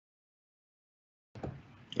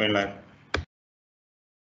Going live.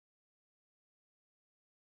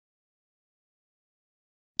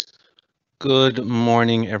 Good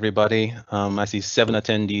morning, everybody. I see 7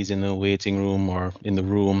 attendees in the waiting room or in the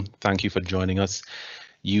room. Thank you for joining us.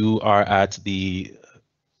 You are at the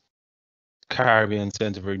Caribbean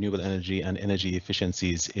Center for Renewable Energy and Energy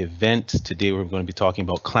Efficiencies event. Today, we're going to be talking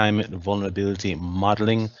about climate vulnerability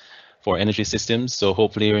modeling for energy systems. So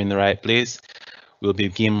hopefully you're in the right place. We'll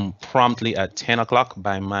begin promptly at 10 o'clock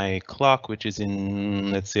by my clock, which is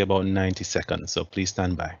in, let's say, about 90 seconds. So please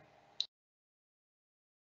stand by.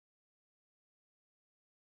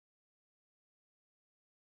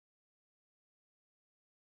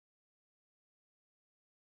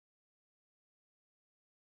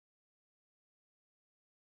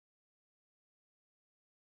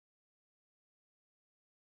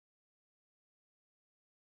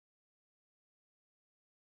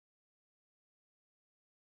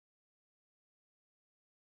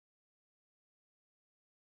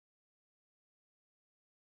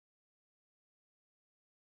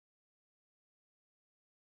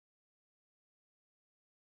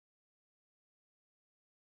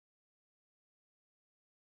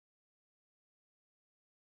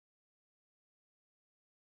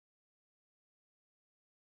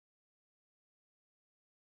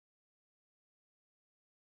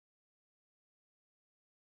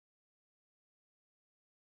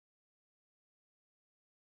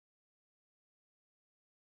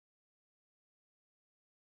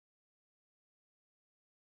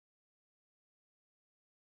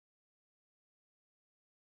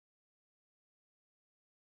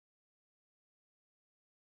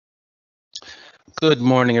 Good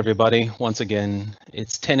morning, everybody. Once again,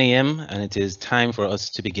 it's 10 a.m. and it is time for us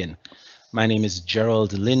to begin. My name is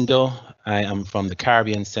Gerald Lindo. I am from the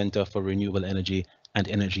Caribbean Center for Renewable Energy and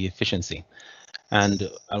Energy Efficiency.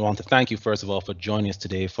 And I want to thank you, first of all, for joining us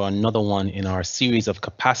today for another one in our series of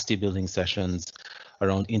capacity building sessions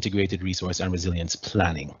around integrated resource and resilience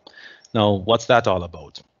planning. Now, what's that all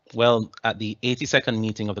about? Well, at the 82nd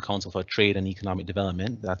meeting of the Council for Trade and Economic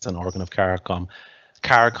Development, that's an organ of CARICOM,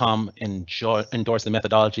 CARICOM endorsed the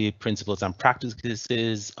methodology, principles, and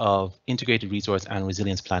practices of integrated resource and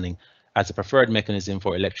resilience planning as a preferred mechanism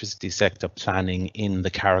for electricity sector planning in the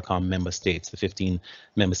CARICOM member states, the 15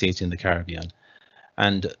 member states in the Caribbean.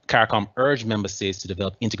 And CARICOM urged member states to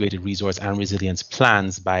develop integrated resource and resilience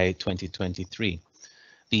plans by 2023.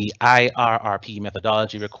 The IRRP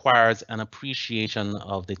methodology requires an appreciation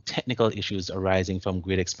of the technical issues arising from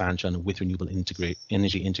grid expansion with renewable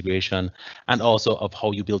energy integration, and also of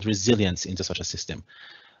how you build resilience into such a system.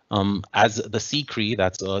 As the CCREEE,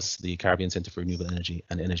 that's us, the Caribbean Center for Renewable Energy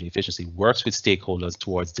and Energy Efficiency, works with stakeholders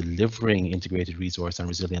towards delivering integrated resource and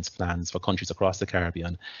resilience plans for countries across the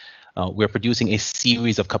Caribbean. We're producing a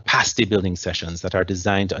series of capacity building sessions that are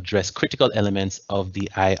designed to address critical elements of the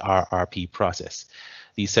IRRP process.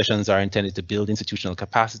 These sessions are intended to build institutional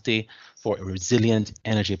capacity for resilient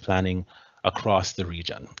energy planning across the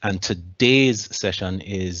region. And today's session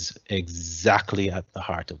is exactly at the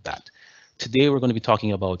heart of that. Today, we're going to be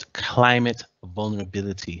talking about climate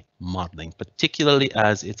vulnerability modeling, particularly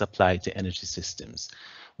as it's applied to energy systems.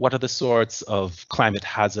 What are the sorts of climate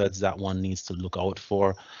hazards that one needs to look out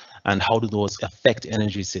for? And how do those affect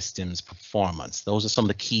energy systems performance? Those are some of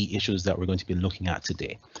the key issues that we're going to be looking at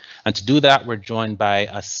today. And to do that, we're joined by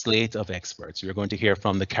a slate of experts. We're going to hear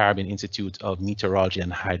from the Caribbean Institute of Meteorology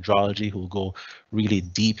and Hydrology, who will go really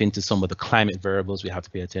deep into some of the climate variables we have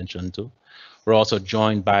to pay attention to. We're also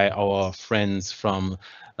joined by our friends from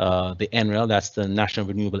the NREL, that's the National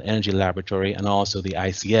Renewable Energy Laboratory, and also the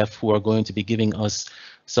ICF, who are going to be giving us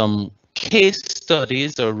some case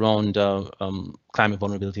studies around climate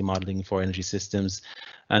vulnerability modeling for energy systems.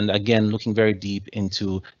 And again, looking very deep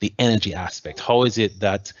into the energy aspect. How is it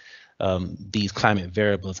that these climate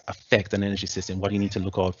variables affect an energy system? What do you need to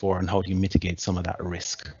look out for, and how do you mitigate some of that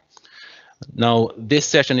risk? Now, this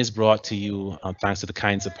session is brought to you thanks to the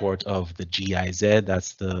kind support of the GIZ,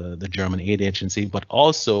 that's the German aid agency, but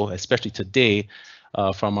also, especially today,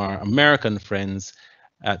 from our American friends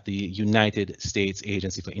at the United States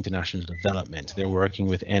Agency for International Development. They're working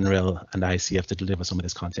with NREL and ICF to deliver some of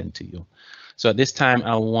this content to you. So at this time,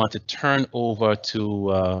 I want to turn over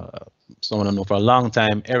to someone I know for a long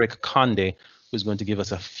time, Eric Conde, who's going to give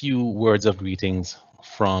us a few words of greetings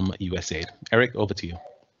from USAID. Eric, over to you.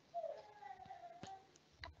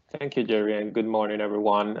 Thank you, Jerry, and good morning,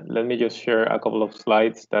 everyone. Let me just share a couple of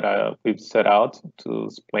slides that we've set out to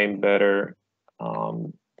explain better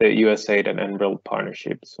the USAID and NREL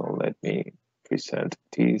partnership. So let me present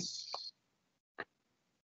these.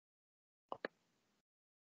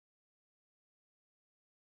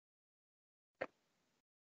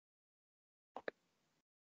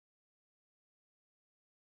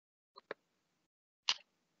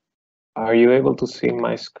 Are you able to see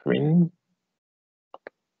my screen?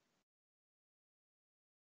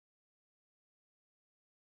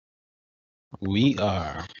 We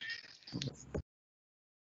are.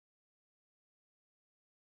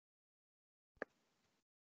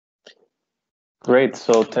 Great.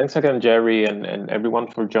 So thanks again, Jerry, and everyone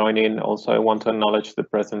for joining. Also, I want to acknowledge the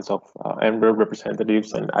presence of NREL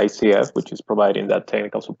representatives and ICF, which is providing that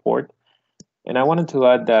technical support. And I wanted to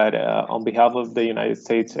add that on behalf of the United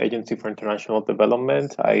States Agency for International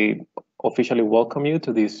Development, I officially welcome you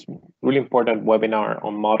to this really important webinar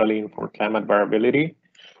on modeling for climate variability,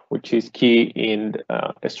 which is key in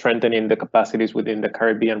strengthening the capacities within the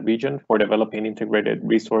Caribbean region for developing integrated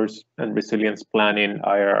resource and resilience planning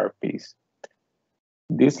IRRPs.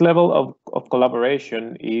 This level of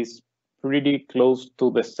collaboration is pretty close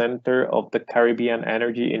to the center of the Caribbean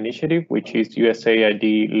Energy Initiative, which is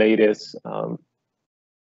USAID's latest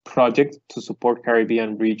project to support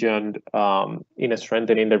Caribbean region in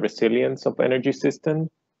strengthening the resilience of energy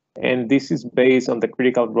system. And this is based on the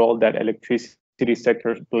critical role that electricity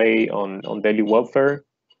sectors play on daily welfare,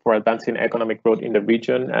 for advancing economic growth in the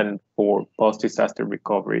region, and for post-disaster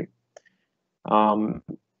recovery.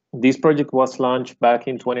 This project was launched back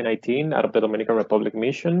in 2019 out of the Dominican Republic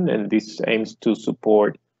mission, and this aims to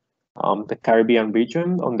support the Caribbean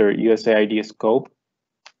region under USAID scope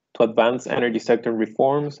to advance energy sector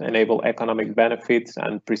reforms, enable economic benefits,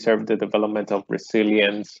 and preserve the development of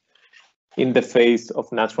resilience in the face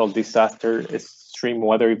of natural disaster, extreme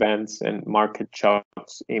weather events, and market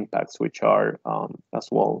shocks impacts, which are as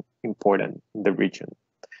well important in the region.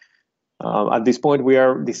 At this point, we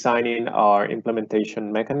are designing our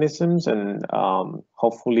implementation mechanisms, and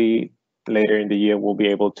hopefully later in the year, we'll be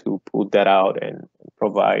able to put that out and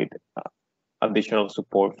provide additional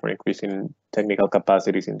support for increasing technical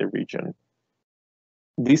capacities in the region.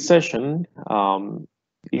 This session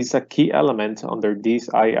is a key element under this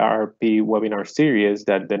IRRP webinar series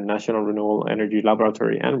that the National Renewable Energy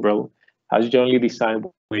Laboratory, NREL, has jointly designed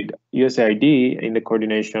with USAID in the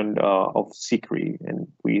coordination of CCREEE, and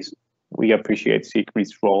we appreciate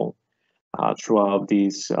CCREE's role throughout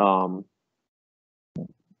this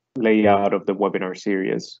layout of the webinar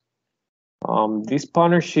series. This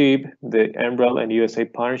partnership, the NREL and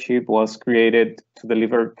USAID partnership, was created to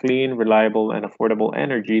deliver clean, reliable, and affordable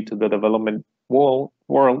energy to the development world,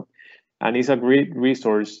 and is a great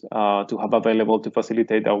resource to have available to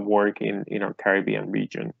facilitate our work in our Caribbean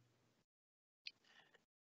region.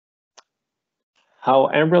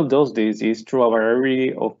 How NREL does this is through a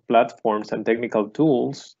variety of platforms and technical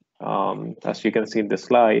tools, as you can see in the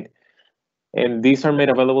slide. And these are made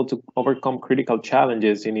available to overcome critical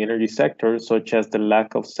challenges in the energy sector, such as the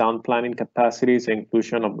lack of sound planning capacities,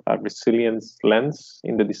 inclusion of a resilience lens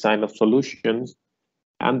in the design of solutions,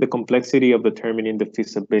 and the complexity of determining the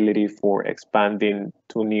feasibility for expanding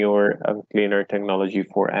to newer and cleaner technology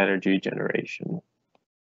for energy generation.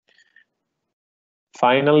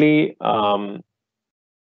 Finally,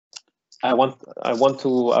 I want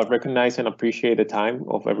to recognize and appreciate the time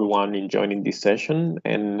of everyone in joining this session,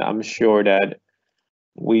 and I'm sure that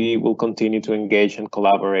we will continue to engage and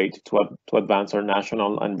collaborate to advance our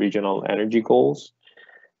national and regional energy goals.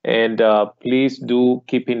 And please do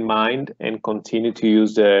keep in mind and continue to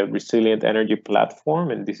use the Resilient Energy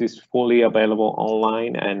platform, and this is fully available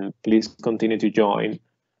online, and please continue to join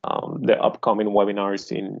the upcoming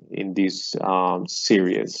webinars in this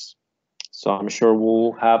series. So I'm sure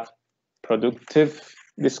we'll have productive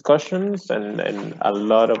discussions and a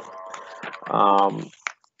lot of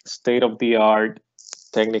state-of-the-art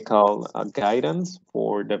technical guidance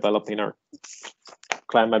for developing our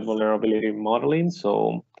climate vulnerability modeling.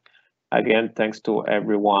 So again, thanks to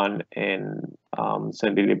everyone, and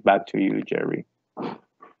sending it back to you, Jerry.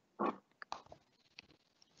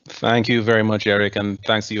 Thank you very much, Eric, and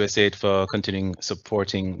thanks to USAID for continuing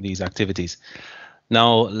supporting these activities.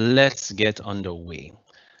 Now let's get underway.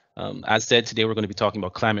 As said, today we're going to be talking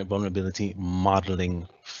about climate vulnerability modeling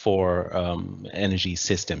for energy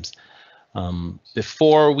systems.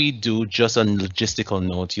 Before we do, just a logistical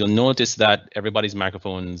note, you'll notice that everybody's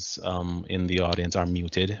microphones in the audience are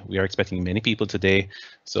muted. We are expecting many people today,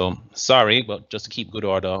 so sorry, but just to keep good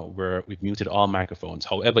order, we've muted all microphones.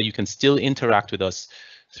 However, you can still interact with us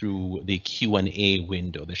through the Q&A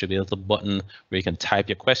window. There should be a little button where you can type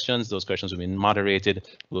your questions. Those questions will be moderated.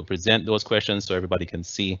 We'll present those questions so everybody can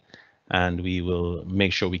see, and we will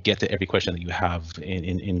make sure we get to every question that you have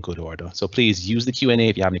in good order. So please use the Q&A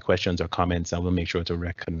if you have any questions or comments, and we'll make sure to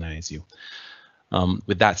recognize you.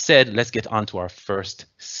 With that said, let's get on to our first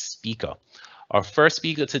speaker. Our first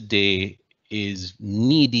speaker today is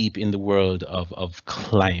knee deep in the world of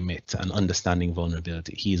climate and understanding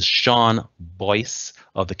vulnerability. He is Sean Boyce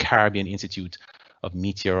of the Caribbean Institute of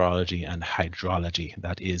Meteorology and Hydrology.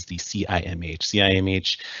 That is the CIMH.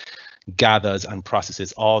 CIMH gathers and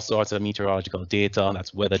processes all sorts of meteorological data,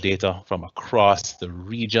 that's weather data from across the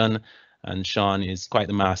region. And Sean is quite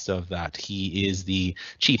the master of that. He is the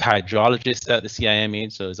chief hydrologist at the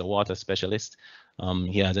CIMH, so he's a water specialist.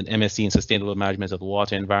 He has an MSc in Sustainable Management of the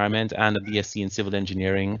Water Environment and a BSc in Civil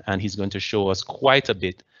Engineering, and he's going to show us quite a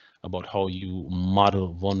bit about how you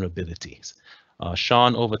model vulnerabilities.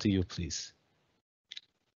 Sean, over to you, please.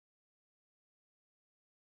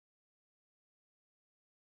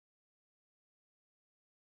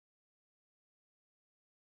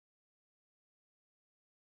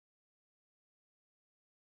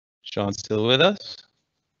 Sean, still with us?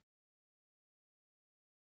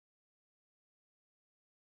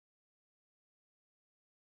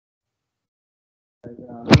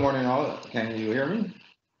 Good morning, all. Can you hear me?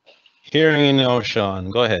 Hearing you now,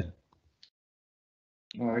 Sean. Go ahead.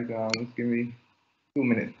 All right, just give me 2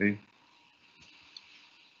 minutes, please.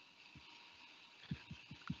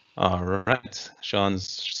 All right, Sean's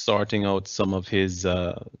sorting out some of his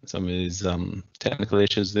technical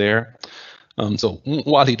issues there. So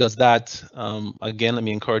while he does that, again, let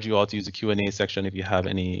me encourage you all to use the Q&A section if you have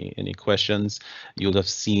any questions. You'll have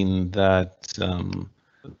seen that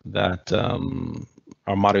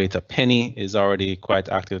our moderator Penny is already quite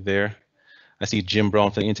active there. I see Jim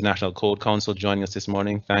Brown from the International Code Council joining us this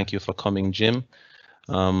morning. Thank you for coming, Jim.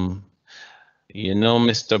 You know,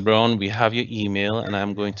 Mr. Brown, we have your email, and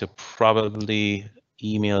I'm going to probably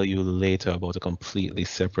email you later about a completely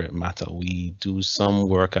separate matter. We do some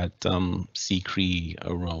work at CCREEE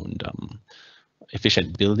around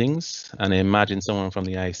efficient buildings, and I imagine someone from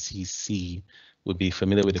the ICC would be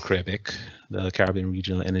familiar with the CREBEC, the Caribbean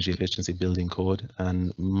Regional Energy Efficiency Building Code,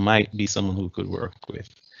 and might be someone who could work with.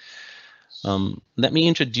 Let me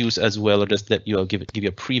introduce as well, or just let you all give you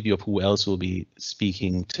a preview of who else will be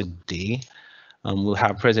speaking today. We'll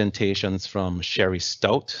have presentations from Sherry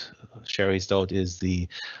Stout. Sherry Stout is the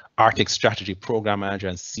Arctic Strategy Program Manager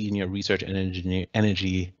and Senior Research and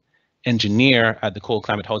Energy Engineer at the Cold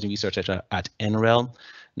Climate Housing Research Center at NREL.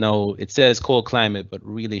 Now, it says cold climate, but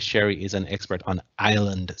really Sherry is an expert on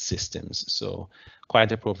island systems. So quite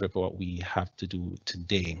appropriate for what we have to do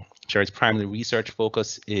today. Sherry's primary research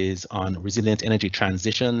focus is on resilient energy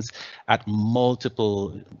transitions at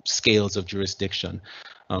multiple scales of jurisdiction.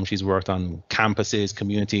 She's worked on campuses,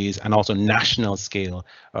 communities, and also national scale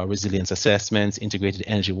resilience assessments, integrated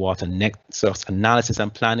energy water nexus analysis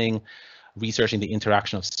and planning, researching the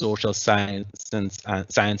interaction of social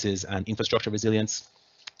sciences and infrastructure resilience.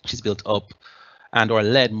 She's built up and or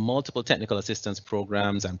led multiple technical assistance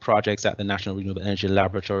programs and projects at the National Renewable Energy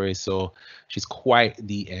Laboratory. So she's quite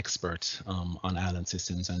the expert on island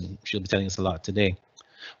systems, and she'll be telling us a lot today.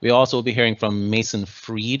 We also will be hearing from Mason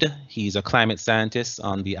Freed. He's a climate scientist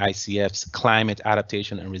on the ICF's Climate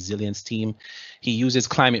Adaptation and Resilience team. He uses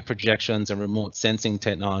climate projections and remote sensing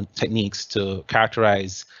techniques to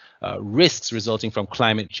characterize risks resulting from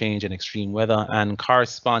climate change and extreme weather and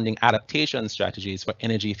corresponding adaptation strategies for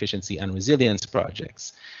energy efficiency and resilience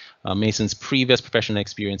projects. Mason's previous professional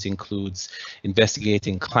experience includes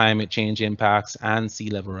investigating climate change impacts and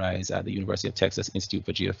sea level rise at the University of Texas Institute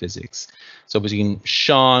for Geophysics. So between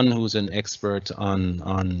Sean, who's an expert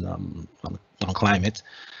on climate,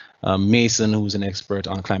 Mason, who's an expert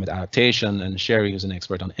on climate adaptation, and Sherry, who's an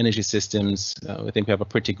expert on energy systems, I think we have a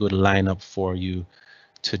pretty good lineup for you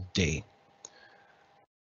today.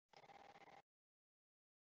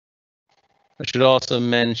 I should also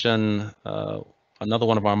mention another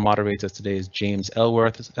one of our moderators today is James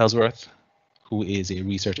Ellsworth, who is a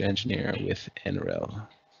research engineer with NREL.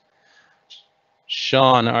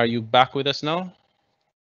 Sean, are you back with us now?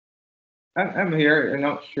 I'm here. I'm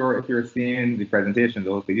not sure if you're seeing the presentation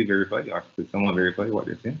though. Could you verify, or could someone verify what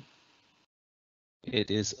you're seeing?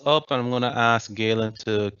 It is up, and I'm going to ask Galen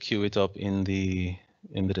to cue it up in the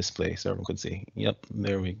display so everyone can see. Yep,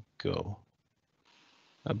 there we go.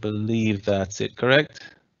 I believe that's it, correct?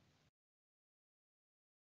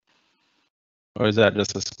 Or is that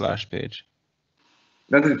just a splash page?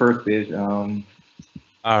 That's the first page.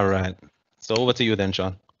 All right. So over to you then,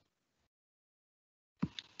 Sean.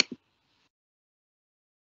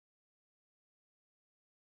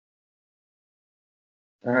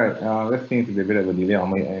 All right. This seems to be a bit of a delay on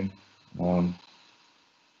my end.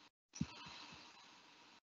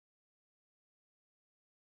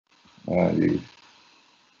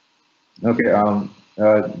 Okay.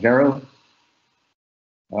 Gerald.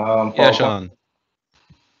 Yeah, Sean.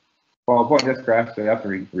 PowerPoint just crashed, so you have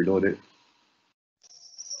to reload it.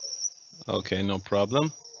 Okay, no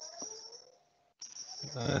problem.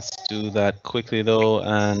 Let's do that quickly though,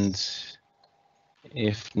 and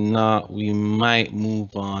if not, we might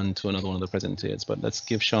move on to another one of the presenters, but let's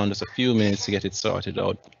give Sean just a few minutes to get it sorted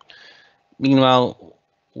out. Meanwhile,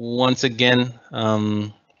 once again,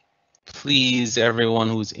 please, everyone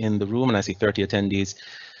who's in the room, and I see 30 attendees,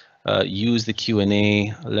 use the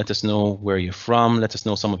Q&A. Let us know where you're from. Let us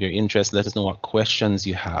know some of your interests. Let us know what questions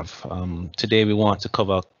you have. Today, we want to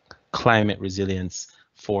cover climate resilience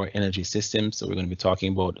for energy systems. So we're going to be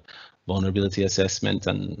talking about vulnerability assessment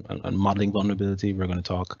and modeling vulnerability. We're going to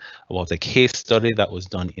talk about a case study that was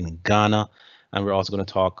done in Ghana. And we're also going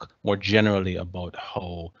to talk more generally about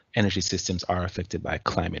how energy systems are affected by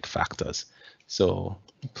climate factors. So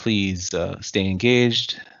please stay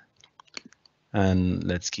engaged and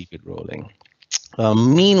let's keep it rolling.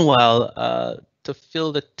 Meanwhile, to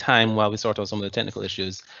fill the time while we sort out some of the technical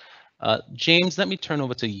issues, James, let me turn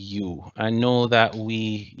over to you. I know that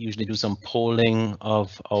we usually do some polling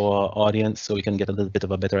of our audience so we can get a little bit of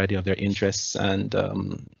a better idea of their interests and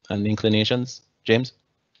inclinations. James?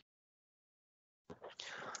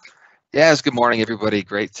 Yes, good morning, everybody.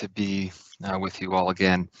 Great to be with you all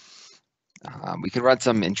again. We can run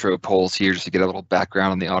some intro polls here just to get a little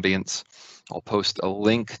background on the audience. I'll post a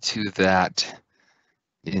link to that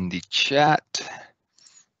in the chat,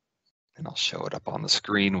 and I'll show it up on the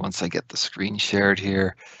screen once I get the screen shared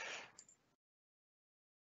here.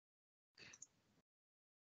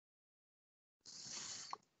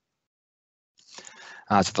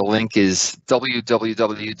 So the link is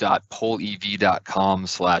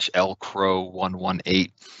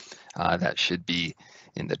www.pollev.com/lcrow118. That should be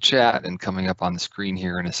in the chat and coming up on the screen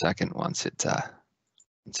here in a second once it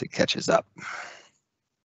catches up.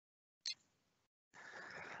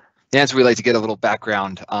 And so we like to get a little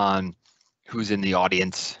background on who's in the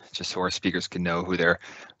audience, just so our speakers can know who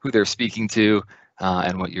they're speaking to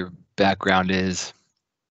and what your background is.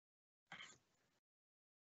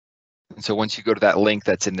 And so once you go to that link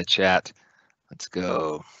that's in the chat, let's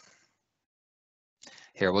go.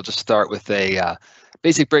 Here, we'll just start with a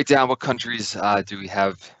basic breakdown. What countries do we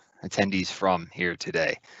have attendees from here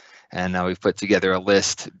today? And now we've put together a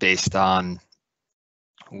list based on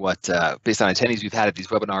attendees we've had at these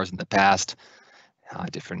webinars in the past,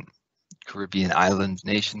 different Caribbean island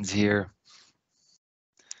nations here.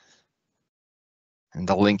 And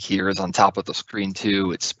the link here is on top of the screen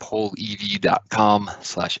too. It's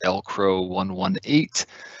pollev.com/lcrow118.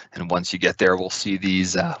 And once you get there, we'll see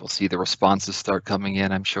these, we'll see the responses start coming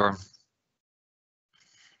in, I'm sure.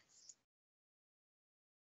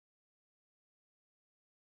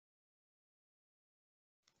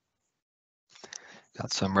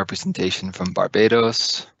 Got some representation from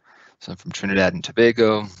Barbados, some from Trinidad and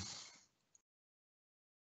Tobago,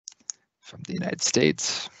 from the United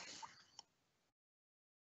States.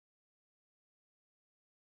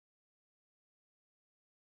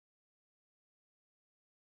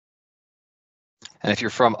 And if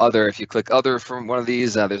you're from other, if you click other from one of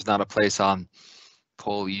these, there's not a place on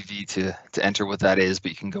PolleEV to enter what that is,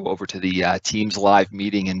 but you can go over to the Teams live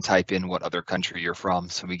meeting and type in what other country you're from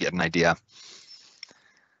so we get an idea.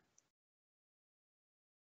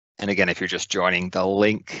 And again, if you're just joining, the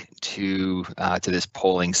link to this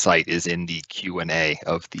polling site is in the Q&A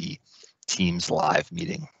of the Teams live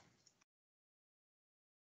meeting.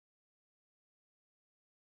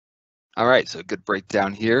 All right, so good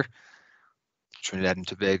breakdown here. Trinidad and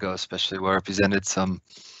Tobago, especially well represented, some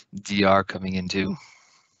DR coming in too.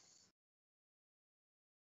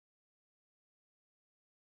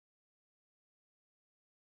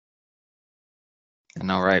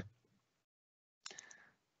 And all right.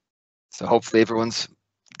 So hopefully everyone's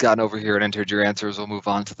gotten over here and entered your answers. We'll move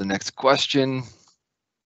on to the next question.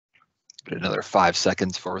 Give it another 5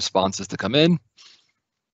 seconds for responses to come in.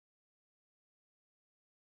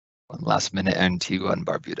 One last minute, Antigua and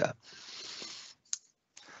Barbuda.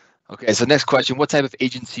 Okay, so next question, what type of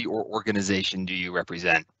agency or organization do you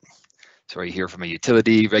represent? So are you here from a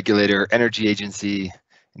utility, regulator, energy agency,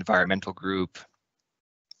 environmental group,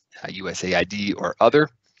 USAID, or other?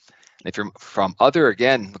 And if you're from other,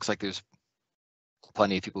 again, looks like there's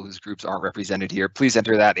plenty of people whose groups aren't represented here. Please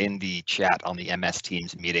enter that in the chat on the MS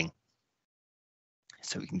Teams meeting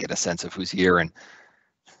so we can get a sense of who's here and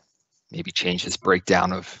maybe change this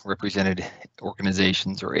breakdown of represented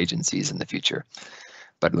organizations or agencies in the future.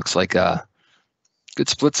 But it looks like a good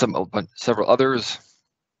split, several others,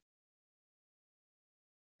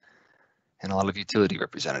 and a lot of utility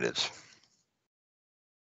representatives.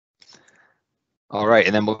 All right,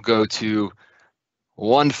 and then we'll go to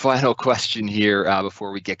one final question here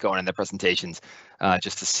before we get going in the presentations,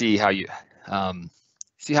 just to see how you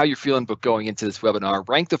see how you're feeling about going into this webinar.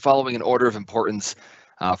 Rank the following in order of importance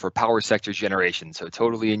for power sector generation. So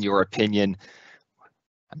totally in your opinion.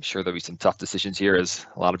 I'm sure there'll be some tough decisions here, as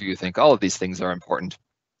a lot of you think all of these things are important.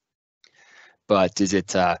 But is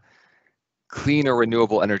it clean or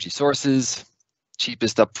renewable energy sources,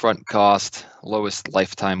 cheapest upfront cost, lowest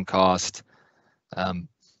lifetime cost,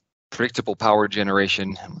 predictable power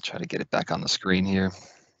generation? And we'll try to get it back on the screen here.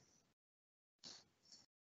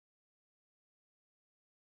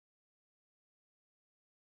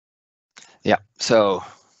 Yeah, so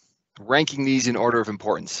ranking these in order of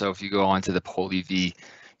importance. So if you go on to the poll EV,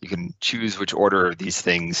 you can choose which order of these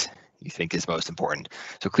things you think is most important.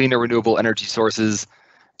 So clean or renewable energy sources,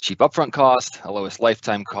 cheap upfront cost, a lowest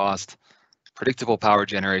lifetime cost, predictable power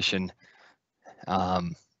generation,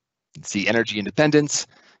 see energy independence,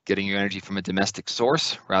 getting your energy from a domestic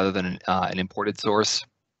source rather than an imported source.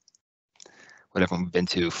 Whatever we've been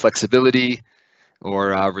to, flexibility or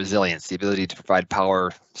resilience, the ability to provide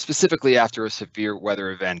power specifically after a severe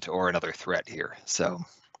weather event or another threat here. So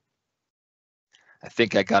I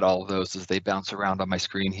think I got all of those as they bounce around on my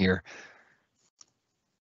screen here.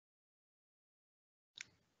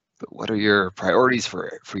 But what are your priorities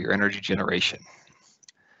for your energy generation?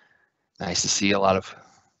 Nice to see a lot of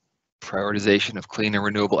prioritization of clean and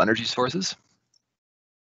renewable energy sources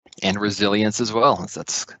and resilience as well.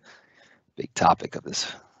 That's a big topic of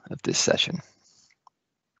this session.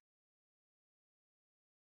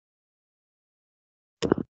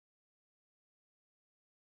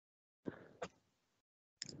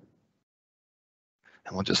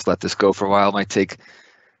 And we'll just let this go for a while. Might take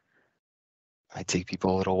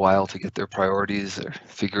people a little while to get their priorities or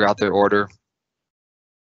figure out their order.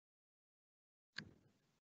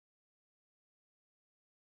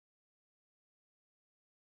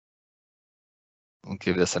 We'll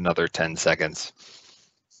give this another 10 seconds.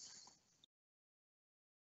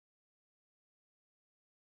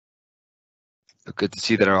 But good to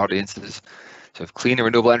see that our audiences have clean and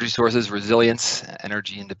renewable energy sources, resilience,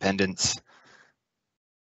 energy independence,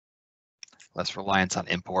 less reliance on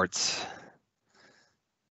imports.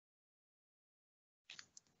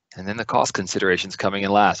 And then the cost considerations coming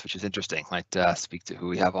in last, which is interesting. Might speak to who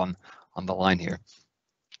we have on the line here.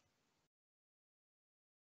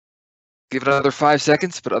 Give it another 5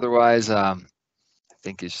 seconds, but otherwise, I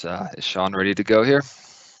think is Sean ready to go here?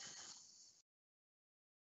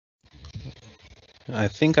 I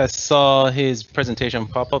think I saw his presentation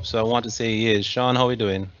pop up, so I want to say he is. Sean, how are we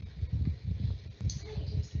doing?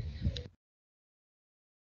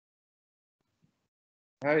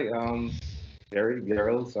 Hi,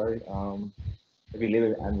 Gerald, sorry.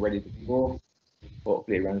 Every I'm ready to go.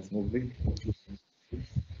 Hopefully it runs smoothly.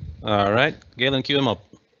 All right, Galen, cue him up.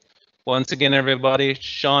 Once again, everybody,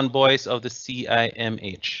 Sean Boyce of the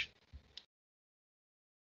CIMH.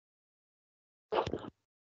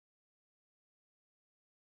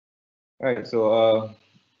 All right, so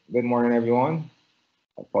good morning, everyone.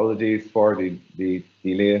 Apologies for the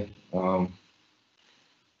delay.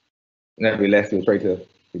 Nevertheless, we'll try to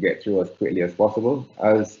get through as quickly as possible.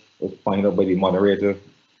 As was pointed out by the moderator,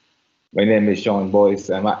 my name is Sean Boyce.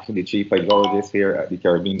 I'm actually Chief Hydrologist here at the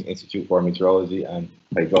Caribbean Institute for Meteorology and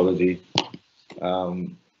Hydrology,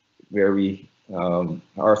 where we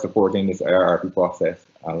are supporting this IRRP process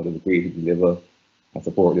with a degree to deliver and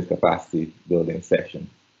support this capacity building section.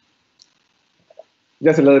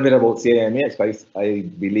 Just a little bit about CIMH. I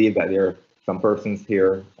believe that there are some persons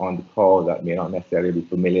here on the call that may not necessarily be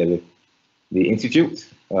familiar with the Institute.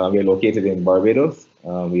 We are located in Barbados.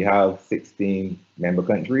 We have 16 member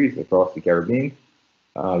countries across the Caribbean.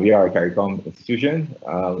 We are a CARICOM institution,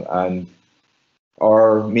 and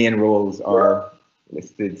our main roles are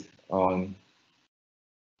listed on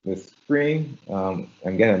the screen. I'm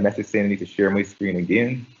getting a message saying I need to share my screen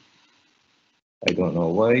again. I don't know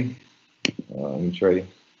why. Let me try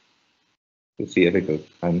to see if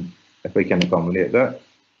I can accommodate that.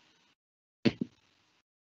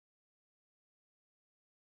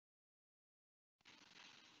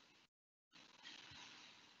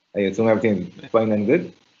 I assume everything's fine and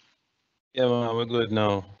good. Yeah, well, we're good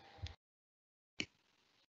now.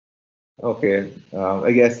 Okay,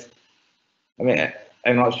 I guess. I mean,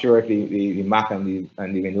 I'm not sure if the Mac and the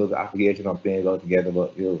Windows application are playing well together,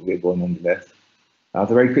 but we're going nonetheless. So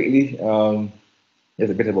very quickly,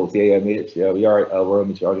 just a bit about CIMH. We are a World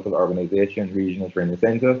Meteorological Organization regional training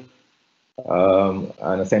center,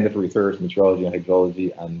 and a center for research, meteorology and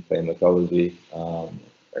hydrology and climatology, a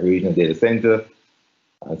regional data center,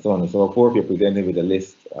 and so on and so forth. We're presented with a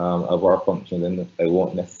list of our functions, and I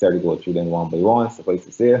won't necessarily go through them one by one. Suffice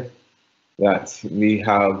to say that we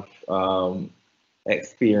have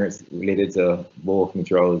experience related to both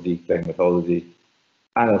meteorology, climatology,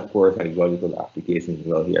 and of course, hydrological applications as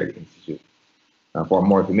well here at the Institute. For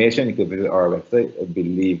more information, you can visit our website. I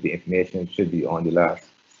believe the information should be on the last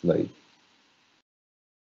slide.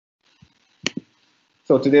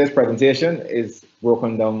 So today's presentation is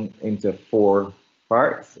broken down into 4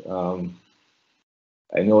 parts.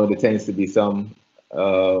 I know there tends to be some,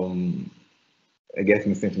 I guess,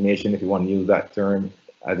 misinformation, if you want to use that term,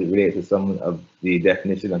 as it relates to some of the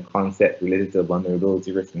definition and concept related to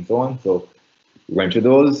vulnerability risk and so on. So we went through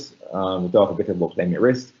those. We talk a bit about climate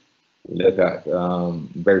risk. We look at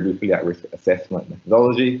very briefly at risk assessment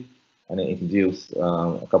methodology, and then introduce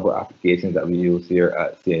a couple of applications that we use here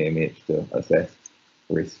at CIMH to assess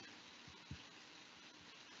risk.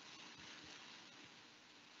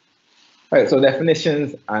 All right, so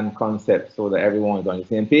definitions and concepts so that everyone is on the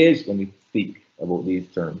same page when we speak about these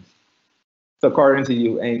terms. So according to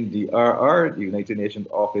UNDRR, the United Nations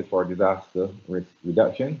Office for Disaster Risk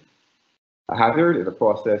Reduction, a hazard is a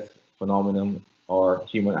process, phenomenon, or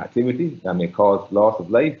human activity that may cause loss of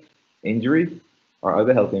life, injury, or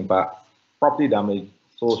other health impacts, property damage,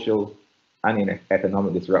 social and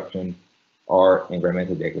economic disruption, or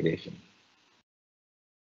environmental degradation.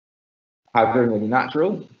 Hazard may be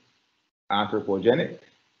natural, anthropogenic,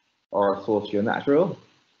 or socio-natural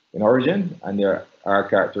in origin, and they are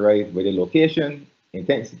characterized by the location,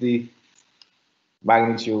 intensity,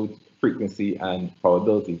 magnitude, frequency, and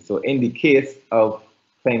probability. So in the case of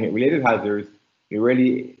climate-related hazards, we're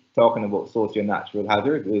really talking about socio-natural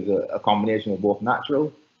hazards. It's a combination of both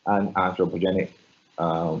natural and anthropogenic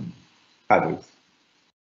hazards.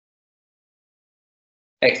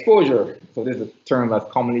 Exposure. So this is a term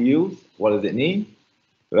that's commonly used. What does it mean?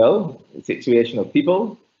 Well, the situation of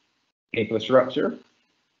people, infrastructure,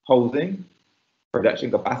 housing,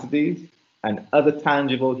 production capacities, and other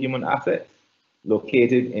tangible human assets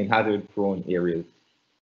located in hazard-prone areas.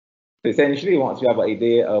 So essentially, once you have an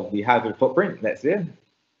idea of the hazard footprint, let's say,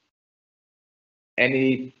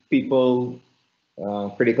 any people,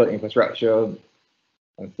 critical infrastructure,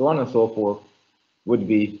 and so on and so forth would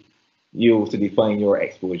be used to define your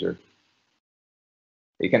exposure.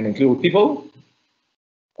 It can include people,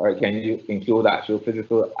 or it can include actual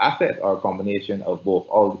physical assets, or a combination of both,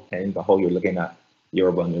 all depends on how you're looking at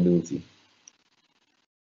your vulnerability.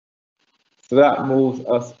 So that moves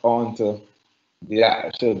us on to the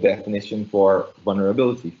actual definition for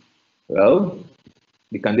vulnerability. Well,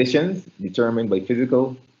 the conditions determined by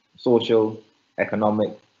physical, social,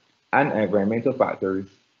 economic, and environmental factors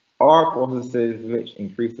or processes which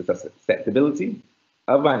increase the susceptibility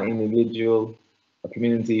of an individual, a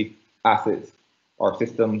community, assets, or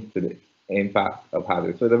system to the impact of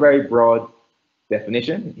hazards. So it's a very broad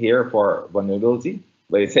definition here for vulnerability,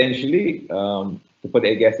 but essentially, to put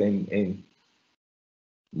it, I guess, in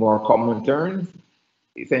more common terms,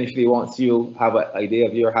 essentially once you have an idea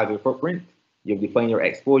of your hazard footprint, you've defined your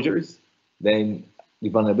exposures, then the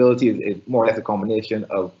vulnerability is more or less a combination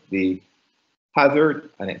of the hazard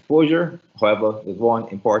and exposure. However, there's one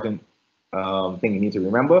important thing you need to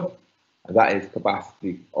remember, and that is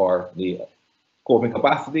capacity, or the coping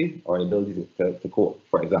capacity, or the ability to cope,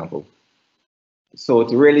 for example. So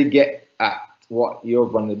to really get at what your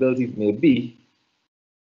vulnerabilities may be,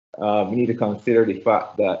 we need to consider the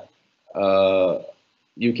fact that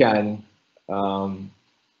you can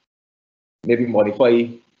maybe modify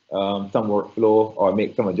some workflow or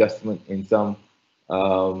make some adjustment in some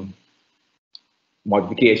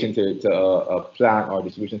modification to a plant or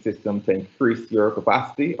distribution system to increase your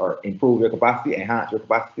capacity or improve your capacity, enhance your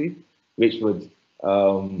capacity, which would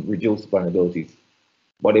reduce vulnerabilities.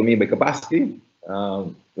 What I mean by capacity,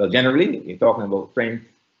 well, generally, you're talking about strengths,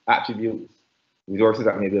 attributes, resources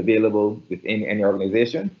that may be available within any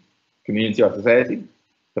organization, community, or society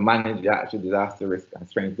to manage the actual disaster risk and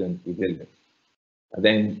strengthen resilience. And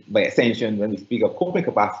then, by extension, when we speak of coping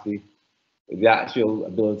capacity, the actual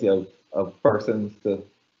ability of persons to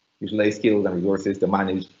utilize skills and resources to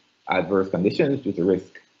manage adverse conditions due to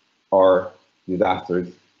risk or disasters,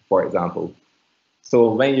 for example.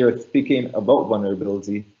 So when you're speaking about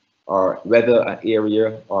vulnerability, or whether an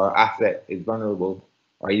area or asset is vulnerable,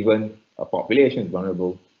 or even a population is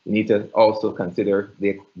vulnerable, you need to also consider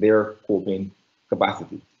their coping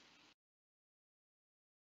capacity.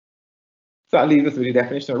 So that leaves us with the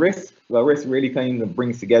definition of risk. Well, risk really kind of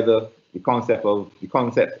brings together the concept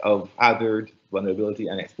of hazard, vulnerability,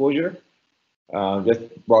 and exposure.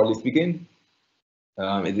 Just broadly speaking,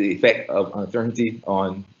 is the effect of uncertainty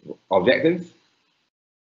on objectives.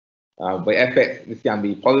 By effect, this can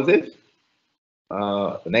be positive,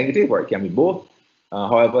 negative, or it can be both.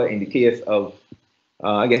 However, in the case of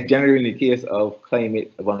I guess generally in the case of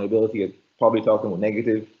climate vulnerability, it's probably talking about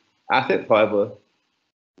negative assets. However,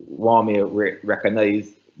 one may recognize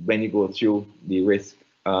when you go through the risk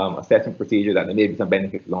assessment procedure that there may be some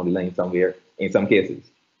benefits along the line somewhere in some cases.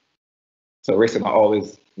 So risks are not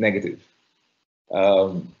always negative.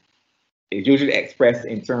 It's usually expressed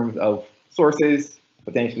in terms of sources,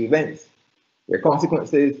 potential events, their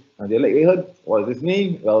consequences, and their likelihood. What does this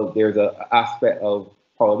mean? Well, there's an aspect of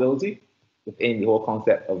probability within the whole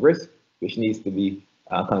concept of risk, which needs to be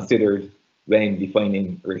considered when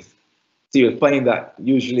defining risk. So you'll find that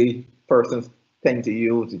usually persons tend to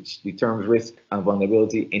use the terms risk and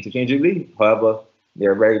vulnerability interchangeably. However,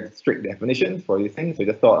 there are very strict definitions for these things. So I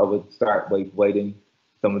just thought I would start by providing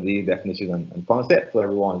some of the definitions and concepts so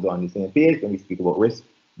everyone's on the same page when we speak about risk,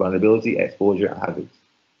 vulnerability, exposure, and hazards.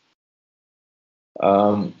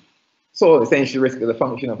 So essentially, risk is a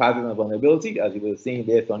function of hazard and vulnerability, as you will have seen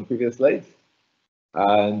based on previous slides.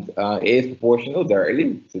 And it is proportional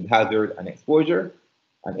directly to the hazard and exposure,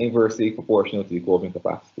 and inversely proportional to the coping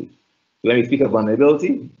capacity. So when we speak of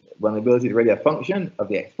vulnerability, vulnerability is really a function of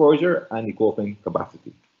the exposure and the coping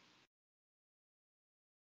capacity.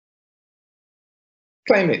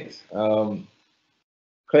 Climate.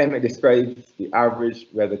 Climate describes the average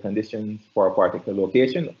weather conditions for a particular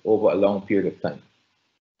location over a long period of time.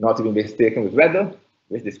 Not to be mistaken with weather,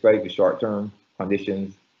 which describes the short-term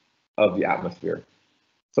conditions of the atmosphere.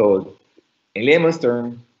 So in layman's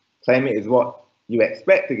terms, climate is what you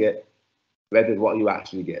expect to get, weather is what you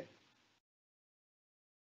actually get.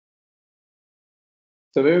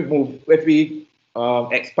 So if we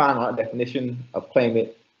expand on our definition of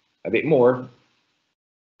climate a bit more,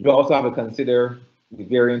 you also have to consider the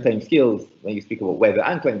varying time scales when you speak about weather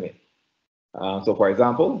and climate. So for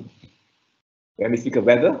example, when we speak of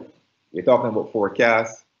weather, we're talking about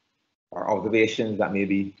forecasts or observations that may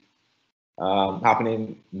be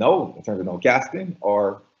happening now in terms of nowcasting,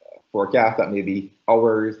 or forecasts that may be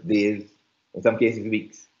hours, days, in some cases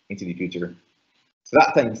weeks into the future. So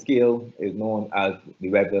that time scale is known as the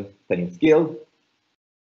weather time scale.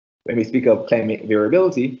 When we speak of climate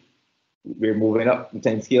variability, we're moving up the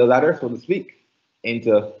time scale ladder, so to speak,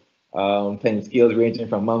 into time scales ranging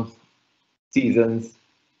from months, seasons,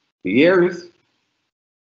 to years.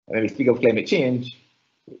 And when we speak of climate change,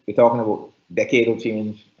 we're talking about decadal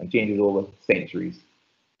change and changes over centuries.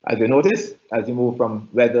 As you notice, as you move from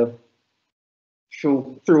weather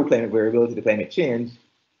through climate variability to climate change,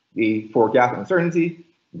 the forecast uncertainty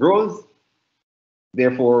grows.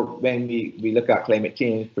 Therefore, when we look at climate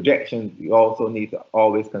change projections, you also need to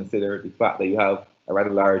always consider the fact that you have a rather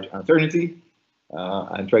large uncertainty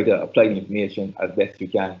and try to apply the information as best you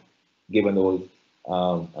can given those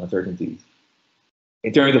uncertainties.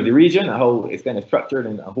 In terms of the region and how it's kind of structured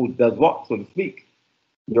and who does what, so to speak,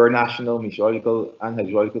 your National Meteorological and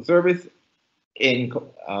Hydrological Service, in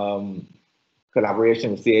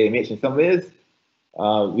collaboration with CAMH in some ways,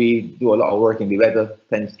 we do a lot of work in the weather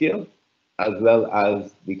timescale, as well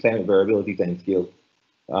as the climate variability timescale,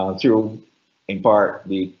 through, in part,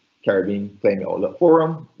 the Caribbean Climate Outlook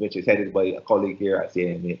Forum, which is headed by a colleague here at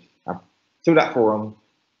CAMH. Through that forum,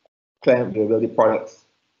 climate variability products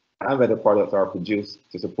and weather products are produced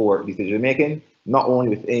to support decision making, not only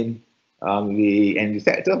within the energy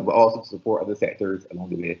sector, but also to support other sectors along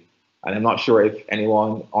the way. And I'm not sure if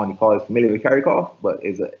anyone on the call is familiar with CARICOM, but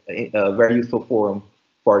it's a very useful forum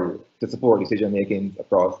to support decision making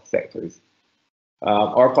across sectors.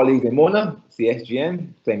 Our colleagues in MONA,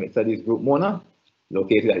 CSGM, Climate Studies Group MONA,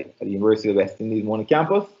 located at the University of West Indies MONA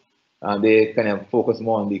campus, they kind of focus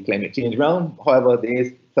more on the climate change realm. However, there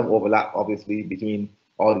is some overlap, obviously, between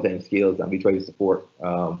all the time scales, and we try to support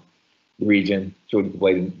the region through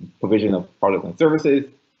the provision of products and services,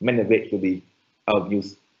 many of which will be of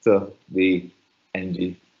use to the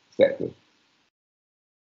energy sector.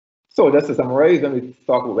 So just to summarize, when we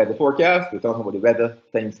talk about weather forecast, we're talking about the weather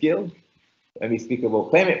time scale. When we speak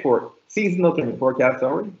about seasonal climate forecast,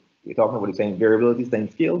 we're talking about the time variability time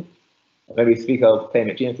scale. When we speak of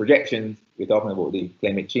climate change projections, we're talking about the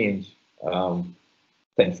climate change time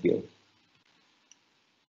scale.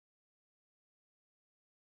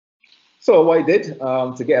 So what I did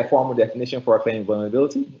to get a formal definition for our climate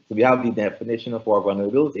vulnerability, so we have the definition of our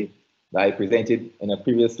vulnerability that I presented in a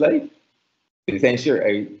previous slide. Essentially,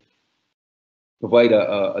 I provide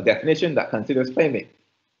a definition that considers climate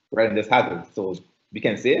rather than just hazards. So we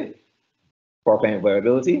can say for climate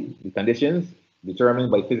vulnerability, the conditions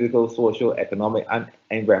determined by physical, social, economic, and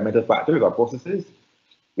environmental factors or processes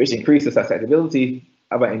which increase the susceptibility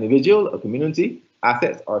of an individual, a community,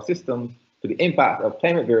 assets, or systems to the impact of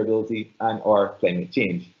climate variability and or climate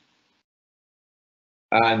change.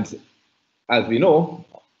 And as we know,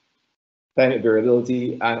 climate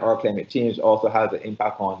variability and or climate change also has an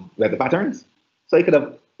impact on weather patterns. So I could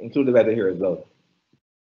have included weather here as well.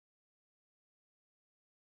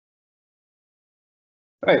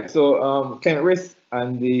 Right, so climate risk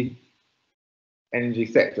and the energy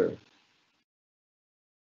sector.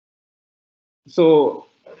 So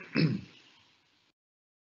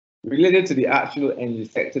related to the actual energy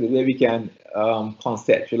sector, the way we can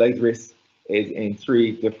conceptualize risk is in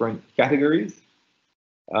 3 different categories.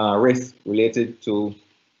 Risk related to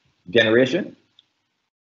generation,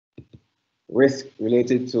 risk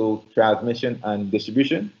related to transmission and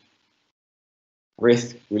distribution,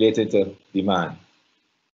 risk related to demand.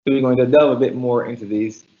 So we're going to delve a bit more into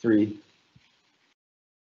these 3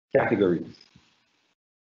 categories.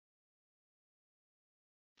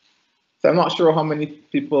 So I'm not sure how many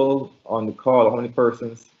people on the call, how many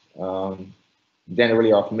persons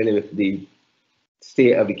generally are familiar with the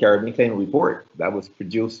State of the Caribbean Climate Report that was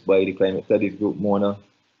produced by the Climate Studies Group, MONA,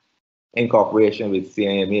 in cooperation with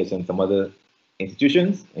CIMH and some other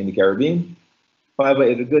institutions in the Caribbean. However,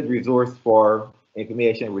 it's a good resource for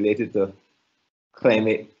information related to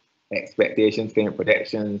climate expectations, climate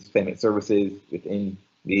predictions, climate services within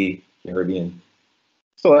the Caribbean.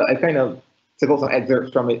 So I kind of took out some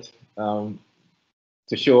excerpts from it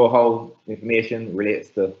to show how information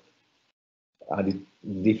relates to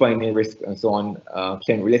defining risk and so on,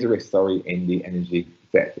 climate-related risk, sorry, in the energy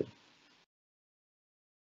sector.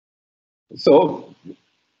 So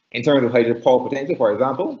in terms of hydropower potential, for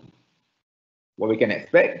example, what we can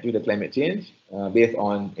expect due to climate change, based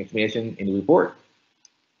on information in the report,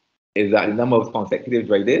 is that the number of consecutive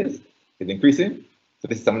dry days is increasing. So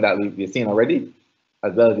this is something that we've seen already,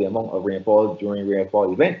 as well as the amount of rainfall during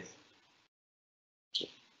rainfall events.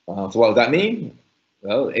 So what does that mean?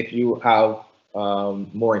 Well, if you have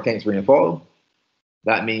more intense rainfall,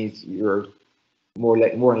 that means you're more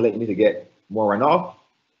likely to get more runoff,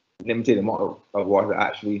 limited amount of water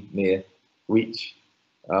actually may reach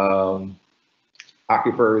aquifers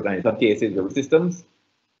and in some cases river systems.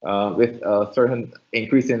 With a certain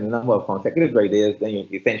increase in the number of consecutive dry days, then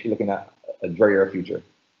you're essentially looking at a drier future,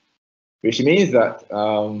 which means that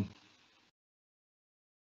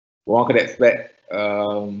one could expect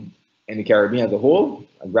in the Caribbean as a whole,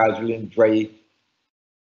 a gradually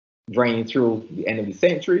draining through the end of the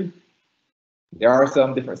century. There are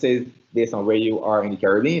some differences based on where you are in the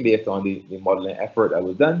Caribbean, based on the modeling effort that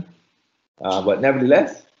was done. But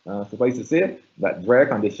nevertheless, suffice to say that drier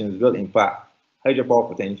conditions will impact hydropower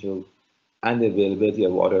potential and the availability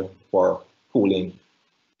of water for cooling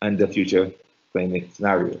and the future climate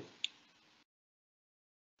scenario.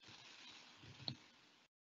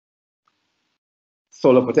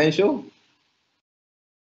 Solar potential,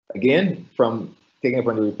 again, from taking up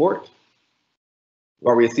on the report,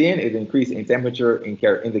 what we're seeing is an increase in temperature in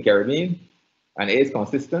the Caribbean, and it is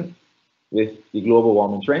consistent with the global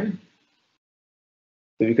warming trend.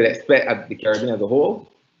 So we could expect at the Caribbean as a whole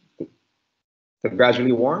to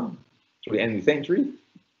gradually warm through the end of the century,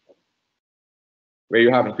 where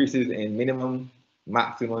you have increases in minimum,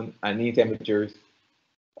 maximum, and mean temperatures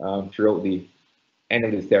throughout the end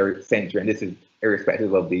of the century, and this is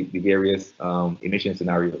irrespective of the various emission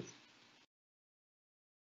scenarios.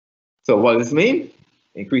 So what does this mean?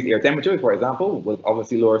 Increased air temperatures, for example, will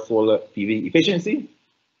obviously lower solar PV efficiency,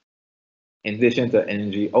 in addition to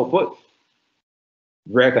energy output.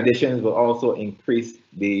 Rare conditions will also increase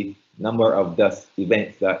the number of dust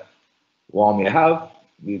events that one may have,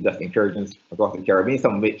 these dust incursions across the Caribbean,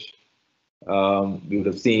 some of which we would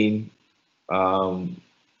have seen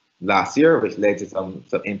last year, which led to some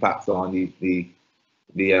impacts on the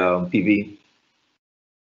PV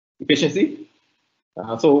efficiency.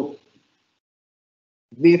 So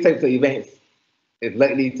these types of events is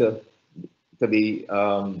likely to be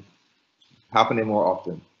happening more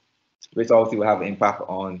often, which obviously will have an impact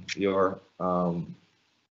on your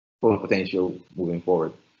solar potential moving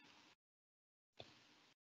forward.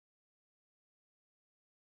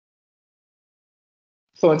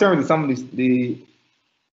 So in terms of some of the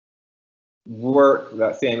work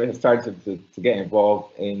that CMA has started to get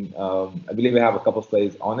involved in, I believe we have a couple of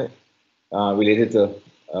slides on it related to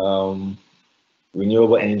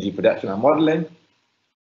renewable energy production and modeling.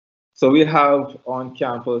 So we have on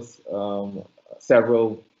campus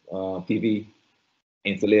several PV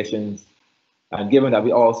installations, and given that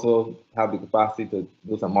we also have the capacity to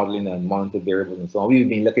do some modeling and monitor variables and so on, we've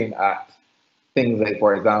been looking at things like,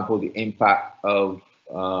 for example, the impact of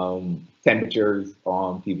temperatures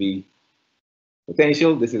on PV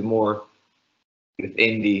potential. This is more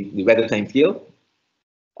within the weather time scale.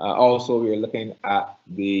 Also, we are looking at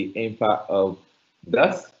the impact of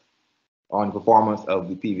dust on the performance of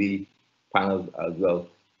the PV panels as well.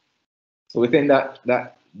 So within that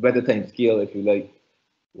weather time scale, if you like,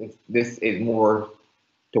 this is more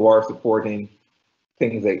towards supporting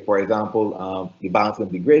things like, for example, the balance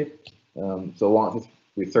of the grid. So once this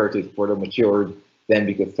research is further matured, then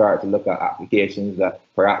we could start to look at applications that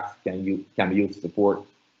perhaps can be used to support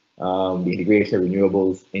the integration of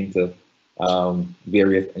renewables into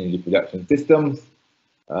various energy production systems,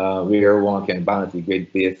 where one can balance the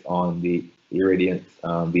grid based on the irradiance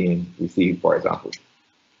being received, for example.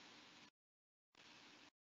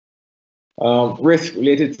 Risk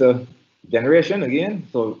related to generation again.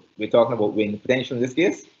 So we're talking about wind potential in this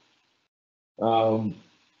case. What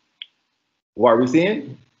are we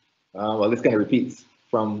seeing? Well, this kind of repeats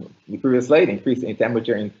from the previous slide. Increase in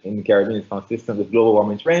temperature in the Caribbean is consistent with global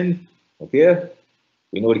warming trend. Okay,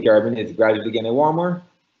 we know the Caribbean is gradually getting warmer.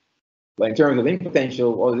 But in terms of wind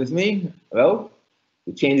potential, what does this mean? Well,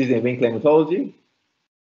 the changes in wind climatology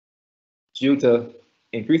due to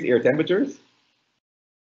increased air temperatures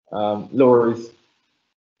lowers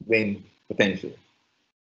wind potential.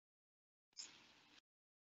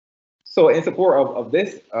 So in support of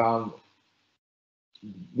this,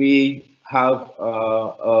 we have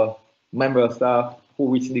a member of staff who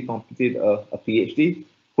recently completed a PhD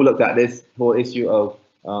who looked at this whole issue of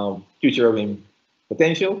future wind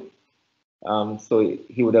potential. So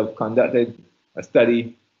he would have conducted a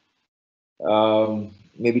study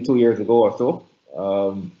maybe 2 years ago or so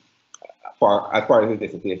as part of his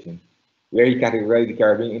dissertation, where he categorized the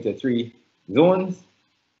Caribbean into 3 zones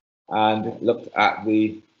and looked at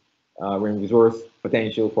the wind resource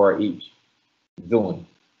potential for each zone.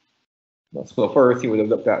 So first, he would have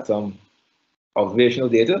looked at some observational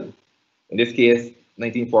data. In this case,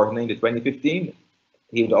 1949 to 2015.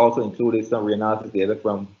 He would also include some reanalysis data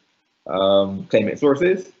from climate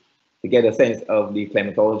sources to get a sense of the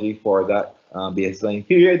climatology for that baseline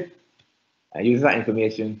period. And using that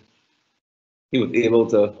information, he was able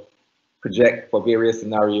to project for various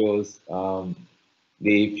scenarios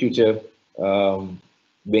the future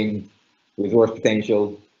wind resource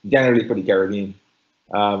potential generally for the Caribbean.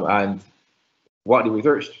 And what the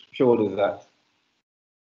research showed is that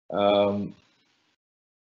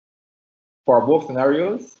for both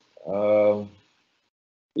scenarios,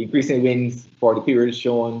 increasing winds for the period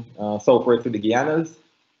shown southward to the Guianas,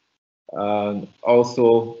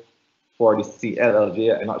 also for the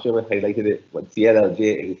CLLJ, I'm not sure if I highlighted it, but CLLJ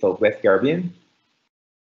is the Southwest Caribbean.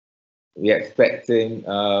 We are expecting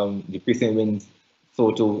decreasing winds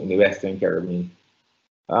so too in the Western Caribbean.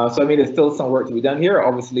 So I mean, there's still some work to be done here.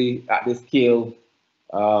 Obviously, at this scale,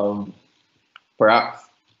 perhaps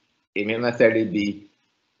it may not necessarily be,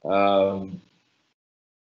 well,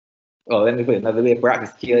 let me put it another way,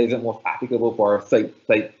 perhaps the scale isn't most applicable for site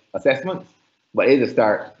assessments, but it is a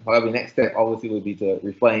start. However, the next step obviously would be to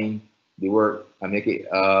refine the work and make it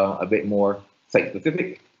a bit more site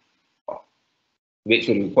specific, which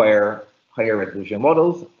would require higher resolution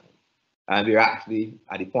models. And we're actually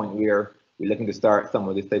at the point where we're looking to start some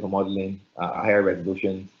of this type of modeling at higher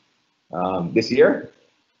resolutions this year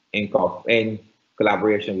in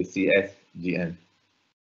collaboration with CSGN.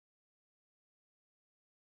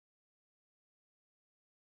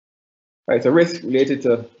 All right, so risk related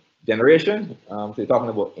to generation. So you're talking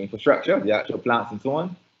about infrastructure, the actual plants and so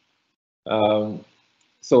on.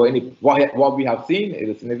 So what we have seen is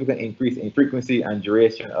a significant increase in frequency and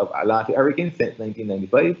duration of Atlantic hurricanes since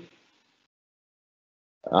 1995.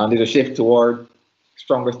 There's a shift toward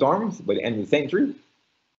stronger storms by the end of the century,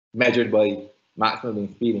 measured by maximum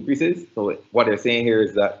wind speed increases. So what they're saying here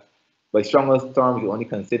is that by stronger storms, you only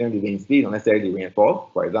consider the wind speed, not necessarily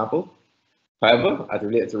rainfall, for example. However, as it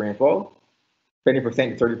relates to rainfall,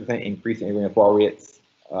 20% to 30% increase in rainfall rates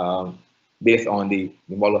based on the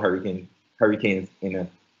model hurricanes in a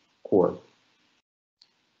core.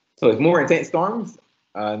 So it's more intense storms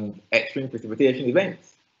and extreme precipitation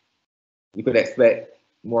events. You could expect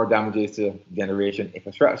more damages to generation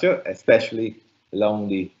infrastructure, especially along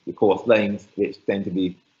the coastlines, which tend to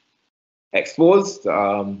be exposed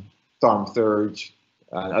to storm surge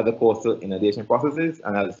and other coastal inundation processes.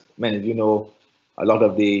 And as many of you know, a lot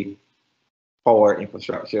of the power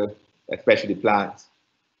infrastructure, especially plants,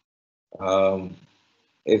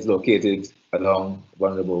 is located along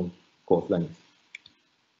vulnerable coastlines.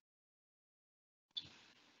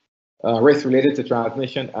 Risk related to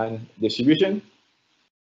transmission and distribution.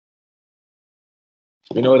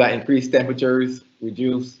 We know that increased temperatures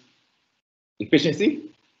reduce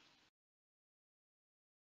efficiency.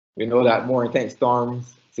 We know that more intense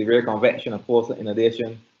storms, severe convection, and coastal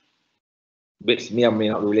inundation, which may or may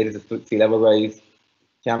not be related to sea level rise,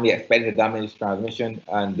 can be expected to damage transmission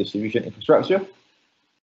and distribution infrastructure.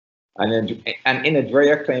 And in a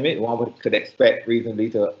drier climate, one could expect reasonably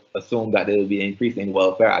to assume that there will be an increase in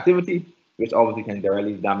welfare activity, which obviously can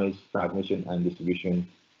directly damage transmission and distribution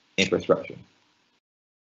infrastructure.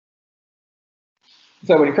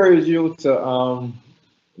 So I would encourage you to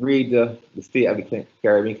read the State of the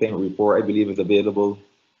Caribbean Climate Report. I believe it's available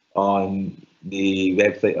on the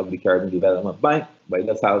website of the Caribbean Development Bank, but it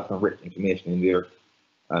does have some rich information in there,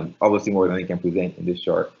 obviously more than I can present in this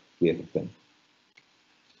short space of time.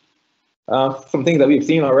 Some things that we've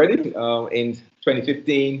seen already in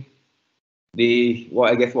 2015,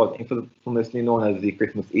 what I guess was infamously known as the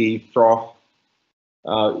Christmas Eve trough.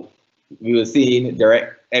 We were seeing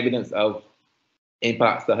direct evidence of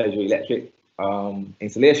impacts to hydroelectric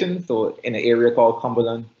installation. So in an area called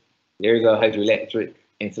Cumberland, there is a hydroelectric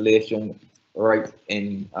installation right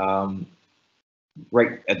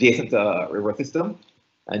adjacent to a river system.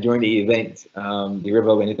 And during the event, the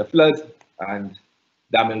river went into flood and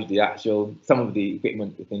damaged some of the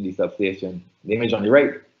equipment within the substation. The image on the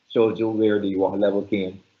right shows you where the water level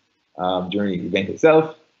came during the event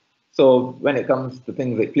itself. So when it comes to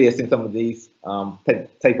things like placing some of these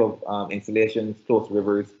type of installations close to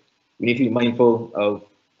rivers, we need to be mindful of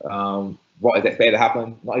what is expected to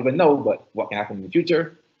happen, not even now, but what can happen in the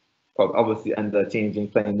future. Because obviously under changing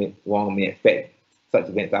climate, one may expect such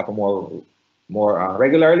events to happen more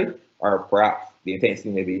regularly, or perhaps the intensity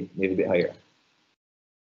may be a bit higher.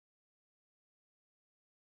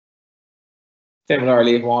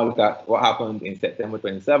 Similarly, if we want to look at what happened in September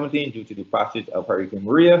 2017 due to the passage of Hurricane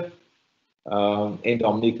Maria, in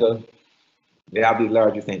Dominica, they have these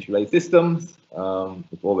larger centralized systems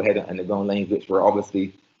with overhead and underground lines, which were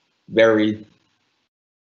obviously very,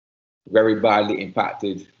 very badly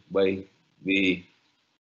impacted by the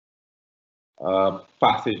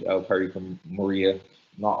passage of Hurricane Maria,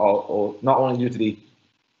 not only due to the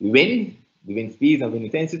wind speeds and wind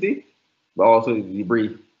intensity, but also the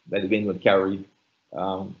debris that the wind would carry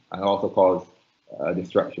and also cause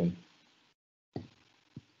destruction.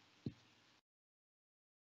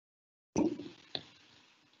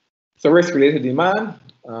 So risk related to demand,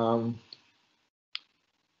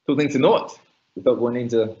 two things to note without going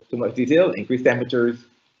into too much detail. Increased temperatures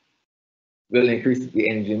will increase the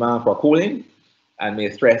energy demand for cooling and may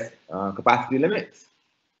stress capacity limits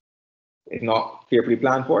if not carefully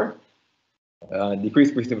planned for.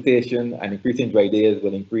 Decreased precipitation and increasing dry days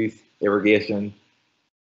will increase irrigation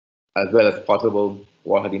as well as potable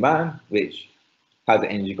water demand, which has an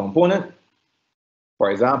energy component.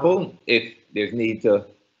 For example, if there's need to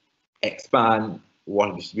expand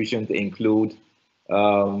water distribution to include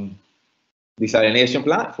desalination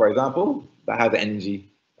plant, for example, that has an energy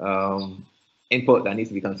input that needs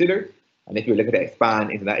to be considered. And if you're looking to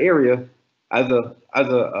expand into that area as a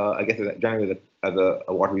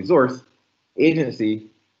water resource agency,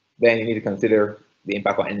 then you need to consider the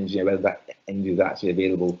impact on energy and whether that energy is actually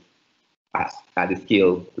available at the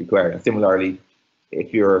scale required. And similarly,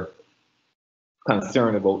 if you're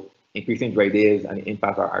concerned about increasing dry days and the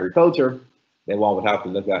impact on agriculture, then one would have to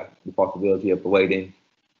look at the possibility of providing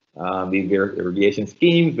these various irrigation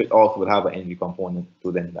schemes, but also would have an energy component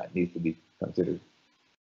to them that needs to be considered.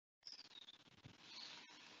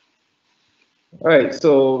 All right,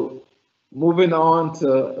 so moving on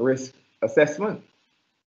to risk assessment.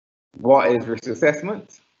 What is risk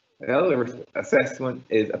assessment? Well, risk assessment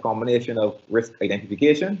is a combination of risk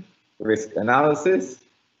identification, risk analysis,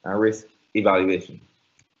 and risk evaluation.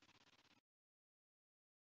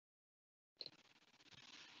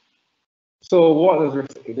 So what does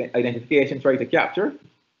risk identification try to capture?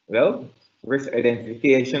 Well, risk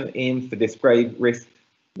identification aims to describe risks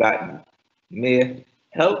that may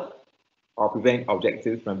help or prevent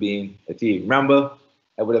objectives from being achieved. Remember,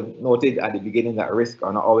 I would have noted at the beginning that risks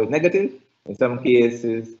are not always negative. In some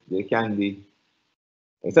cases, they can be.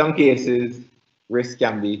 In some cases, risks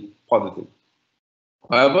can be positive.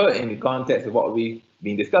 However, in the context of what we've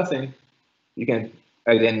been discussing, you can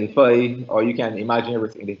identify or you can imagine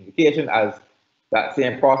risk identification as that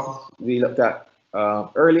same process we looked at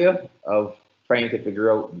earlier of trying to figure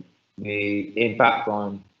out the impact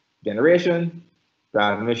on generation,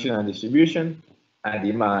 transmission and distribution, and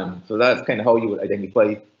demand. So that's kind of how you would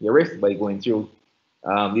identify your risk, by going through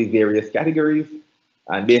these various categories,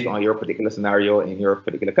 and based on your particular scenario in your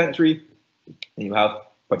particular country, and you have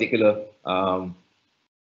particular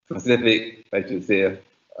specific, I should say,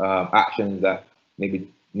 actions that may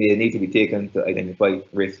need to be taken to identify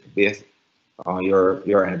risk based on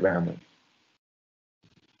your environment.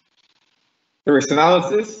 The risk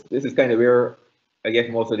analysis, this is kind of where I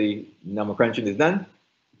guess most of the number crunching is done.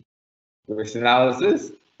 Risk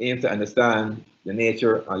analysis aims to understand the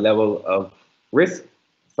nature and level of risk.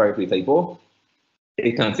 Sorry for the typo.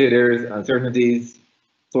 It considers uncertainties,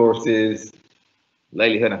 sources,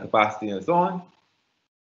 likelihood and capacity, and so on.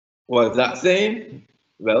 What is that saying?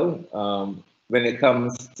 Well, when it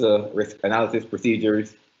comes to risk analysis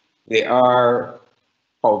procedures, there are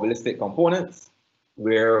probabilistic components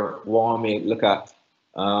where one may look at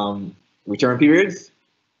return periods.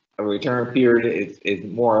 A return period is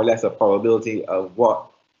more or less a probability of what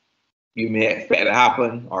you may expect to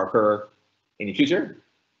happen or occur in the future.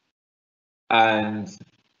 And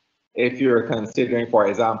if you're considering, for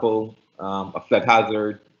example, a flood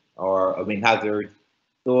hazard or a wind hazard,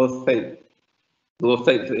 those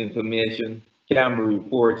types of information can be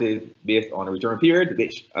reported based on a return period,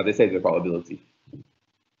 which, as I said, is a probability.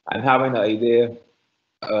 And having an idea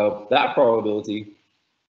of that probability,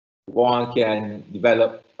 one can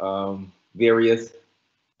develop various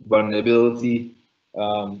vulnerability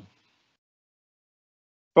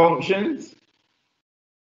functions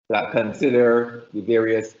that consider the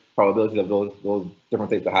various probabilities of those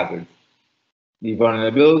different types of hazards. The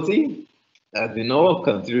vulnerability, as we know,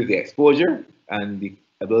 considers the exposure and the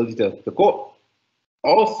ability to cope.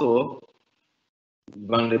 Also,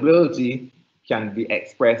 vulnerability can be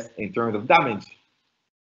expressed in terms of damage.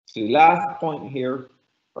 So the last point here,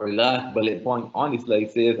 or the last bullet point on this slide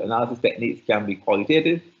says analysis techniques can be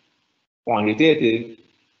qualitative, quantitative,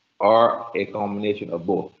 or a combination of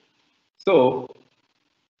both. So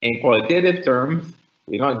in qualitative terms,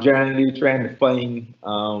 we're not generally trying to find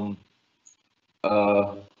a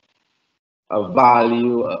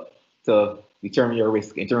value to determine your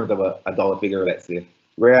risk in terms of a dollar figure, let's say.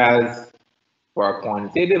 Whereas for a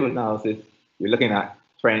quantitative analysis, you're looking at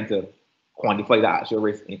trying to quantify the actual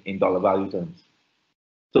risk in dollar value terms.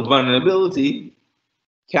 So vulnerability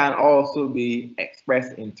can also be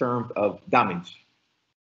expressed in terms of damage.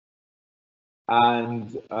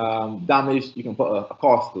 And damage, you can put a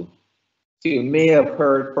cost to. So you may have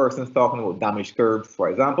heard persons talking about damage curves, for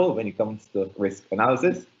example, when it comes to risk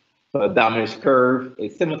analysis. So a damage curve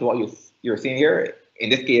is similar to what you're seeing here. In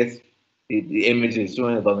this case, the image is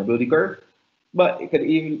showing a vulnerability curve, but it could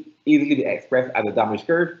even easily be expressed as a damage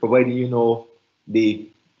curve, provided you know the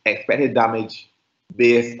expected damage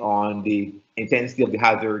based on the intensity of the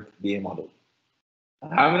hazard being modeled.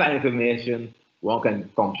 Having that information, one can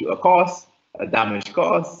compute a cost, a damage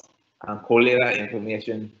cost, and collate that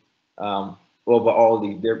information over all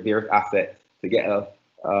the various assets to get a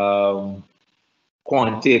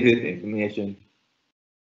quantitative information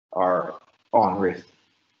or on risk.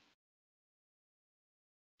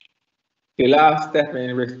 The last step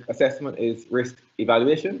in risk assessment is risk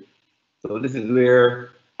evaluation. So this is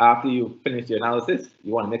where after you finish your analysis,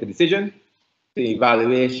 you want to make a decision. The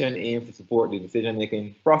evaluation aims to support the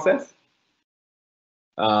decision-making process.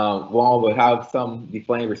 One will have some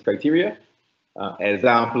defined risk criteria, an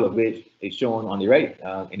example of which is shown on the right.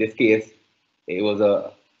 In this case, it was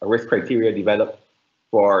a risk criteria developed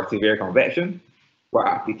for severe convection for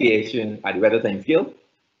application at the weather time scale.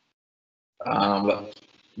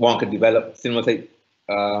 One could develop similar type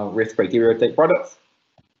risk criteria type products,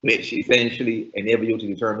 which essentially enable you to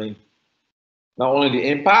determine not only the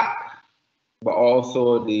impact, but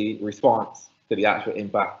also the response to the actual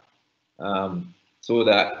impact, so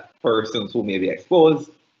that persons who may be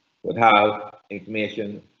exposed would have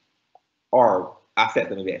information or assets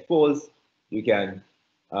that may be exposed. You can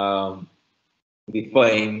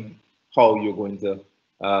define how you're going to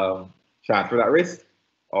transfer that risk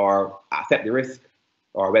or accept the risk,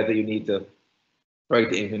 or whether you need to try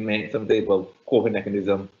to implement some type of coping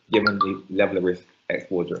mechanism given the level of risk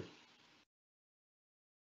exposure.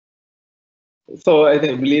 So I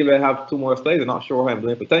believe I have 2 more slides. I'm not sure how I'm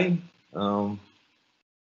doing for time.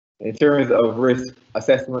 In terms of risk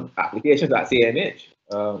assessment applications at CAMH,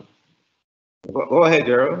 go ahead,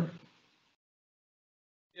 Gerald.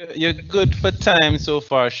 You're good for time so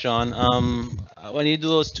far, Sean. When you do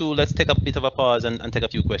those 2, let's take a bit of a pause and take a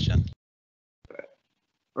few questions.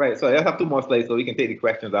 Right, so I have 2 more slides, so we can take the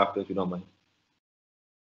questions after if you don't mind.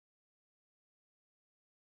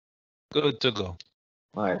 Good to go.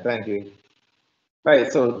 All right, thank you.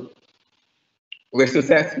 Right, so risk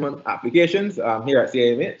assessment applications here at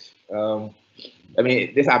CAMH. I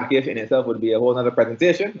mean, this application in itself would be a whole other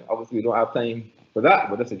presentation. Obviously, we don't have time for that,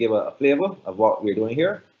 but just to give a flavor of what we're doing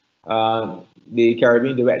here. The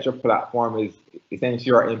Caribbean Director platform is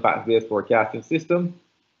essentially our impact-based forecasting system.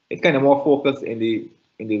 It's kind of more focused in the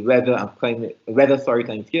weather and climate,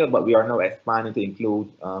 time scale, but we are now expanding to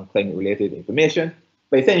include climate-related information.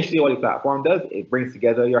 But essentially, what the platform does, it brings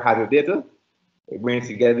together your hazard data, it brings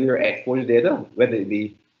together your exposure data, whether it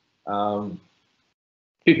be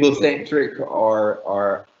people-centric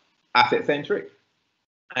or asset-centric.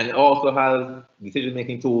 And it also has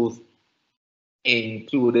decision-making tools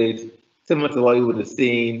included, similar to what you would have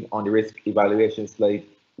seen on the risk evaluation slide.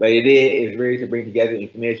 The idea is really to bring together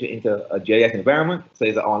information into a GIS environment. So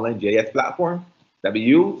it's an online GIS platform that we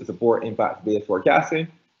use to support impact-based forecasting.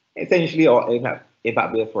 Essentially, all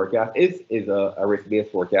impact-based forecast is a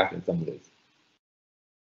risk-based forecast in some ways.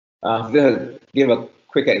 To give a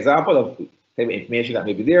quick example of the type of information that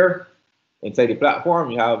may be there, inside the platform,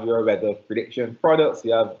 you have your weather prediction products,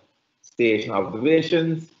 you have station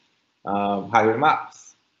observations, hazard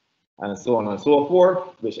maps, and so on and so forth,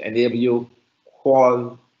 which enable you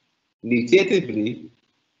qualitatively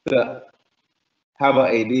to have an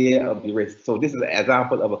idea of the risk. So this is an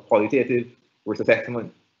example of a qualitative risk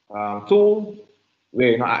assessment tool where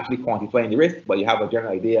you're not actually quantifying the risk, but you have a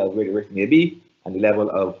general idea of where the risk may be and the level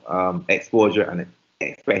of exposure and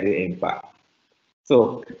expected impact.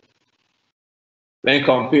 So when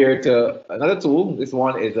compared to another tool, this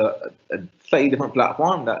one is a slightly different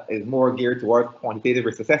platform that is more geared towards quantitative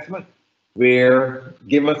risk assessment, where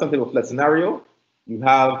given some type of flood scenario, you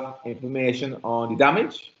have information on the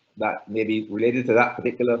damage that may be related to that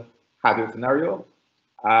particular hazard scenario,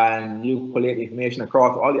 and you collect information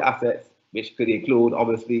across all the assets, which could include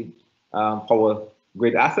obviously power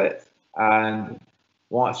grid assets. And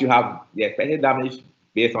once you have the expected damage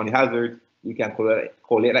based on the hazard, you can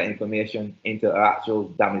collect that information into an actual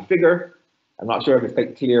damage figure. I'm not sure if it's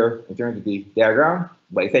quite clear in terms of the diagram,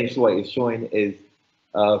 but essentially what it's showing is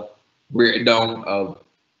a breakdown of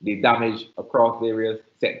the damage across various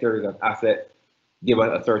sectors and assets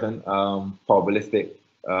given a certain probabilistic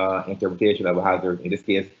interpretation of a hazard, in this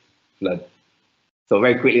case, flood. So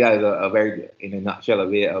very quickly, that is a very, in a nutshell, a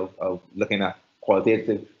way of looking at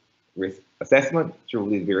qualitative risk assessment through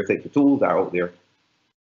these various types of tools that are out there.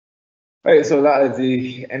 All right, so that is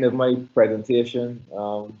the end of my presentation.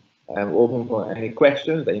 I'm open for any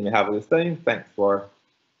questions that you may have at this time. Thanks for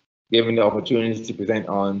giving the opportunity to present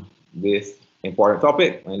on this important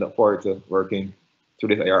topic. I look forward to working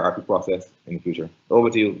through this IRRP process in the future.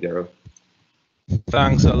 Over to you, Daryl.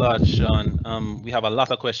 Thanks a lot, Sean. We have a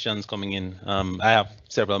lot of questions coming in. I have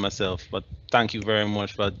several myself, but thank you very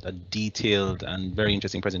much for a detailed and very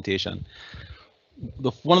interesting presentation.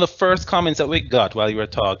 One of the first comments that we got while you were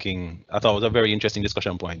talking, I thought was a very interesting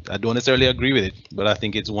discussion point. I don't necessarily agree with it, but I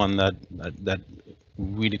think it's one that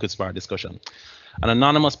really could spark discussion. An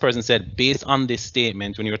anonymous person said, based on this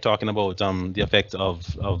statement, when you were talking about the effect of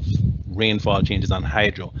rainfall changes on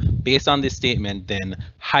hydro, based on this statement, then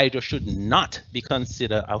hydro should not be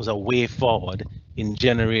considered as a way forward in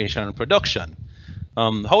generation and production.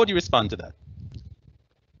 How would you respond to that?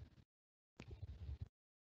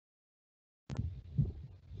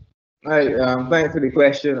 All right, thanks for the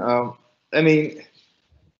question. I mean,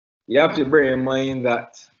 you have to bear in mind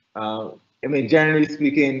that, I mean, generally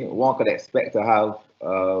speaking, one could expect to have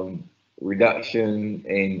reduction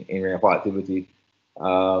in rainfall activity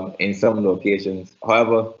in some locations.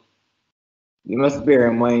 However, you must bear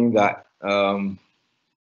in mind that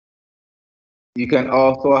you can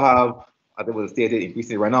also have, as it was stated,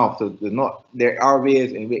 increasing runoff. So there are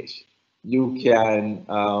ways in which you can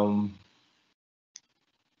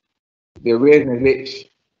there are ways in which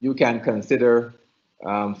you can consider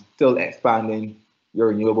still expanding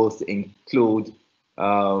your renewables to include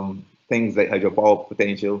things like hydropower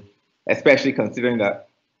potential, especially considering that,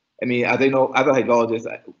 I mean, as I know, as a hydrologist,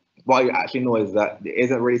 what you actually know is that there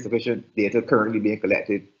isn't really sufficient data currently being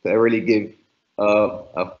collected to really give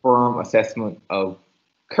a firm assessment of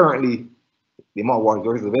currently the amount of water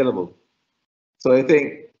resources available. So I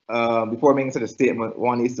think before making such a statement,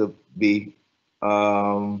 one needs to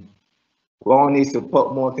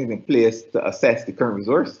put more things in place to assess the current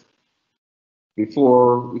resource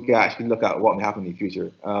before we can actually look at what may happen in the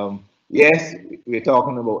future. Yes, we're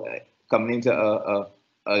talking about coming into a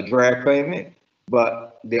dry climate,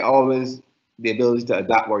 but there's always the ability to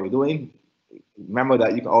adapt what you're doing. Remember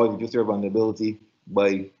that you can always reduce your vulnerability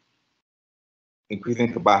by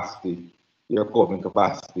increasing capacity, your coping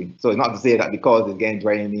capacity. So it's not to say that because it's getting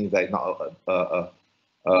dry means that it's not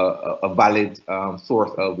a valid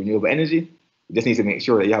source of renewable energy. You just need to make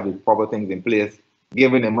sure that you have the proper things in place,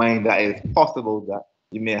 given in mind that it's possible that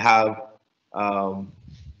you may have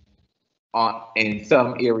in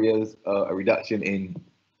some areas a reduction in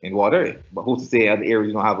water, but who's to say other areas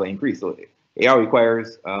you don't have an increase? So it all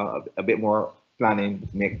requires a bit more planning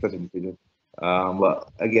to make such a decision. But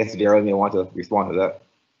I guess Gerald may want to respond to that.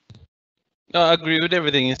 No, I agree with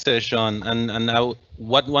everything you said, Sean. And now,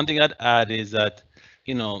 one thing I'd add is that,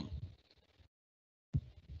 you know,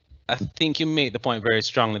 I think you made the point very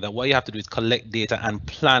strongly that what you have to do is collect data and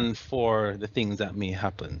plan for the things that may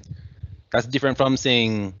happen. That's different from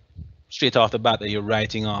saying straight off the bat that you're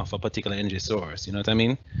writing off a particular energy source. You know what I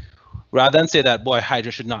mean? Rather than say that, boy,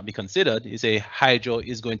 hydro should not be considered, you say hydro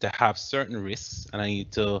is going to have certain risks and I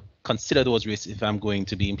need to consider those risks if I'm going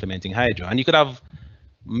to be implementing hydro. And you could have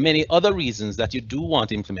many other reasons that you do want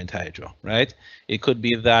to implement hydro, right? It could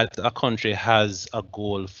be that a country has a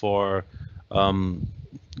goal for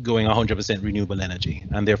going 100% renewable energy,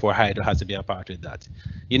 and therefore hydro has to be a part of that.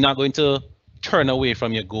 You're not going to turn away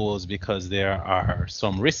from your goals because there are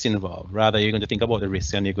some risks involved. Rather, you're going to think about the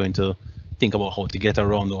risks and you're going to think about how to get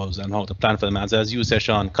around those and how to plan for them. As you said,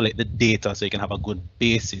 Sean, collect the data so you can have a good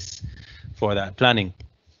basis for that planning.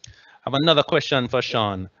 I have another question for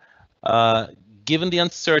Sean. Given the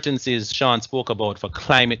uncertainties Sean spoke about for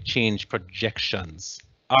climate change projections,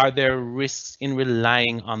 are there risks in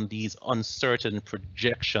relying on these uncertain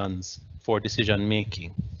projections for decision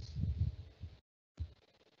making?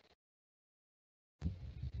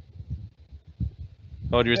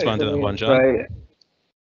 How do you respond to that one, Sean? Right.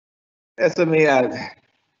 Yes, I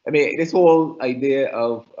mean, this whole idea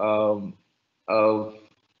of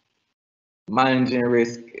managing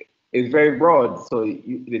risk is very broad. So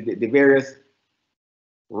the various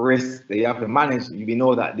risks that you have to manage, you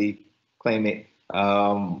know that the climate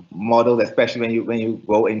model, especially when you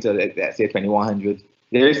go into, let's say, 2100,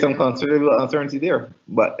 there is some considerable uncertainty there.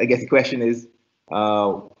 But I guess the question is,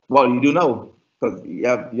 what do you do now? Because you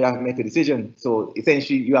have to make a decision. So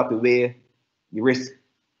essentially, you have to weigh the risk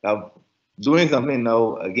of doing something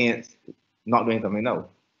now against not doing something now.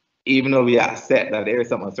 Even though we accept that there is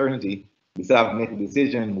some uncertainty, we still have to make a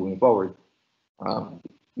decision moving forward.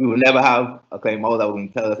 We will never have a claim model that will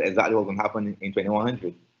tell us exactly what's going to happen in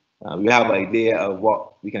 2100. We have an idea of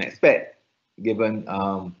what we can expect given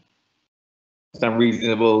some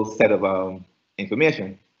reasonable set of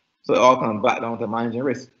information. So it all comes back down to managing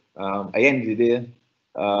risk. At the end of the day,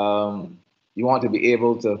 you want to be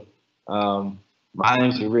able to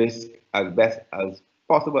manage the risk as best as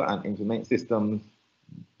possible and implement systems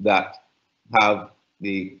that have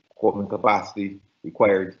the coping capacity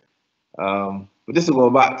required. But just to go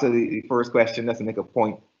back to the first question, just to make a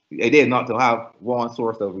point, the idea is not to have one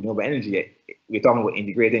source of renewable energy. We're talking about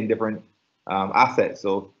integrating different assets.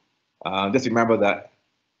 So just remember that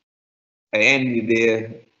at the end of the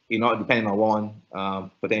day, you're not depending on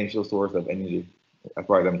one potential source of energy, as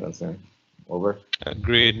far as I'm concerned. Over.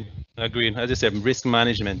 Agreed. Agreed. As I said, risk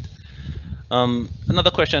management.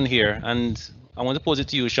 Another question here, and I want to pose it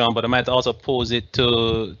to you, Sean, but I might also pose it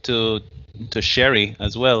to Sherry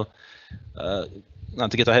as well. Not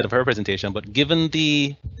to get ahead of her presentation, but given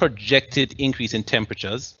the projected increase in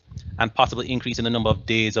temperatures and possible increase in the number of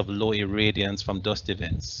days of low irradiance from dust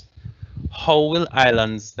events, how will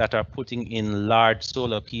islands that are putting in large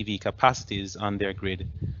solar PV capacities on their grid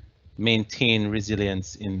maintain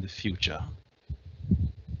resilience in the future?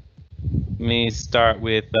 Let me start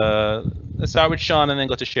with let's start with Sean and then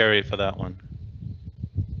go to Sherry for that one.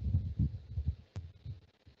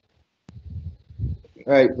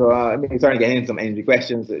 All right, so I mean, starting to get into some energy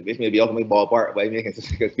questions, which may be ultimately ballpark, but I mean, I can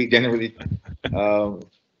speak generally.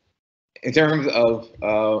 In terms of,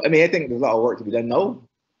 I mean, I think there's a lot of work to be done now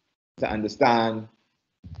to understand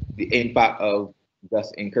the impact of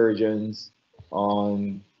dust incursions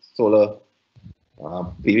on solar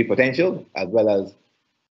PV potential, as well as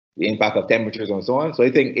the impact of temperatures and so on. So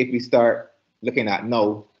I think if we start looking at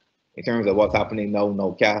now, in terms of what's happening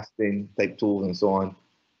now, casting type tools and so on,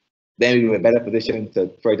 then we're in a better position to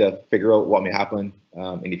try to figure out what may happen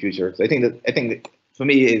in the future. So I think that for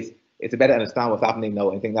me it's to better understand what's happening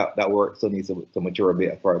now. I think that work still needs to mature a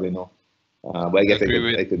bit as far as I know. But I guess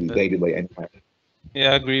I could be guided by anyone.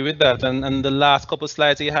 Yeah, I agree with that. And the last couple of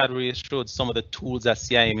slides you had really showed some of the tools that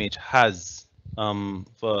CIMH has and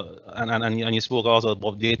you spoke also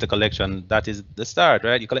about data collection. That is the start,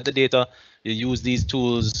 right? You collect the data, you use these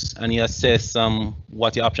tools, and you assess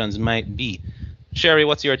what your options might be. Sherry,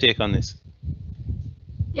 what's your take on this?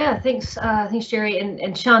 Yeah, thanks, Jerry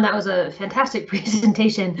and Sean. That was a fantastic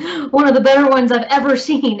presentation. One of the better ones I've ever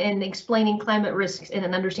seen in explaining climate risks in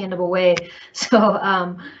an understandable way.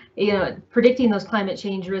 So, you know, predicting those climate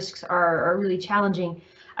change risks are really challenging.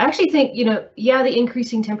 I actually think, you know, yeah, the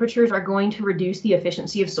increasing temperatures are going to reduce the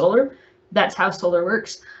efficiency of solar. That's how solar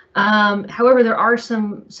works. However, there are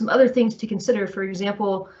some other things to consider. For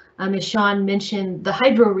example, as Sean mentioned, the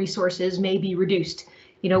hydro resources may be reduced.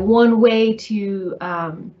 You know, one way to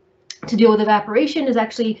deal with evaporation is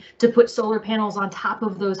actually to put solar panels on top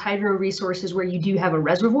of those hydro resources where you do have a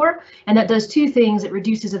reservoir, and that does two things. It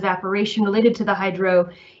reduces evaporation related to the hydro.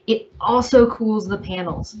 It also cools the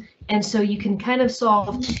panels, And so you can kind of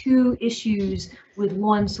solve two issues with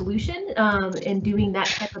one solution in doing that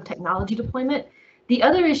type of technology deployment. The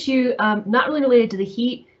other issue, not really related to the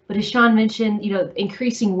heat, but as Sean mentioned,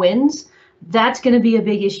 increasing winds, that's going to be a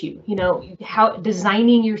big issue. How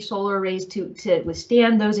designing your solar arrays to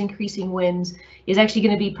withstand those increasing winds is actually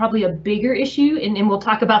going to be probably a bigger issue, and we'll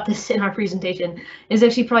talk about this in our presentation, is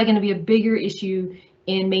actually probably going to be a bigger issue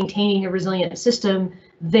in maintaining a resilient system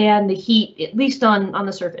than the heat, at least on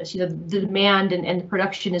the surface. The demand and the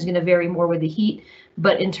production is going to vary more with the heat,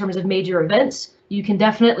 but in terms of major events, you can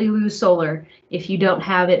definitely lose solar if you don't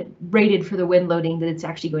have it rated for the wind loading that it's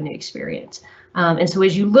actually going to experience. And so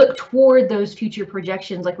as you look toward those future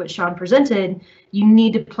projections, like what Sean presented, you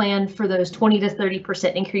need to plan for those 20 to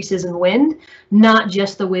 30% increases in wind, not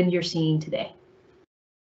just the wind you're seeing today.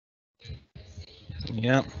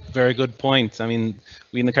 Yeah, very good point. I mean,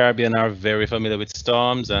 we in the Caribbean are very familiar with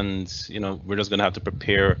storms, and we're just going to have to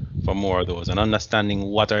prepare for more of those. And understanding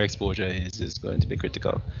what our exposure is going to be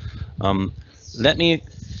critical. Let me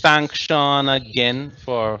thank Sean again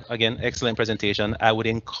for excellent presentation. I would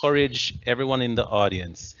encourage everyone in the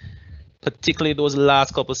audience, particularly those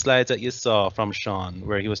last couple slides that you saw from Sean,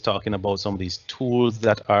 where he was talking about some of these tools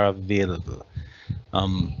that are available.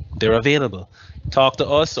 They're available. Talk to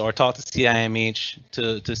us or talk to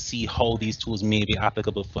CIMH to see how these tools may be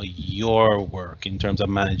applicable for your work in terms of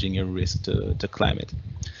managing your risk to climate.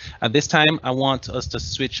 At this time, I want us to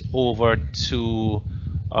switch over to,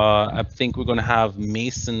 I think we're going to have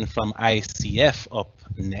Mason from ICF up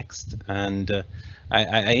next. And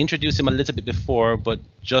I introduced him a little bit before, but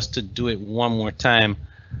just to do it one more time,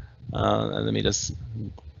 let me just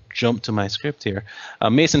jump to my script here.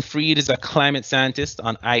 Mason Freed is a climate scientist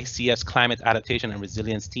on ICF's Climate Adaptation and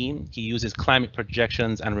Resilience team. He uses climate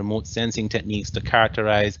projections and remote sensing techniques to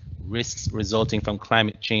characterize risks resulting from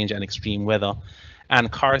climate change and extreme weather,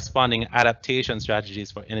 and corresponding adaptation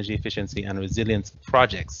strategies for energy efficiency and resilience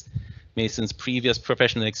projects. Mason's previous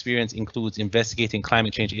professional experience includes investigating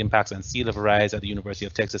climate change impacts and sea level rise at the University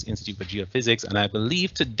of Texas Institute for Geophysics, and I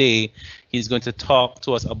believe today he's going to talk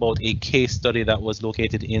to us about a case study that was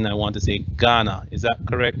located in, I want to say, Ghana. Is that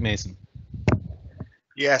correct, Mason?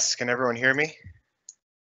 Yes, can everyone hear me?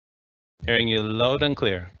 Hearing you loud and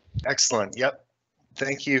clear. Excellent, yep.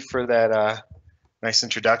 Thank you for that nice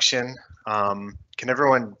introduction. Can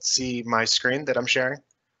everyone see my screen that I'm sharing?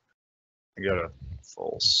 I go to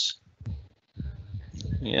full.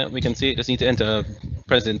 Yeah, we can see it. Just need to enter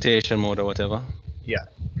presentation mode or whatever. Yeah.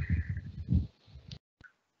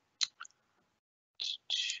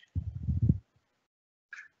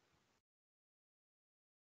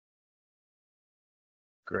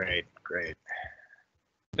 Great.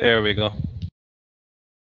 There we go.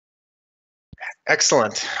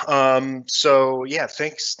 Excellent. So yeah,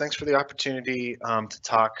 thanks for the opportunity to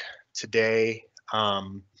talk today.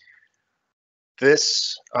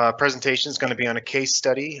 This presentation is going to be on a case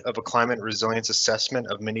study of a climate resilience assessment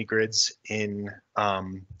of mini grids in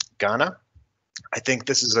Ghana. I think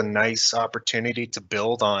this is a nice opportunity to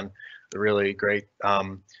build on the really great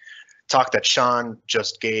talk that Sean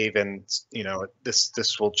just gave, and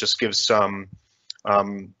this will just give some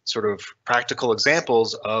sort of practical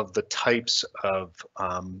examples of the types of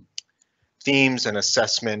themes and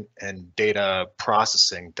assessment and data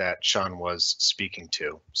processing that Sean was speaking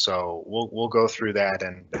to. So we'll go through that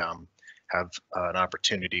and have an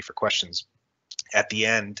opportunity for questions at the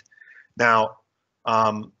end. Now,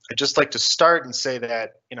 I'd just like to start and say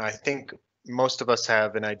that I think most of us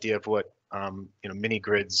have an idea of what mini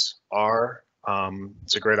grids are.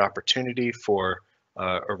 It's a great opportunity for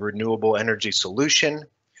a renewable energy solution.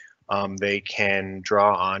 They can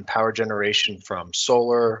draw on power generation from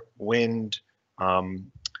solar, wind,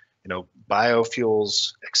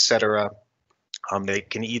 biofuels, etc. They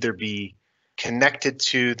can either be connected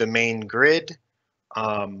to the main grid,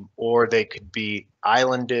 or they could be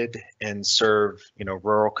islanded and serve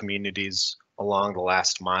rural communities along the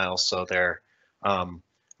last mile. So they're a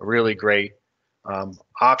really great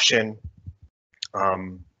option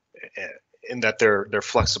in that they're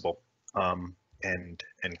flexible and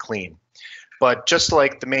clean. But just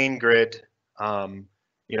like the main grid,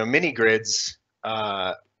 mini grids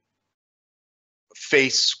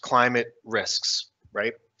face climate risks,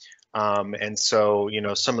 right? And so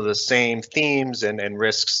some of the same themes and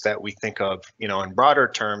risks that we think of in broader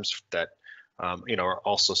terms that are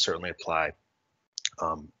also certainly applied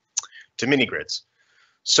to mini grids.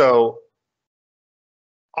 So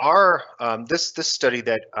our this study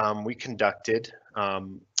that we conducted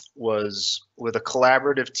was with a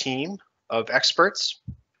collaborative team of experts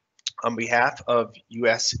on behalf of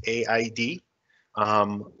USAID.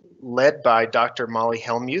 led by Dr. Molly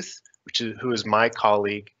Helmuth, who is my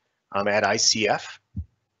colleague at ICF.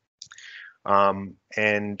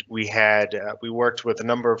 And we worked with a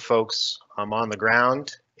number of folks on the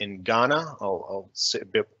ground in Ghana. I'll say a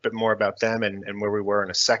bit more about them and where we were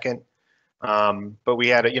in a second. But we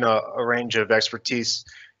had a range of expertise,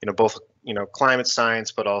 both climate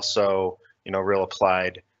science, but also real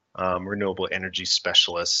applied renewable energy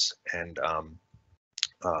specialists and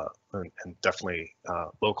definitely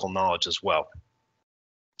local knowledge as well.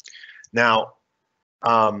 Now,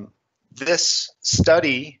 this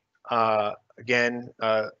study, again,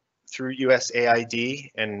 through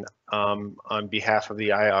USAID and on behalf of the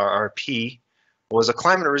IRRP, was a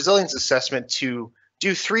climate resilience assessment to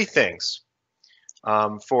do three things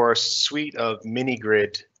for a suite of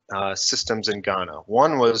mini-grid systems in Ghana.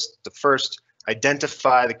 One was to first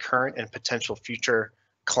identify the current and potential future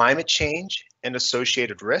climate change and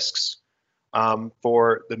associated risks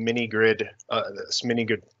for the mini-grid, this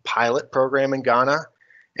mini-grid pilot program in Ghana.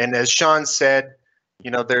 And as Sean said,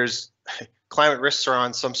 there's climate risks are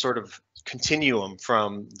on some sort of continuum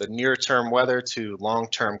from the near-term weather to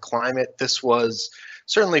long-term climate. This was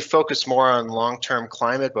certainly focused more on long-term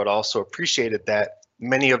climate, but also appreciated that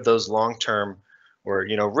many of those long-term or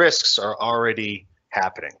risks are already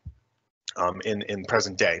happening in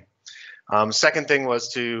present day. Second thing was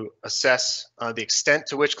to assess the extent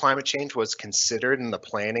to which climate change was considered in the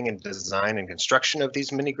planning and design and construction of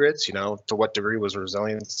these mini grids. To what degree was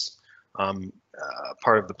resilience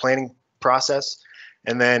part of the planning process,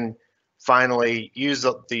 and then finally use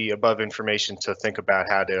the above information to think about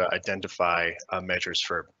how to identify measures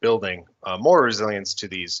for building more resilience to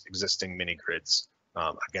these existing mini grids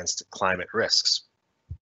against climate risks.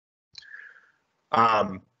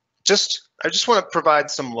 I just want to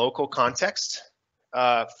provide some local context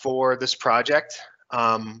for this project.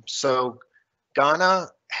 So Ghana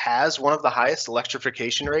has one of the highest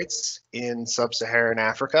electrification rates in sub-Saharan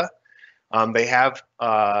Africa. They have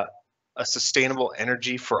a sustainable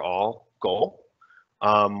energy for all goal,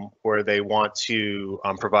 where they want to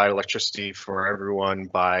provide electricity for everyone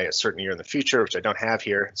by a certain year in the future, which I don't have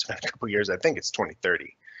here. It's been a couple years. I think it's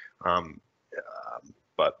 2030.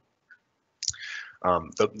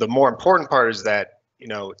 The more important part is that,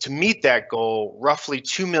 to meet that goal, roughly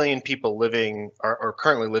 2 million people are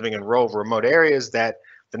currently living in rural remote areas that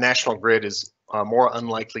the national grid is more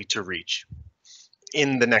unlikely to reach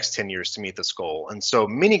in the next 10 years to meet this goal. And so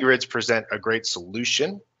mini grids present a great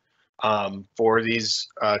solution for these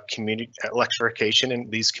community electrification in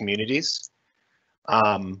these communities.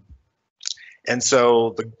 And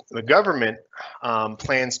so the government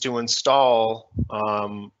plans to install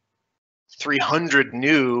 300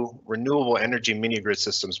 new renewable energy mini grid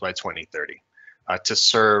systems by 2030 to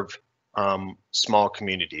serve small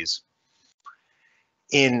communities.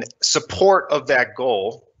 In support of that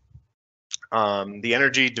goal, the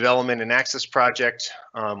Energy Development and Access Project,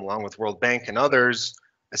 along with World Bank and others,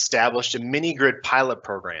 established a mini grid pilot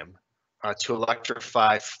program to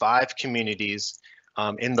electrify 5 communities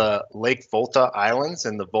in the Lake Volta Islands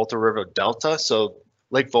and the Volta River Delta. So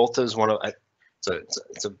Lake Volta is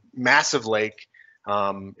it's a massive lake.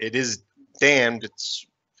 It is dammed. It's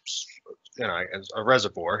a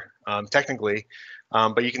reservoir technically,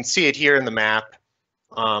 but you can see it here in the map.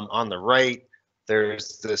 On the right,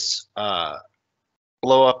 there's this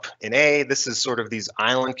blow up in A. This is sort of these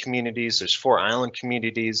island communities. There's 4 island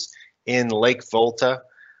communities in Lake Volta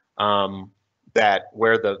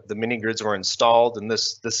where the mini grids were installed, and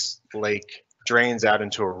this lake drains out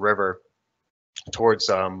into a river towards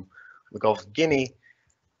the Gulf of Guinea,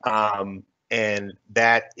 and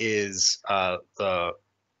that is the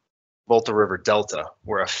Volta River Delta,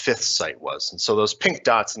 where a 5th site was. And so those pink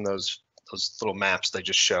dots in those little maps, they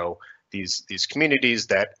just show these communities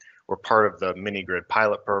that were part of the mini grid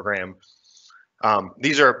pilot program.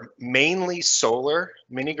 These are mainly solar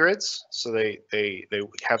mini grids, so they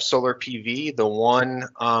have solar PV. The one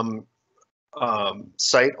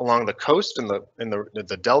site along the coast in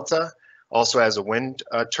the delta also has a wind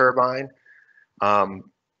turbine.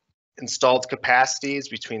 Installed capacities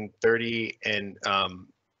between 30 and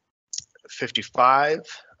 55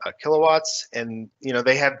 kilowatts, and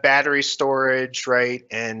they have battery storage, right?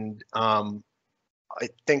 And I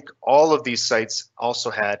think all of these sites also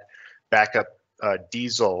had backup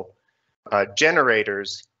diesel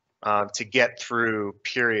generators to get through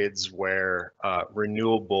periods where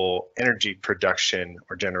renewable energy production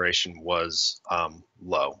or generation was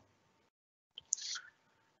low.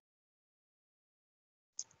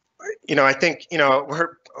 I think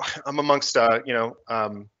I'm amongst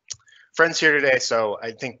friends here today, so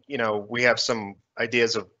I think we have some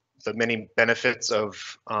ideas of the many benefits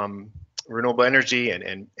of renewable energy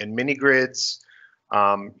and mini grids.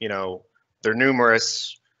 You know, they're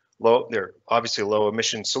numerous. They're obviously a low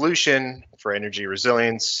emission solution for energy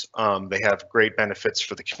resilience. They have great benefits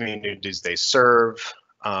for the communities they serve.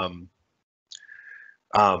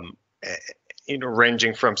 You know,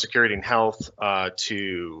 ranging from security and health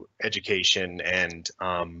to education and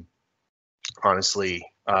honestly,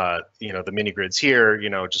 you know, the mini grids here, you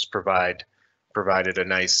know, just provided a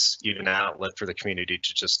nice even outlet for the community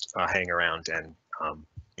to just hang around and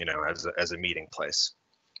you know, as a meeting place.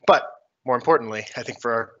 But more importantly, I think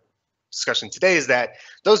for our discussion today is that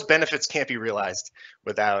those benefits can't be realized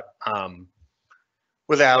without a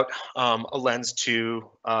lens to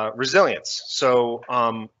resilience. So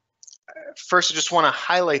first, I just want to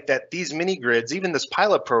highlight that these mini grids, even this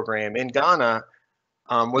pilot program in Ghana,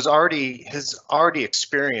 has already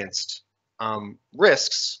experienced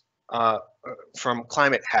risks from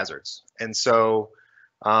climate hazards, and so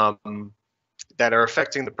that are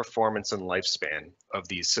affecting the performance and lifespan of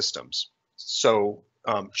these systems. So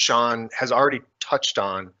Sean has already touched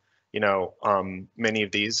on, you know, many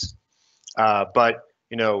of these, but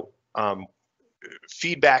you know,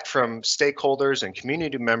 feedback from stakeholders and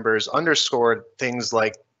community members underscored things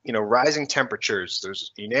like, you know, rising temperatures.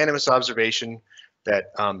 There's unanimous observation that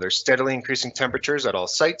there's steadily increasing temperatures at all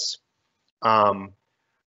sites. You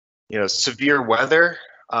know, severe weather.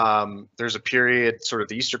 There's a period, sort of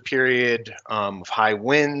the Easter period, of high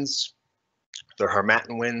winds. The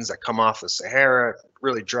Harmattan winds that come off the Sahara,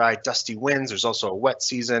 really dry, dusty winds. There's also a wet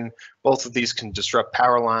season. Both of these can disrupt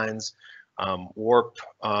power lines, warp,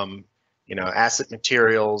 you know, acid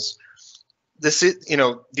materials. This is, you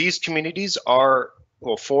know, these communities are,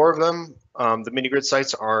 well, 4 of them, the mini grid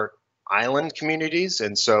sites are island communities,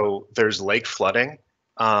 and so there's lake flooding,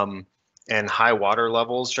 and high water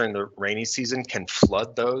levels during the rainy season can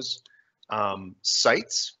flood those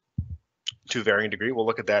sites to a varying degree. We'll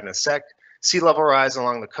look at that in a sec. Sea level rise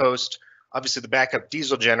along the coast. Obviously, the backup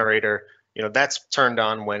diesel generator, you know, that's turned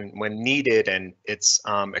on when needed, and it's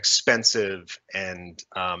expensive and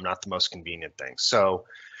not the most convenient thing. So,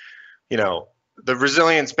 you know, the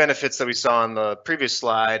resilience benefits that we saw on the previous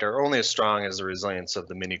slide are only as strong as the resilience of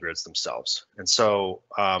the mini grids themselves. And so,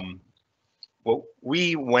 what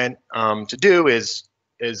we went to do is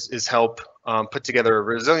help put together a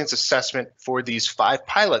resilience assessment for these 5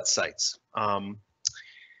 pilot sites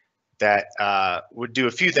that would do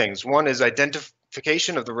a few things. One is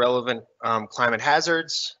identification of the relevant climate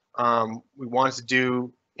hazards. We wanted to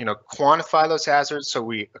do, you know, quantify those hazards, so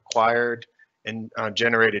we acquired and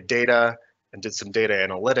generated data and did some data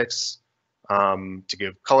analytics to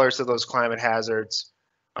give colors to those climate hazards.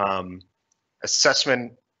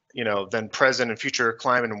 Assessment, you know, then present and future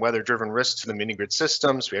climate and weather driven risks to the mini grid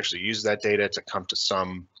systems. We actually use that data to come to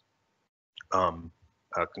some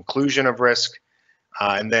conclusion of risk.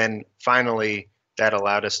 And then finally, that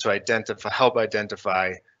allowed us to help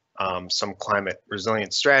identify some climate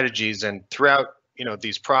resilient strategies. And throughout, you know,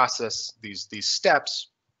 these steps,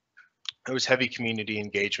 there was heavy community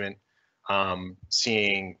engagement,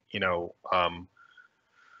 seeing, you know,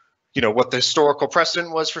 what the historical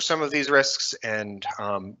precedent was for some of these risks, and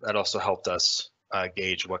that also helped us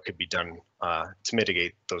gauge what could be done to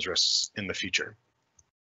mitigate those risks in the future.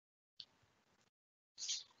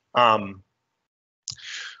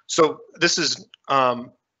 So this is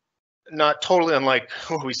not totally unlike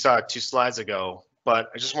what we saw 2 slides ago,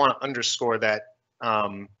 but I just want to underscore that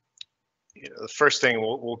you know, the first thing,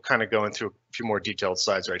 we'll kind of go into a few more detailed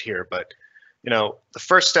slides right here, but you know, the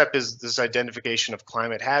first step is this identification of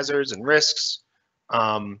climate hazards and risks.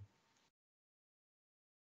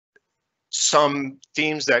 Some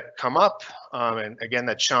themes that come up, and again,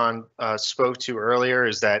 that Sean spoke to earlier,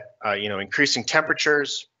 is that you know, increasing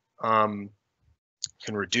temperatures can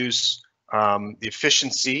reduce the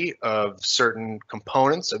efficiency of certain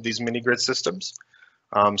components of these mini grid systems.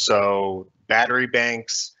 So battery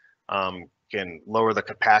banks can lower the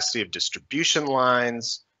capacity of distribution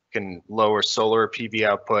lines, can lower solar PV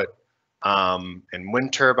output and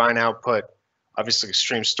wind turbine output. Obviously,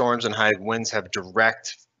 extreme storms and high winds have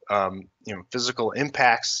direct you know, physical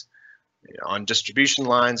impacts on distribution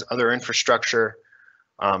lines, other infrastructure.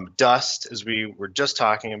 Dust, as we were just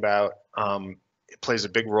talking about, it plays a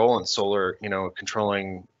big role in solar, you know,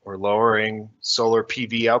 controlling or lowering solar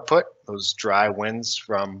PV output, those dry winds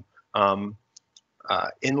from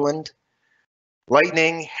inland.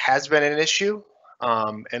 Lightning has been an issue,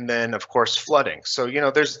 and then of course flooding. So, you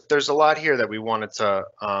know, there's a lot here that we wanted to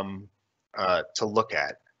look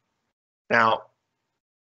at. Now,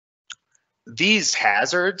 these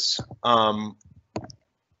hazards,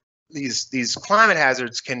 these climate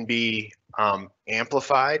hazards can be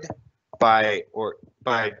amplified by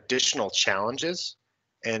additional challenges,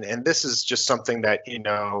 and this is just something that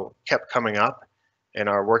kept coming up in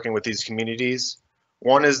our working with these communities.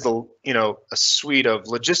 One is a suite of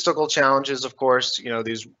logistical challenges. Of course,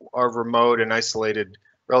 these are remote and isolated,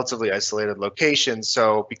 relatively isolated locations.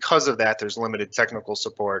 So because of that, there's limited technical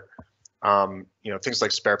support. Things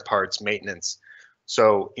like spare parts, maintenance.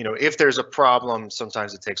 So if there's a problem,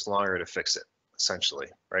 sometimes it takes longer to fix it, essentially,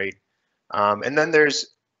 right? And then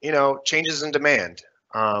there's changes in demand,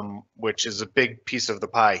 which is a big piece of the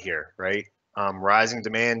pie here, right? Rising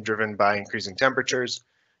demand driven by increasing temperatures.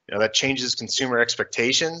 That changes consumer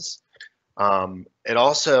expectations. It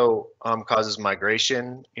also causes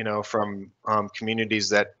migration, from communities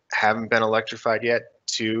that haven't been electrified yet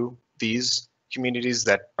to these communities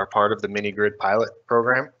that are part of the mini grid pilot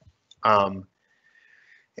program.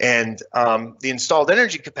 And the installed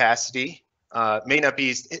energy capacity may not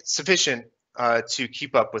be sufficient to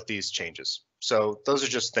keep up with these changes. So those are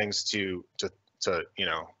just things that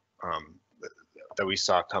we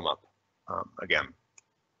saw come up again.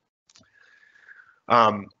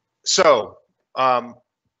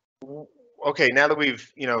 Okay, now that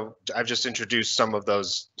I've just introduced some of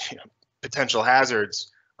those potential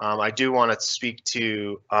hazards, I do want to speak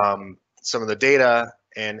to some of the data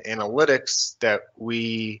and analytics that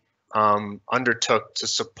we undertook to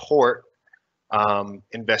support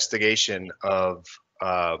investigation of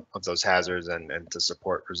those hazards and to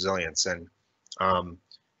support resilience. And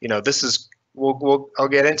this is I'll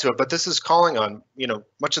get into it, but this is calling on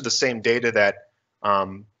much of the same data that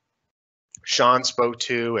Sean spoke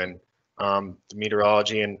to, and the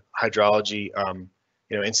Meteorology and Hydrology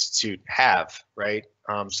Institute have, right?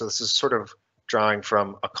 So this is sort of drawing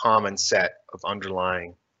from a common set of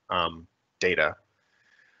underlying data.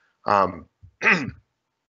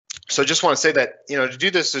 So just want to say that to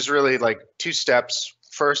do this is really like two steps.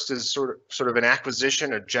 First is sort of an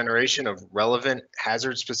acquisition or generation of relevant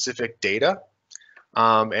hazard-specific data,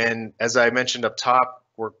 and as I mentioned up top,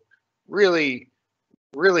 we're really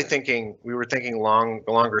thinking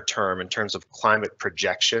longer term in terms of climate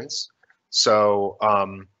projections. So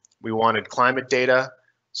we wanted climate data.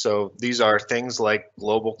 So these are things like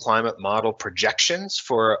global climate model projections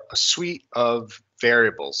for a suite of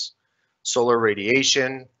variables: solar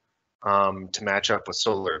radiation, to match up with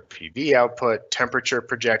solar PV output, temperature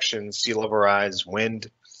projections, sea level rise, wind.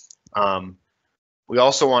 We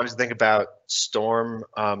also wanted to think about storm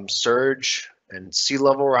surge and sea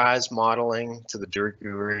level rise modeling to the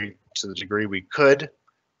degree we could.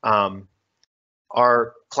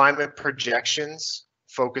 Our climate projections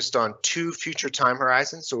focused on 2 future time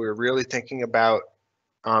horizons, so we were really thinking about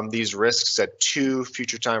these risks at 2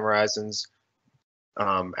 future time horizons,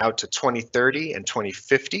 out to 2030 and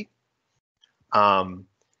 2050.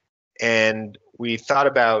 And we thought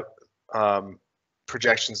about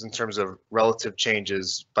projections in terms of relative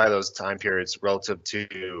changes by those time periods relative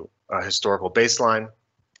to a historical baseline.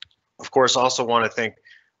 Of course, also want to think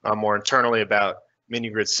more internally about mini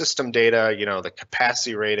grid system data, the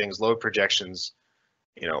capacity ratings, load projections,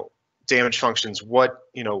 damage functions. What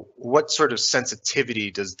sort of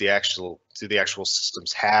sensitivity do the actual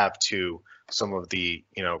systems have to some of the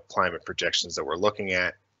climate projections that we're looking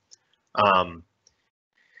at? And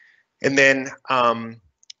then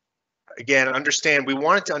again, we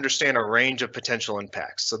wanted to understand a range of potential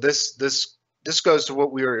impacts. So this goes to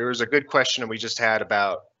it was a good question that we just had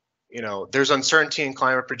about, there's uncertainty in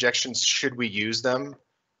climate projections. Should we use them?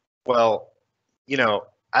 Well,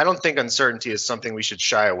 I don't think uncertainty is something we should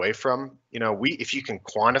shy away from. If you can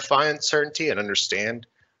quantify uncertainty and understand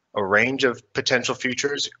a range of potential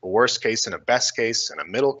futures, a worst case and a best case and a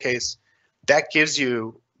middle case, that gives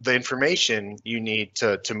you the information you need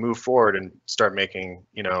to move forward and start making,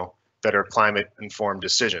 better climate informed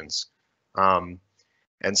decisions. And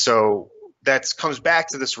so that comes back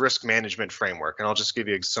to this risk management framework, and I'll just give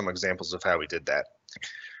you some examples of how we did that.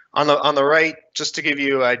 On the right, just to give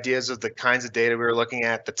you ideas of the kinds of data we were looking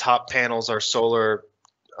at, the top panels are solar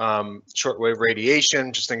shortwave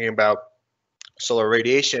radiation, just thinking about solar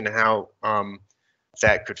radiation and how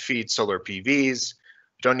that could feed solar PVs.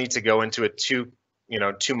 Don't need to go into it too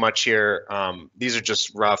much here. These are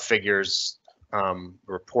just raw figures.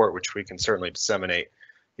 Report, which we can certainly disseminate,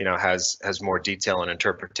 has more detail and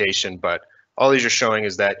interpretation, but all these are showing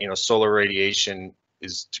is that solar radiation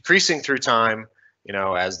is decreasing through time.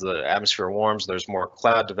 As the atmosphere warms, there's more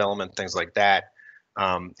cloud development, things like that.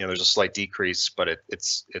 There's a slight decrease, but it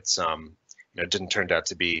didn't turn out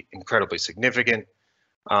to be incredibly significant.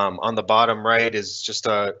 On the bottom right is just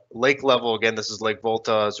a lake level. Again, this is Lake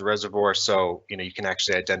Volta as a reservoir, so you can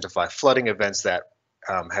actually identify flooding events that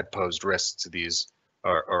had posed risks to these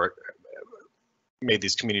or made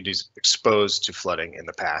these communities exposed to flooding in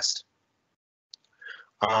the past.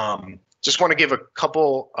 Just want to give a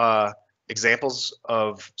couple examples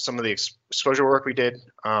of some of the exposure work we did.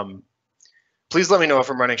 Please let me know if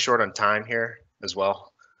I'm running short on time here as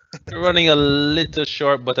well. We're running a little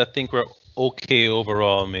short, but I think we're okay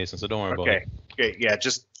overall, Mason, so don't worry about it. Okay, yeah,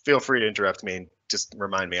 just feel free to interrupt me and just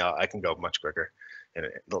remind me. I can go much quicker in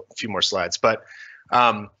a few more slides. But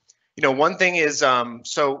one thing is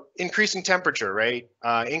so increasing temperature, right?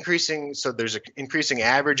 So there's increasing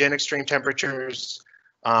average and extreme temperatures.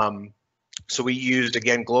 So we used,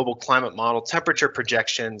 again, global climate model temperature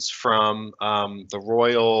projections from the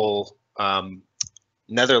Royal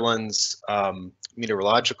Netherlands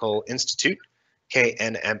Meteorological Institute,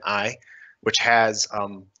 KNMI, which has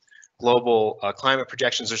global climate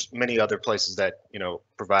projections. There's many other places that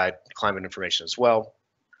provide climate information as well,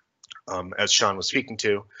 as Sean was speaking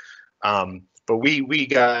to. But we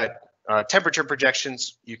got temperature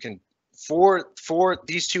projections. You can for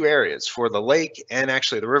these two areas, for the lake and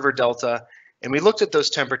actually the river delta, and we looked at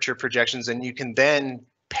those temperature projections, and you can then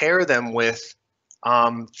pair them with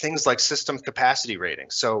things like system capacity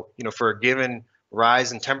ratings. So for a given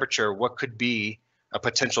rise in temperature, what could be a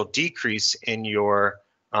potential decrease in your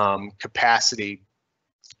capacity,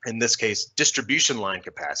 in this case, distribution line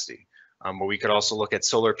capacity, where we could also look at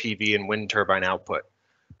solar PV and wind turbine output.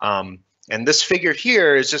 And this figure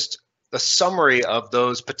here is just a summary of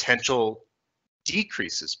those potential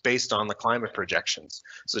decreases based on the climate projections.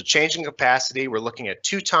 So changing capacity, we're looking at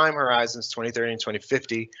 2 time horizons, 2030 and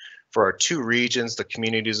 2050, for our 2 regions, the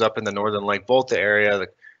communities up in the northern Lake Volta area,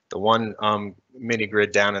 the one mini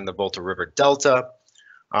grid down in the Volta River Delta.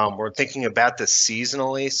 We're thinking about this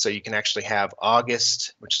seasonally, so you can actually have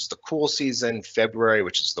August, which is the cool season, February,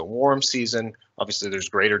 which is the warm season. Obviously, there's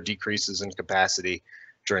greater decreases in capacity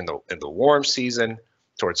during the warm season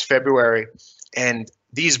towards February. And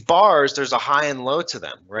these bars, there's a high and low to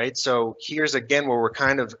them, right? So here's again where we're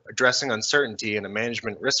kind of addressing uncertainty in a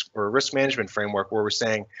management risk or risk management framework, where we're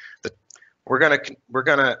saying that we're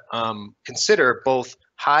gonna consider both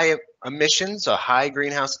high emissions, a high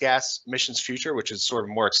greenhouse gas emissions future, which is sort of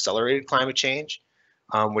more accelerated climate change,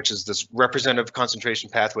 which is this representative concentration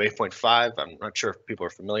pathway 8.5. I'm not sure if people are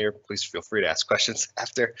familiar. Please feel free to ask questions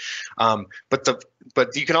after.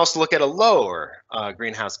 But you can also look at a lower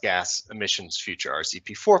greenhouse gas emissions future,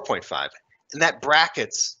 RCP 4.5, and that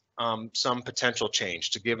brackets some potential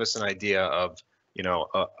change to give us an idea of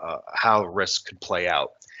how risk could play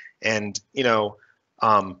out. And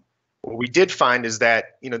what we did find is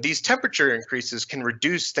that these temperature increases can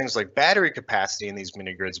reduce things like battery capacity in these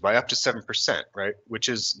mini grids by up to 7%, right? Which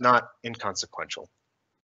is not inconsequential.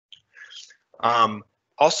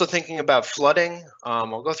 Also thinking about flooding,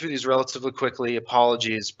 I'll go through these relatively quickly.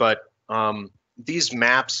 Apologies, but these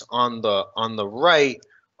maps on the right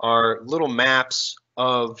are little maps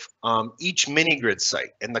of each mini grid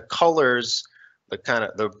site, and the colors,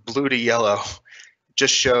 the blue to yellow,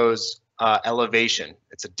 just shows elevation.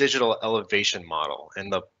 It's a digital elevation model,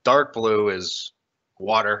 and the dark blue is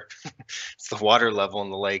water. It's the water level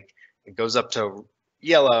in the lake. It goes up to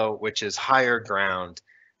yellow, which is higher ground,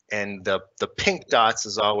 and the pink dots,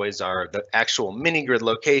 as always, are the actual mini grid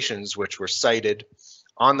locations which were cited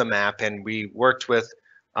on the map. And we worked with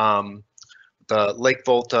the Lake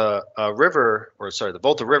Volta River, or sorry, the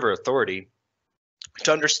Volta River Authority,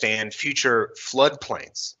 to understand future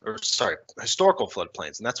floodplains, or sorry, historical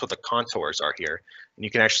floodplains, and that's what the contours are here. And you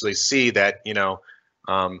can actually see that,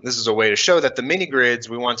 this is a way to show that the mini grids,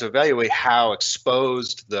 we want to evaluate how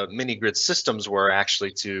exposed the mini grid systems were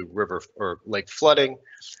actually to river or lake flooding.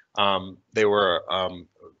 They were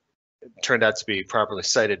turned out to be properly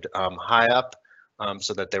sited high up,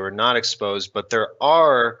 so that they were not exposed. But there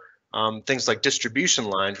are things like distribution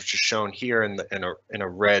lines, which are shown here in a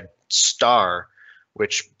red star,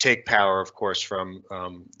 which take power, of course, from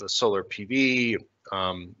the solar PV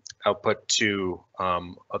output to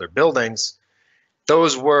other buildings.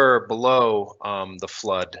 Those were below the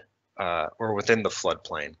flood or within the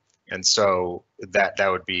floodplain. And so that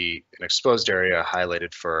would be an exposed area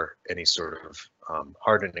highlighted for any sort of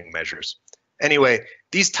hardening measures. Anyway,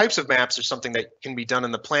 these types of maps are something that can be done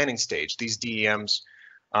in the planning stage. These DEMs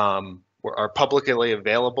are publicly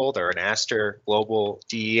available. They're an ASTER global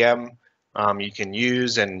DEM. You can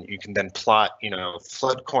use, and you can then plot,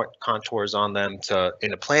 flood contours on them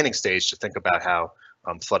in a planning stage to think about how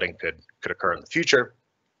flooding could occur in the future.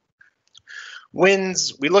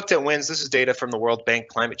 Winds, we looked at winds. This is data from the World Bank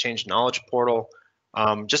Climate Change Knowledge Portal.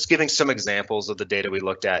 Just giving some examples of the data we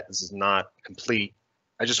looked at. This is not complete.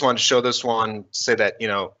 I just wanted to show this one, say that, you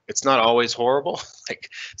know, it's not always horrible. Like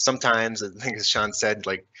sometimes, I think as Sean said,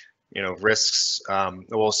 like, you know, risks,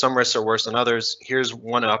 well, some risks are worse than others. Here's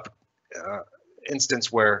one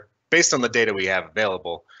instance where, based on the data we have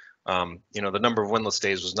available, you know, the number of windless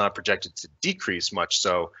days was not projected to decrease much.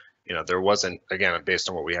 So, you know, there wasn't, again, based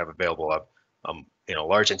on what we have available, you know,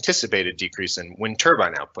 large anticipated decrease in wind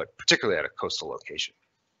turbine output, particularly at a coastal location.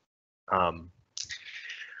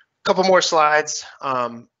 Couple more slides.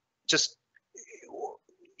 Just,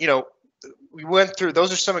 you know, we went through,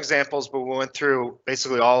 those are some examples, but we went through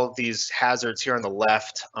basically all of these hazards here on the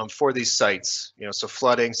left for these sites. You know, so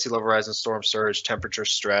flooding, sea level rise and storm surge, temperature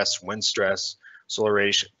stress, wind stress, solar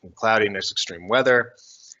radiation, cloudiness, extreme weather,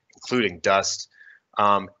 including dust.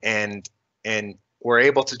 And we're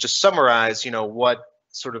able to just summarize, you know, what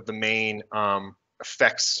sort of the main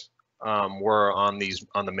effects were on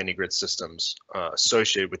the mini grid systems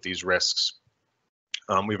associated with these risks.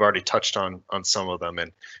 We've already touched on some of them,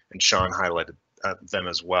 and Sean highlighted them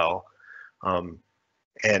as well. But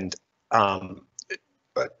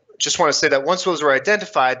just want to say that once those were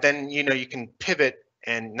identified, then, you know, you can pivot,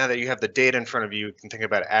 and now that you have the data in front of you, you can think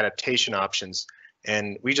about adaptation options.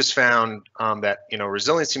 And we just found that, you know,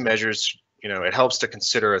 resiliency measures, you know, it helps to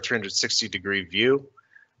consider a 360-degree view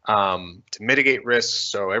to mitigate risks.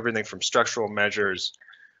 So everything from structural measures,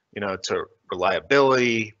 you know, to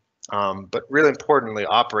reliability, but really importantly,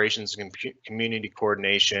 operations and community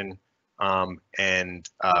coordination, and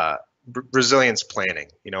resilience planning.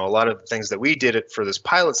 You know, a lot of the things that we did for this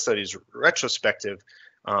pilot study is retrospective,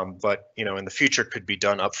 but, you know, in the future could be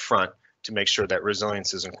done up front to make sure that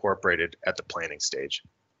resilience is incorporated at the planning stage.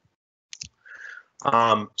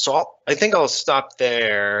 So I think I'll stop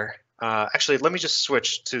there. Actually, let me just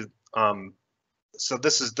switch to, so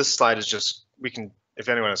this slide is just, we can, if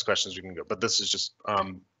anyone has questions, we can go, but this is just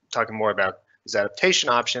talking more about these adaptation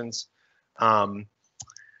options. But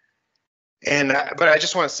I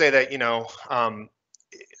just want to say that, you know,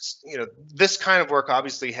 this kind of work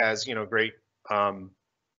obviously has, you know, great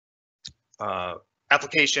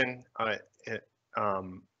application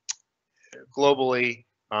globally,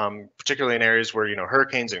 particularly in areas where, you know,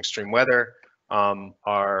 hurricanes and extreme weather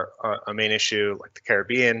are a main issue, like the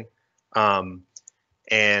Caribbean. You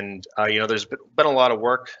know, there's been a lot of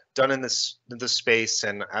work done in this space,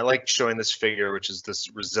 and I like showing this figure, which is this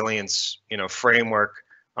resilience, you know, framework,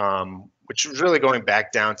 which is really going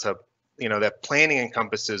back down to, you know, that planning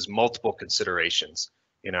encompasses multiple considerations,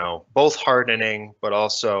 you know, both hardening, but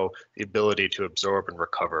also the ability to absorb and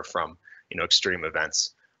recover from, you know, extreme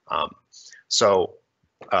events. I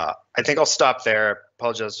think I'll stop there.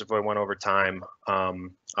 Apologize if I went over time. I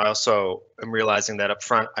also am realizing that up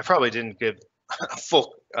front, I probably didn't give a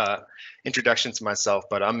full introduction to myself,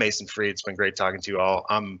 but I'm Mason Freed. It's been great talking to you all.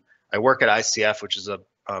 I work at ICF, which is a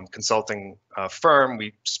consulting firm.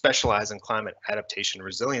 We specialize in climate adaptation and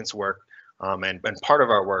resilience work, and part of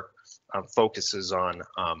our work focuses on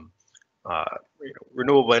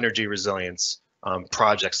renewable energy resilience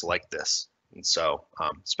projects like this. And so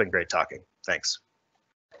it's been great talking. Thanks.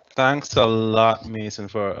 Thanks a lot, Mason,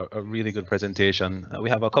 for a really good presentation. We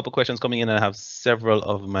have a couple questions coming in, and I have several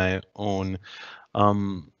of my own.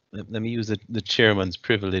 Let me use the chairman's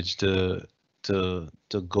privilege to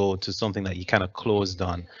go to something that you kind of closed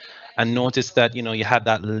on. And notice that, you know, you had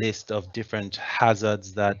that list of different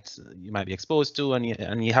hazards that you might be exposed to,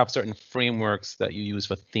 and you have certain frameworks that you use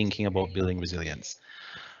for thinking about building resilience.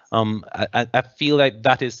 I feel like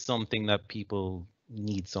that is something that people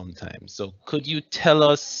need sometimes. So could you tell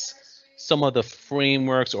us some of the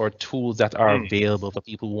frameworks or tools that are available for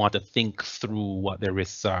people who want to think through what their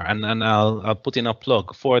risks are? And I'll put in a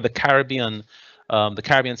plug for the Caribbean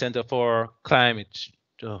Center for Climate,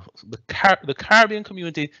 the Caribbean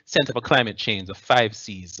Community Center for Climate Change, the 5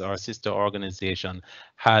 Cs, our sister organization,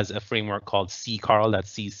 has a framework called CCORAL,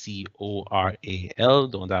 that's CCORAL.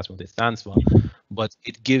 Don't ask what it stands for, but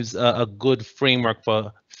it gives a good framework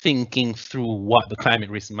for thinking through what the climate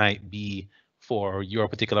risk might be for your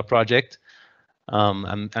particular project.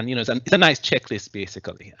 And you know, it's a nice checklist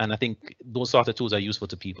basically. And I think those sort of tools are useful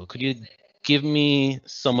to people. Could you give me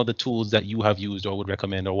some of the tools that you have used or would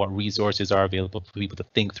recommend, or what resources are available for people to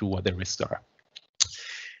think through what their risks are?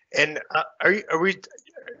 And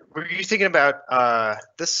were you thinking about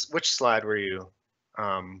this? Which slide were you?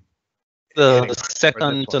 The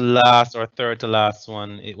second to last or third to last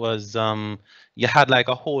one. It was you had like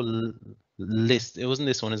a whole list. It wasn't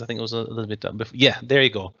this one. I think it was a little bit before. Yeah, there you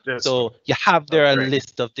go. So you have there a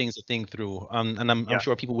list of things to think through, and I'm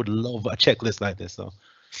sure people would love a checklist like this. So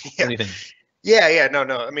what do you think? Yeah, no.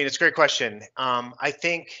 I mean, it's a great question. I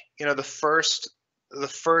think, you know, the first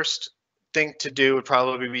thing to do would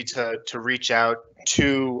probably be to reach out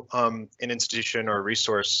to an institution or a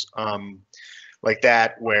resource like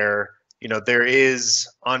that, where, you know, there is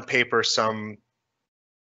on paper some,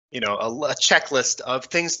 you know, a checklist of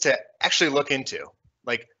things to actually look into,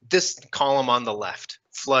 like this column on the left,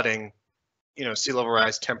 flooding, you know, sea level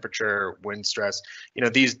rise, temperature, wind stress, you know,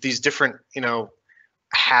 these different, you know,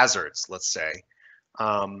 hazards, let's say.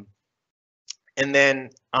 And then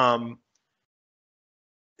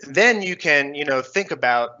you can, you know, think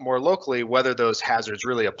about more locally whether those hazards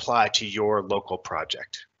really apply to your local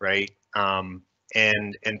project, right?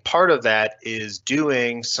 And part of that is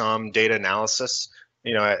doing some data analysis.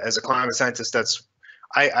 You know, as a climate scientist, that's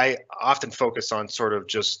I often focus on sort of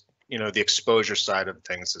just, you know, the exposure side of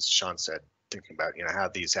things, as Sean said, thinking about, you know, how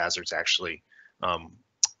these hazards actually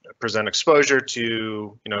present exposure to,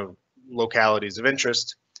 you know, localities of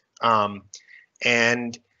interest.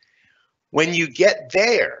 And when you get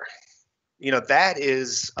there, you know, that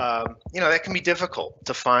is, you know, that can be difficult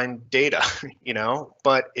to find data, you know,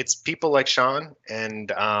 but it's people like Sean and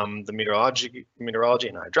the Meteorology and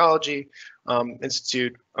Hydrology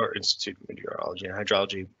Institute of Meteorology and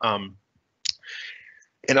Hydrology,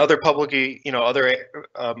 and other publicly, you know, other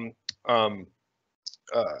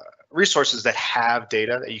resources that have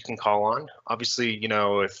data that you can call on. Obviously, you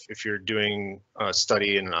know, if you're doing a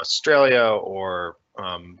study in Australia or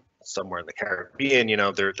somewhere in the Caribbean, you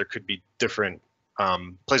know, there could be different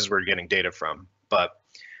places where you're getting data from, but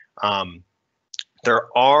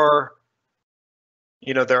there are,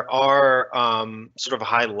 you know, sort of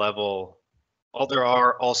high level, there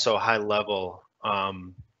are also high level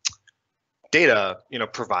data, you know,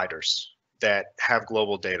 providers that have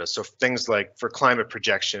global data. So things like for climate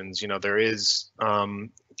projections, you know, there is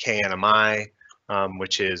KNMI,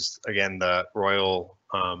 which is again the Royal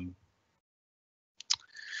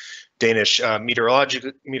Danish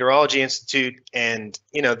Meteorology Institute, and,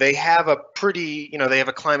 you know, they have a pretty, you know, they have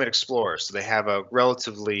a climate explorer, so they have a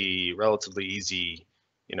relatively easy,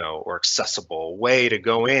 you know, or accessible way to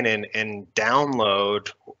go in and download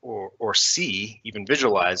or see, even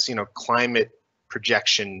visualize, you know, climate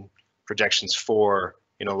projections for,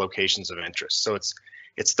 you know, locations of interest. So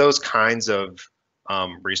it's those kinds of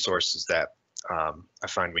resources that I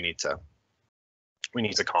find we need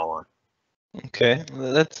to call on. Okay,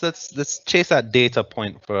 let's chase that data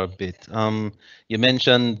point for a bit. You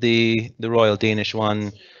mentioned the Royal Danish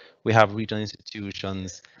one. We have regional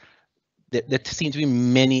institutions. There seem to be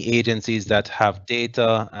many agencies that have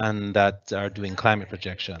data and that are doing climate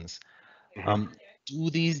projections. Do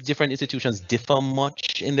these different institutions differ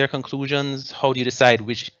much in their conclusions? How do you decide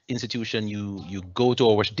which institution you go to,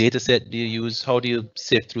 or which data set do you use? How do you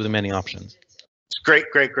sift through the many options?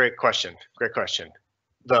 Great question. Great question.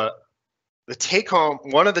 The take home,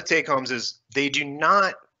 one of the take homes is they do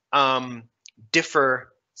not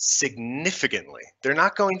differ significantly. You're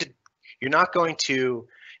not going to,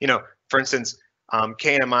 you know, for instance,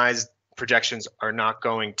 KNMI's projections are not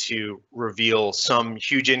going to reveal some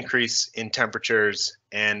huge increase in temperatures,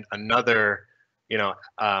 and another, you know,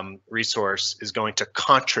 resource is going to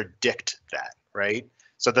contradict that, right?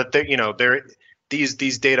 So that they, you know,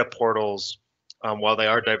 these data portals, while they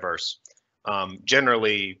are diverse,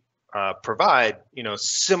 generally provide, you know,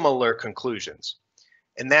 similar conclusions,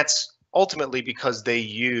 and that's ultimately because they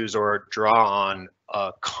use or draw on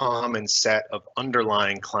a common set of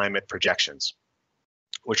underlying climate projections,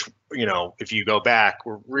 which, you know, if you go back,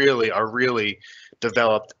 are really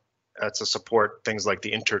developed to support things like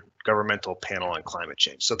the Intergovernmental Panel on Climate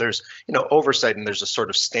Change. So there's, you know, oversight, and there's a sort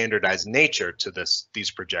of standardized nature to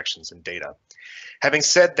these projections and data. Having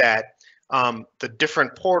said that, the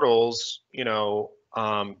different portals, you know,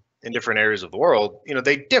 in different areas of the world, you know,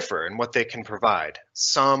 they differ in what they can provide.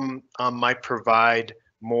 Some might provide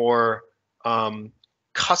more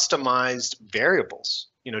customized variables,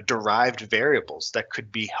 you know, derived variables that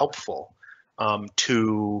could be helpful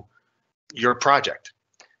to your project.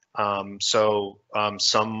 So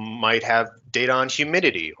some might have data on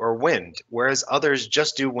humidity or wind, whereas others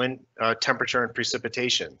just do wind, temperature and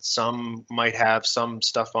precipitation. Some might have some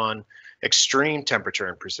stuff on extreme temperature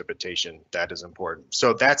and precipitation that is important.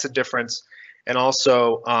 So that's a difference. And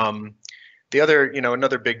also the other, you know,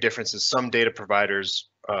 another big difference is some data providers,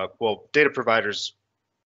 data providers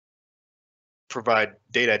provide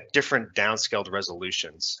data at different downscaled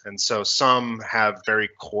resolutions. And so some have very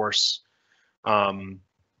coarse, you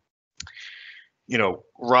know,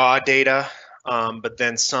 raw data, but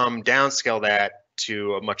then some downscale that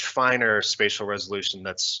to a much finer spatial resolution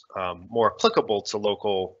that's more applicable to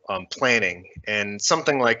local planning. And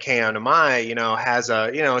something like KNMI, you know, has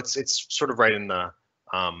a, you know, it's sort of right in the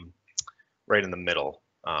middle.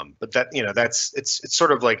 But that, you know, it's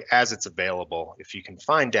sort of like as it's available. If you can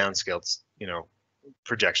find downscaled, you know,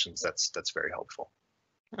 projections, that's very helpful.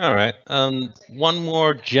 All right. One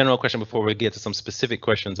more general question before we get to some specific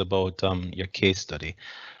questions about your case study.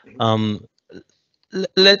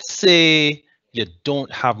 Let's say you don't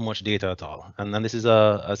have much data at all, and then this is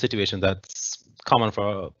a situation that's common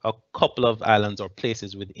for a couple of islands or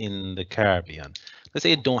places within the Caribbean. Let's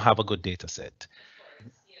say you don't have a good data set.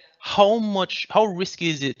 How risky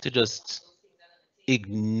is it to just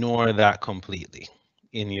ignore that completely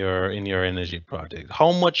in your energy project?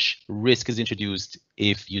 How much risk is introduced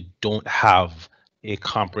if you don't have a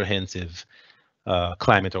comprehensive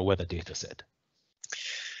climate or weather data set?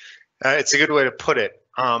 It's a good way to put it.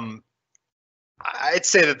 I'd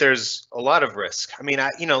say that there's a lot of risk. I mean,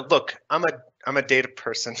 you know, look, I'm a data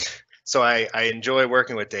person, so I enjoy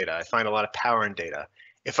working with data. I find a lot of power in data.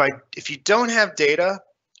 If you don't have data,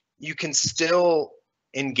 you can still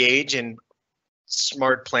engage in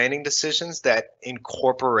smart planning decisions that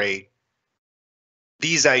incorporate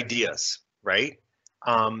these ideas, right?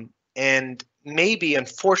 And maybe,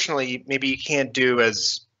 unfortunately, maybe you can't do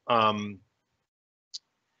as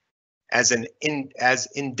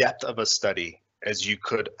in-depth of a study as you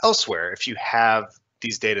could elsewhere if you have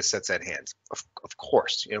these data sets at hand, of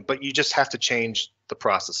course, you know, but you just have to change the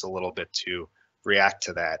process a little bit to react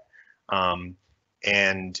to that.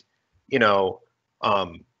 And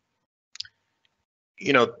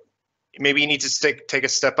maybe you need to take a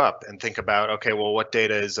step up and think about, okay, well, what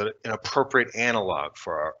data is an appropriate analog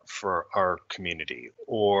for our community,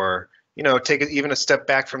 or, you know, take even a step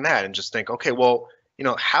back from that and just think, okay, well, you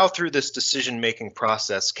know, how through this decision-making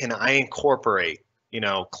process can I incorporate, you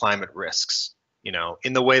know, climate risks, you know,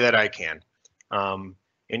 in the way that I can, and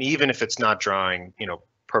even if it's not drawing, you know,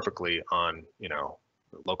 perfectly on, you know,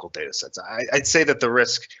 local data sets. I'd say that the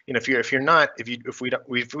risk, you know, if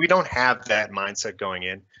we don't have that mindset going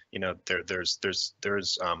in, you know, there's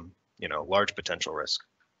you know, large potential risk.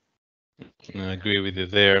 I agree with you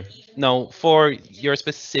there. Now, for your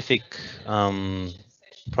specific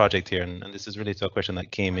project here, and this is really to a question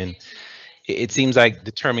that came in, it seems like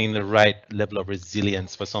determining the right level of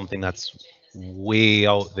resilience for something that's way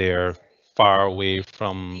out there, far away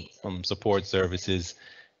from support services,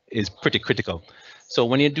 is pretty critical. So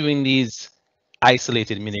when you're doing these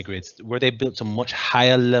isolated mini grids, were they built to much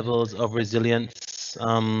higher levels of resilience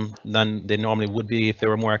than they normally would be if they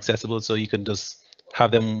were more accessible, so you can just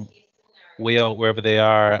have them way out wherever they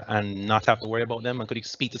are and not have to worry about them? And could you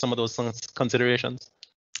speak to some of those considerations?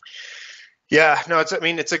 Yeah, no, I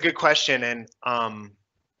mean, it's a good question, and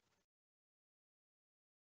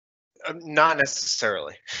not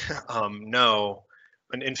necessarily. No,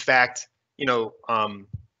 and in fact,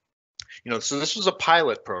 so this was a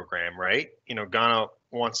pilot program, right? You know, Ghana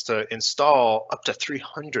wants to install up to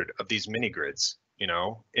 300 of these mini grids, you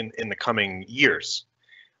know, in the coming years.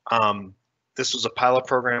 This was a pilot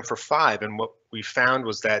program for 5, and what we found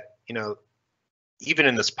was that, you know, even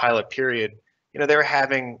in this pilot period, you know, they were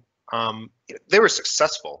having, they were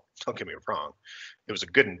successful. Don't get me wrong, it was a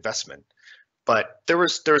good investment, but there were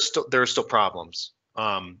still problems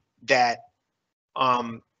that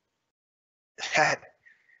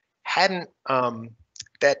hadn't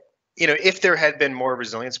that, you know, if there had been more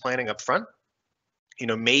resilience planning up front, you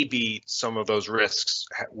know, maybe some of those risks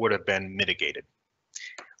would have been mitigated.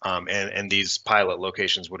 And these pilot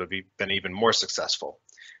locations would have been even more successful.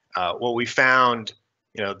 What we found,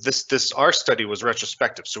 you know, our study was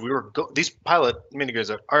retrospective, so we were these pilot mini grids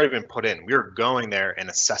have already been put in. We were going there and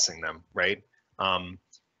assessing them, right,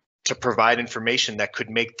 to provide information that could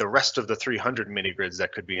make the rest of the 300 mini grids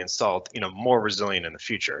that could be installed, you know, more resilient in the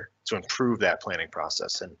future, to improve that planning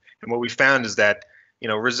process. And what we found is that, you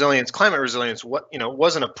know, climate resilience,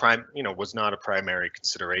 was not a primary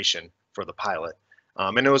consideration for the pilot.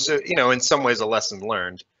 And it was, you know, in some ways a lesson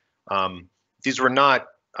learned. These were not,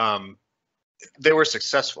 they were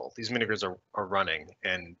successful. These mini grids are running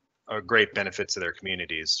and a great benefit to their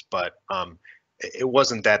communities, but it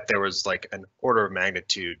wasn't that there was like an order of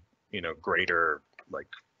magnitude, you know, greater like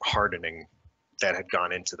hardening that had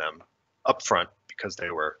gone into them up front because they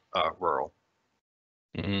were rural.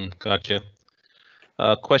 Gotcha.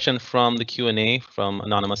 Question from the Q&A from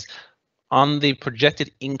Anonymous. On the projected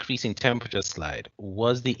increase in temperature slide,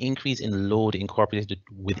 was the increase in load incorporated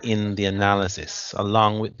within the analysis,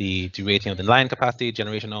 along with the derating of the line capacity,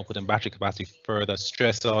 generation output, and battery capacity, put further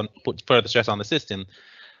stress on the system?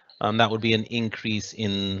 That would be an increase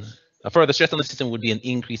in further stress on the system would be an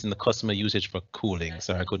increase in the customer usage for cooling.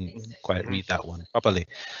 Sorry, I couldn't quite read that one properly.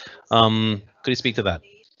 Could you speak to that?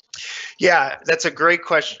 Yeah, that's a great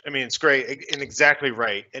question. I mean, it's great and exactly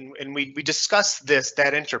right. And we discussed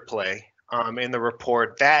that interplay in the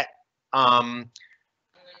report that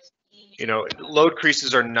you know, load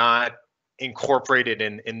creases are not incorporated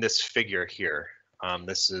in this figure here.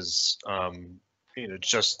 This is you know,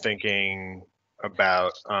 just thinking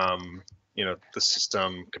about you know, the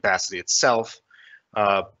system capacity itself,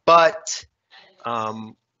 but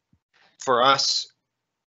for us,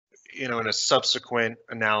 you know, in a subsequent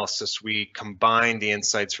analysis, we combine the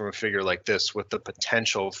insights from a figure like this with the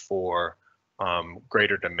potential for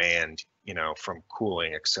greater demand, you know, from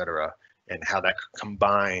cooling, et cetera, and how that could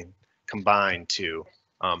combine to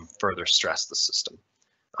further stress the system.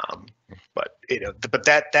 But you know, but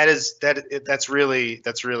that's really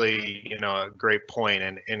you know, a great point,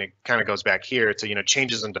 and it kind of goes back here to, you know,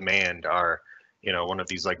 changes in demand are, you know, one of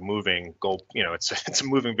these like moving goal, you know, it's a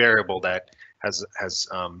moving variable that has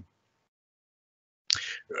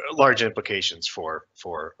large implications for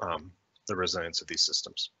the resilience of these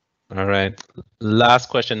systems. All right. Last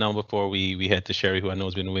question now before we head to Sherry, who I know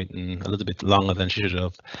has been waiting a little bit longer than she should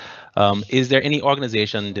have. Is there any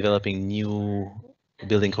organization developing new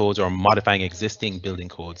building codes or modifying existing building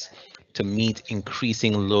codes to meet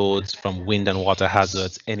increasing loads from wind and water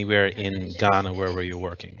hazards anywhere in Ghana, wherever you're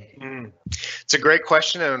working? It's a great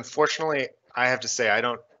question, and unfortunately, I have to say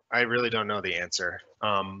I really don't know the answer.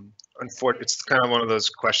 It's kind of one of those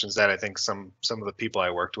questions that I think some of the people I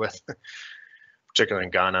worked with, particularly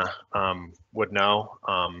in Ghana, would know,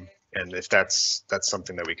 and if that's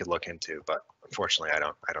something that we could look into. But unfortunately, I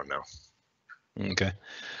don't know. Okay.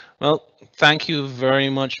 Well, thank you very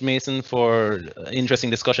much, Mason, for interesting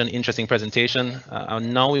discussion, interesting presentation.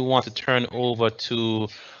 Now we want to turn over to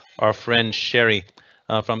our friend Sherry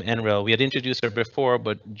from NREL. We had introduced her before,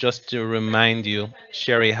 but just to remind you,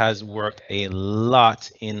 Sherry has worked a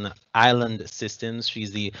lot in island systems.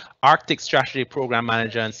 She's the Arctic Strategy Program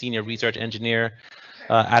Manager and Senior Research Engineer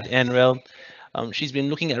at NREL. She's been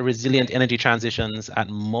looking at resilient energy transitions at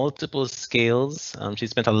multiple scales. She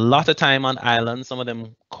spent a lot of time on islands, some of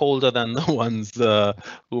them colder than the ones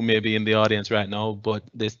who may be in the audience right now, but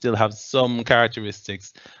they still have some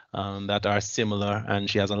characteristics that are similar, and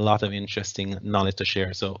she has a lot of interesting knowledge to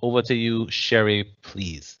share. So over to you, Sherry,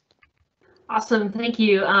 please. Awesome, thank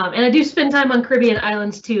you. And I do spend time on Caribbean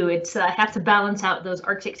islands too. It's I have to balance out those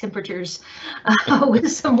Arctic temperatures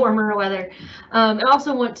with some warmer weather. I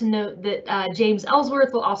also want to note that James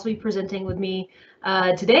Ellsworth will also be presenting with me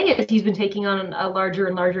today, as he's been taking on a larger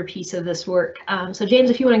and larger piece of this work. So James,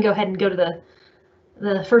 if you want to go ahead and go to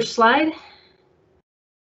the first slide.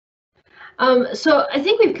 So I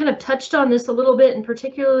think we've kind of touched on this a little bit, and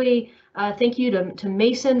particularly thank you to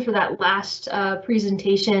Mason for that last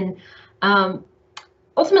presentation.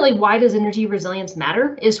 Ultimately, why does energy resilience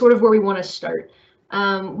matter is sort of where we want to start.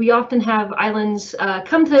 We often have islands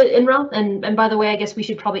come to NREL, and by the way, I guess we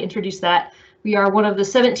should probably introduce that. We are one of the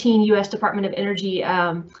 17 U.S. Department of Energy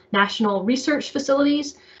national research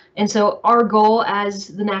facilities, and so our goal as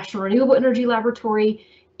the National Renewable Energy Laboratory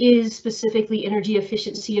is specifically energy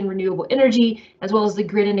efficiency and renewable energy, as well as the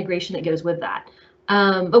grid integration that goes with that.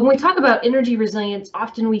 But when we talk about energy resilience,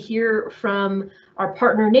 often we hear from our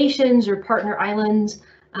partner nations or partner islands,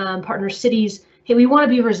 partner cities, hey, we want to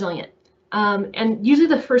be resilient. And usually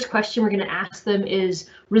the first question we're going to ask them is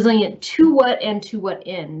resilient to what and to what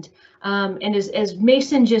end? And as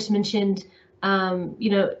Mason just mentioned, you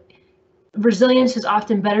know, resilience is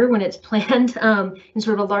often better when it's planned in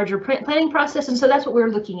sort of a larger planning process. And so that's what we're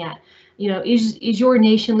looking at. You know, is your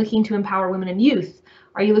nation looking to empower women and youth?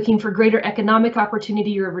 Are you looking for greater economic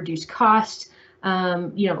opportunity or reduced cost?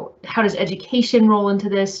 You know, how does education roll into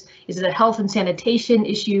this? Is it a health and sanitation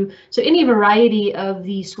issue? So any variety of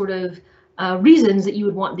these sort of reasons that you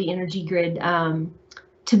would want the energy grid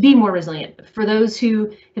to be more resilient. For those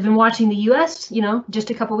who have been watching the US, you know, just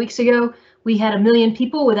a couple weeks ago, we had 1 million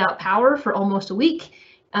people without power for almost a week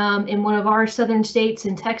in one of our southern states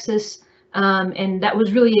in Texas. And that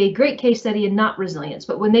was really a great case study in not resilience.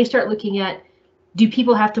 But when they start looking at, do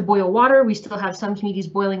people have to boil water? We still have some communities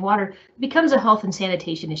boiling water. It becomes a health and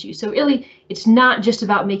sanitation issue. So really, it's not just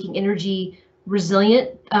about making energy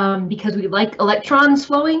resilient because we like electrons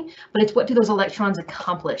flowing, but it's what do those electrons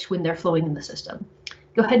accomplish when they're flowing in the system.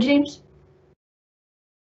 Go ahead, James.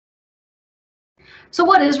 So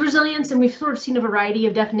what is resilience? And we've sort of seen a variety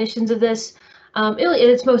of definitions of this. At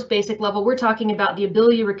its most basic level, we're talking about the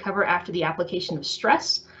ability to recover after the application of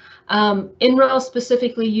stress. NREL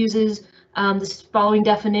specifically uses This following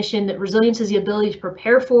definition that resilience is the ability to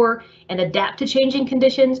prepare for and adapt to changing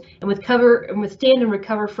conditions and withstand and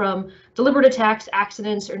recover from deliberate attacks,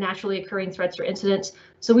 accidents, or naturally occurring threats or incidents.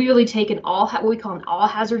 So we really take what we call an all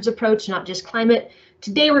hazards approach, not just climate.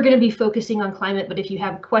 Today we're going to be focusing on climate, but if you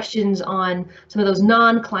have questions on some of those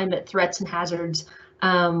non-climate threats and hazards,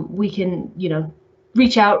 we can,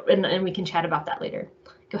 reach out and we can chat about that later.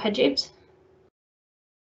 Go ahead, James.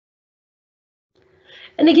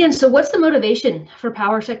 And again, so what's the motivation for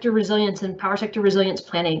power sector resilience and power sector resilience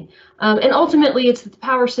planning? And ultimately, it's that the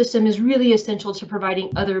power system is really essential to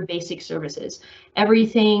providing other basic services.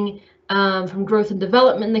 Everything from growth and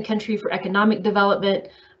development in the country, for economic development,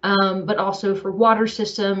 but also for water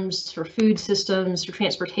systems, for food systems, for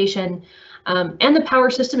transportation. And the power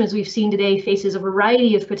system, as we've seen today, faces a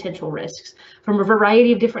variety of potential risks from a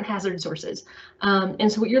variety of different hazard sources.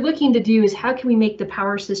 And so what you're looking to do is how can we make the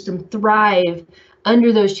power system thrive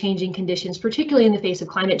under those changing conditions, particularly in the face of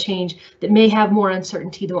climate change that may have more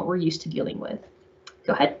uncertainty than what we're used to dealing with.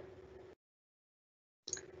 Go ahead.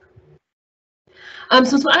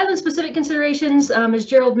 Some island-specific considerations. As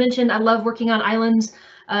Gerald mentioned, I love working on islands.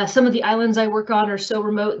 Some of the islands I work on are so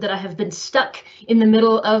remote that I have been stuck in the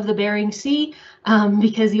middle of the Bering Sea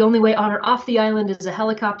because the only way on or off the island is a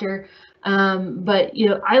helicopter. But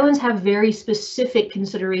islands have very specific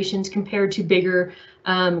considerations compared to bigger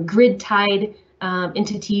grid-tied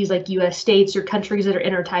entities like U.S. states or countries that are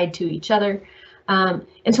intertied to each other.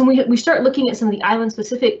 And so when we start looking at some of the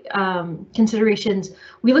island-specific considerations,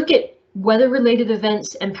 we look at weather-related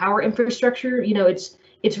events and power infrastructure.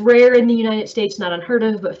 It's rare in the United States, not unheard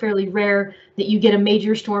of, but fairly rare that you get a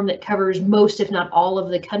major storm that covers most, if not all, of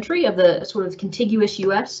the country, of the sort of contiguous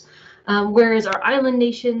U.S. Whereas our island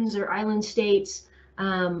nations or island states,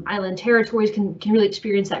 island territories can really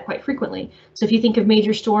experience that quite frequently. So if you think of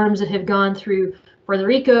major storms that have gone through Puerto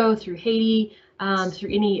Rico, through Haiti, through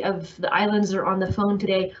any of the islands that are on the phone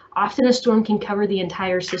today, often a storm can cover the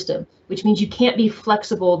entire system, which means you can't be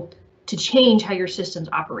flexible to change how your system's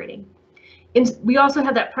operating. And we also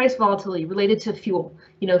have that price volatility related to fuel.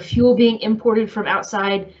 Fuel being imported from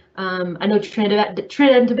outside. I know Trinidad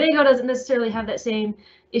and Tobago doesn't necessarily have that same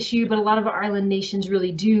issue, but a lot of our island nations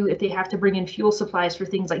really do if they have to bring in fuel supplies for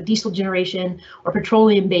things like diesel generation or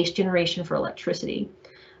petroleum-based generation for electricity.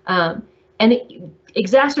 And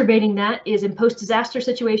exacerbating that is in post-disaster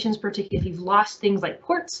situations, particularly if you've lost things like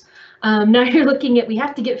ports. Now you're looking at, we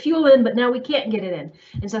have to get fuel in, but now we can't get it in.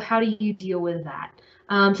 And so how do you deal with that?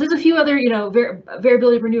 So there's a few other,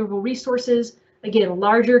 variability of renewable resources. Again,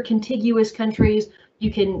 larger contiguous countries,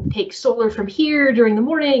 you can take solar from here during the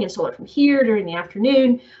morning and solar from here during the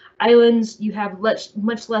afternoon. Islands, you have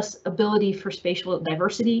much less ability for spatial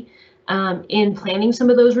diversity in planning some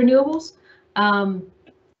of those renewables.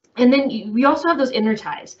 And then we also have those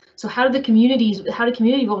interties. So how do community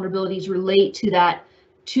vulnerabilities relate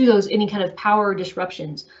to those any kind of power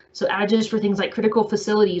disruptions? So outages for things like critical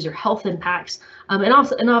facilities or health impacts,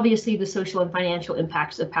 and obviously the social and financial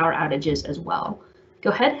impacts of power outages as well. Go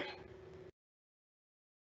ahead.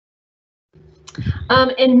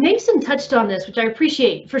 And Mason touched on this, which I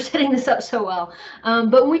appreciate for setting this up so well.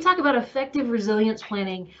 But when we talk about effective resilience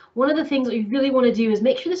planning, one of the things that we really want to do is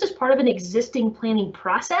make sure this is part of an existing planning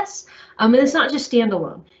process. And it's not just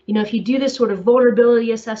standalone. If you do this sort of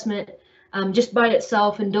vulnerability assessment just by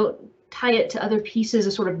itself and don't tie it to other pieces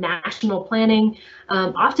of sort of national planning,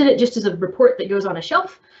 often it just is a report that goes on a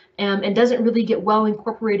shelf and doesn't really get well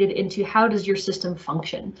incorporated into how does your system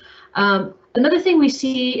function. Another thing we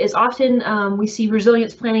see is often we see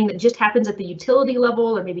resilience planning that just happens at the utility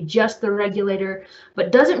level or maybe just the regulator,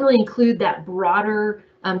 but doesn't really include that broader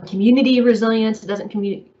community resilience. It doesn't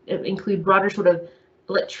include broader sort of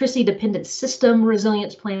electricity dependent system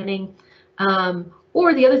resilience planning.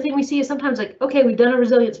 Or the other thing we see is sometimes like, okay, we've done a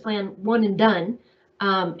resilience plan, one and done.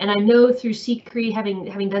 And I know through CCREEE,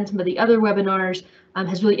 having done some of the other webinars,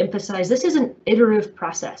 has really emphasized this is an iterative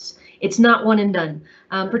process. It's not one and done,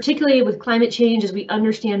 particularly with climate change. As we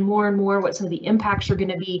understand more and more what some of the impacts are going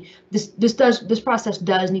to be, this process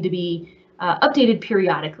does need to be updated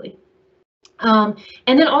periodically. And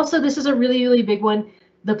then also, this is a really, really big one.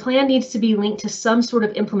 The plan needs to be linked to some sort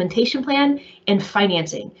of implementation plan and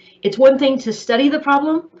financing. It's one thing to study the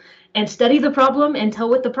problem and tell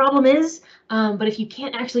what the problem is, but if you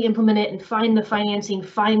can't actually implement it and find the financing,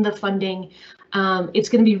 find the funding, it's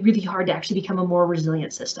going to be really hard to actually become a more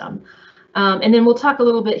resilient system. And then we'll talk a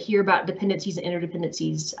little bit here about dependencies and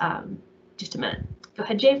interdependencies just a minute. Go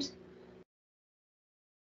ahead, James.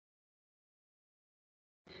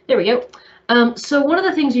 There we go. So one of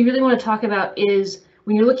the things you really want to talk about is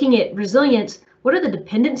when you're looking at resilience, what are the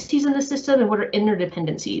dependencies in the system and what are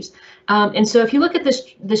interdependencies. And so if you look at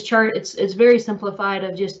this chart, it's very simplified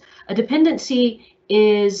of just a dependency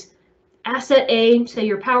is asset A, say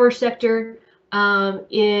your power sector, will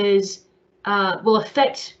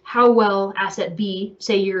affect how well asset B,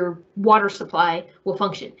 say your water supply, will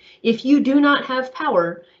function. If you do not have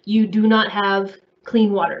power, you do not have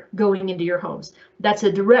clean water going into your homes. That's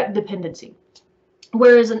a direct dependency.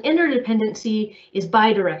 Whereas an interdependency is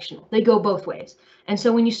bidirectional. They go both ways. And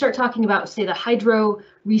so when you start talking about, say, the hydro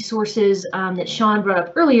resources that Sean brought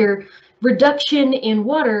up earlier, reduction in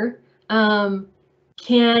water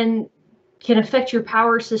can affect your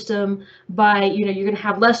power system by, you're going to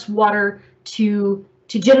have less water to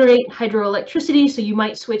generate hydroelectricity. So you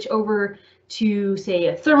might switch over to, say,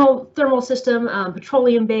 a thermal system,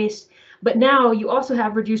 petroleum based. But now you also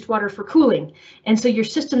have reduced water for cooling. And so your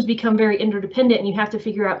systems become very interdependent, and you have to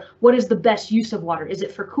figure out what is the best use of water. Is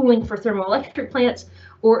it for cooling for thermoelectric plants,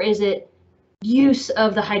 or is it use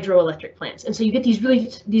of the hydroelectric plants? And so you get these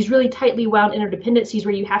really tightly wound interdependencies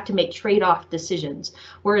where you have to make trade-off decisions.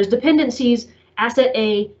 Whereas dependencies, asset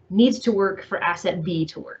A needs to work for asset B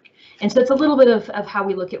to work. And so it's a little bit of how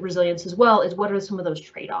we look at resilience as well, is what are some of those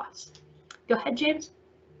trade-offs. Go ahead, James.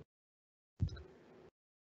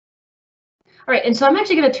 All right, and so I'm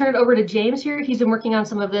actually going to turn it over to James here. He's been working on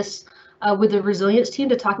some of this with the resilience team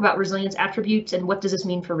to talk about resilience attributes and what does this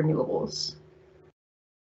mean for renewables.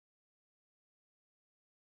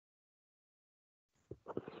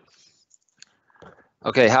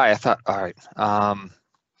 Okay, hi. All right. I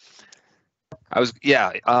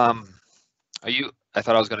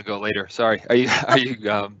thought I was going to go later. Sorry. Are you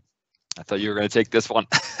I thought you were going to take this one.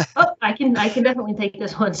 Oh, I can definitely take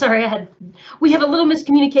this one. Sorry, we have a little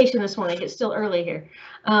miscommunication this morning. It's still early here.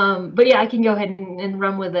 But yeah, I can go ahead and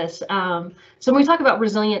run with this. So when we talk about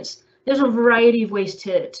resilience, there's a variety of ways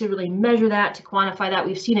to really measure that, to quantify that.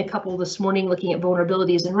 We've seen a couple this morning looking at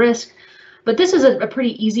vulnerabilities and risk. But this is a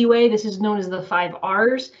pretty easy way. This is known as the 5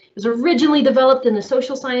 R's. It was originally developed in the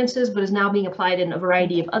social sciences, but is now being applied in a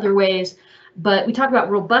variety of other ways. But we talk about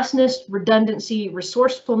robustness, redundancy,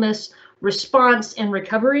 resourcefulness, response, and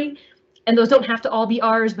recovery. And those don't have to all be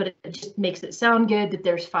R's, but it just makes it sound good that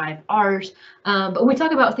there's 5 R's. But when we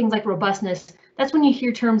talk about things like robustness, that's when you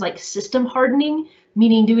hear terms like system hardening,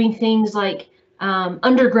 meaning doing things like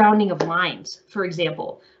undergrounding of lines, for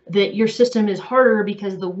example, that your system is harder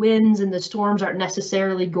because the winds and the storms aren't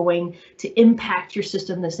necessarily going to impact your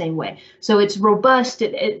system the same way. So it's robust.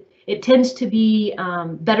 It tends to be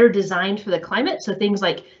better designed for the climate. So things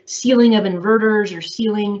like sealing of inverters or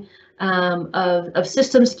sealing of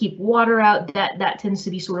systems to keep water out, that tends to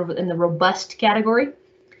be sort of in the robust category.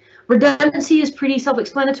 Redundancy is pretty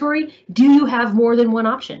self-explanatory. Do you have more than one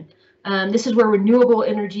option? This is where renewable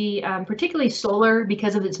energy, particularly solar,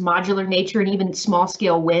 because of its modular nature and even small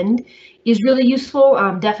scale wind, is really useful.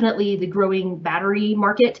 Definitely the growing battery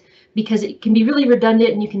market, because it can be really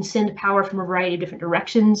redundant and you can send power from a variety of different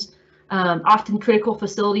directions. Often critical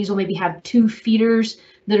facilities will maybe have 2 feeders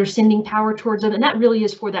that are sending power towards them, and that really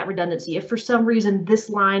is for that redundancy. If for some reason this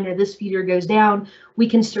line or this feeder goes down, we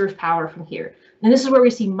can serve power from here. And this is where we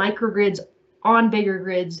see microgrids on bigger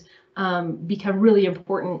grids become really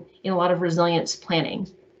important in a lot of resilience planning.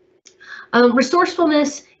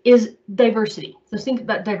 Resourcefulness is diversity. So think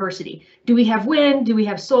about diversity. Do we have wind? Do we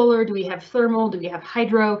have solar? Do we have thermal? Do we have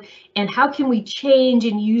hydro? And how can we change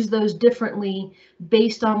and use those differently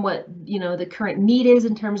based on what the current need is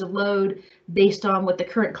in terms of load, based on what the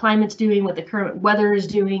current climate's doing, what the current weather is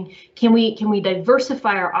doing? Can we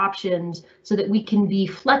diversify our options so that we can be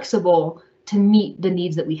flexible to meet the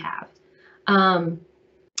needs that we have?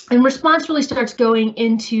 And response really starts going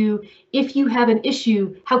into, if you have an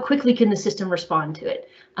issue, how quickly can the system respond to it?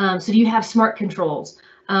 So do you have smart controls?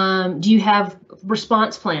 Do you have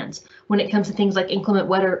response plans when it comes to things like inclement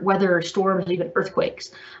weather, storms, or even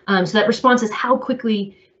earthquakes? So that response is how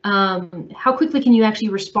quickly can you actually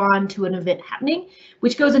respond to an event happening,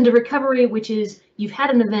 which goes into recovery, which is you've had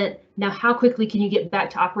an event, now how quickly can you get back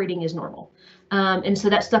to operating as normal? And so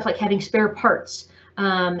that's stuff like having spare parts,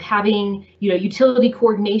 having utility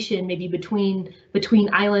coordination maybe between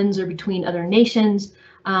islands or between other nations.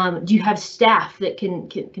 Do you have staff that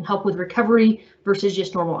can help with recovery versus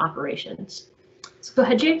just normal operations? So go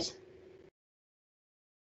ahead, James.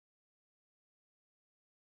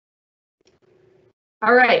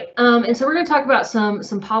 All right, and so we're going to talk about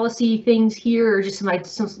some policy things here, or just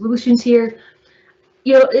some solutions here.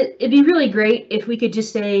 It'd be really great if we could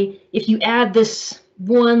just say, if you add this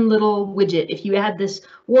one little widget, if you add this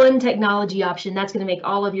one technology option, that's going to make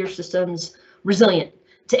all of your systems resilient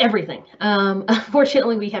to everything.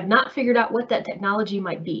 Unfortunately, we have not figured out what that technology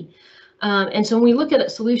might be. And so when we look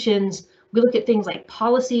at solutions, we look at things like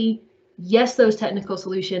policy, yes, those technical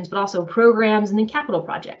solutions, but also programs and then capital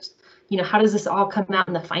projects. You know, how does this all come out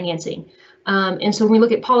in the financing? And so when we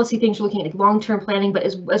look at policy things, we're looking at long-term planning, but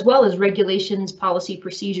as well as regulations, policy,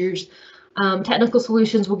 procedures, technical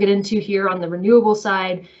solutions we'll get into here on the renewable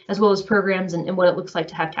side, as well as programs and what it looks like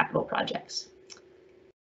to have capital projects.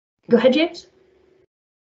 Go ahead, James.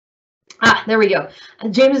 There we go.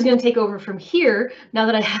 James is going to take over from here now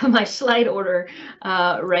that I have my slide order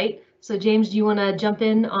right. So James, do you want to jump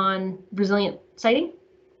in on resilient siting?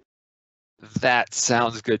 That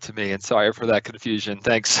sounds good to me, and sorry for that confusion.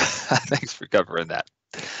 Thanks, thanks for covering that.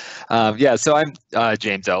 Yeah, so I'm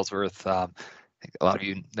James Ellsworth. I think a lot of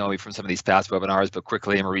you know me from some of these past webinars, but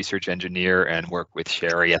quickly, I'm a research engineer and work with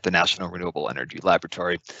Sherry at the National Renewable Energy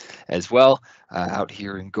Laboratory as well, out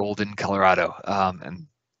here in Golden, Colorado. And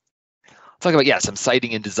talk about, some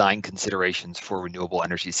siting and design considerations for renewable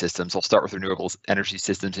energy systems. I'll start with renewable energy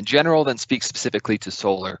systems in general, then speak specifically to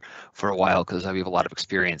solar for a while because we have a lot of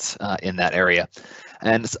experience in that area.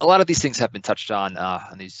 And a lot of these things have been touched on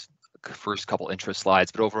these first couple intro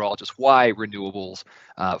slides, but overall, just why renewables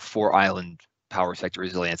for island power sector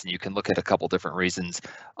resilience. And you can look at a couple different reasons.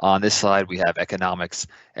 On this slide, we have economics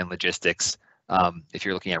and logistics. If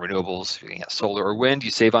you're looking at renewables, if you're looking at solar or wind,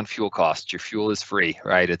 you save on fuel costs. Your fuel is free,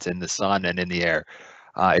 right? It's in the sun and in the air.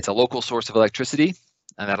 It's a local source of electricity,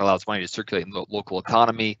 and that allows money to circulate in the local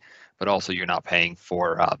economy, but also you're not paying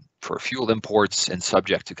for fuel imports and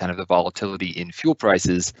subject to kind of the volatility in fuel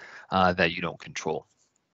prices that you don't control.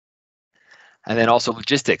 And then also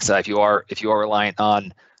logistics. If you are reliant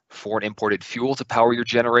on foreign imported fuel to power your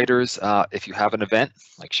generators, if you have an event,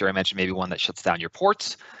 like Sherry mentioned, maybe one that shuts down your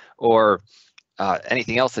ports, or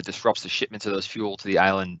anything else that disrupts the shipments of those fuel to the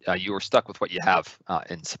island, you are stuck with what you have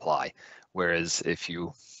in supply. Whereas if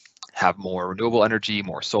you have more renewable energy,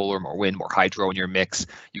 more solar, more wind, more hydro in your mix,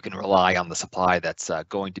 you can rely on the supply that's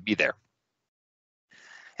going to be there.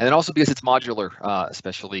 And then also because it's modular,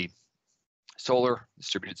 especially solar,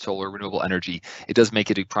 distributed solar, renewable energy, it does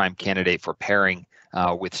make it a prime candidate for pairing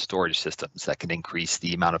with storage systems that can increase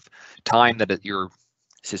the amount of time that your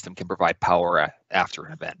system can provide power after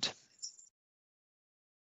an event.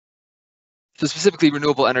 So specifically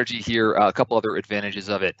renewable energy here, a couple other advantages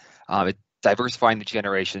of it. Diversifying the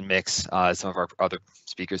generation mix, some of our other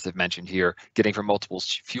speakers have mentioned here, getting from multiple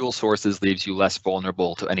fuel sources leaves you less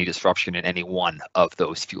vulnerable to any disruption in any one of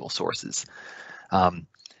those fuel sources.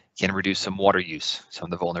 Can reduce some water use,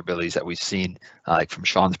 some of the vulnerabilities that we've seen, like from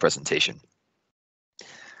Sean's presentation.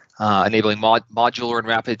 Enabling modular and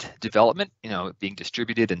rapid development, being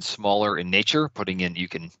distributed and smaller in nature, you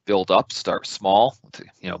can build up, start small,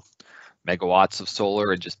 megawatts of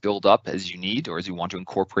solar and just build up as you need or as you want to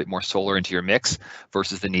incorporate more solar into your mix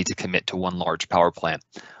versus the need to commit to one large power plant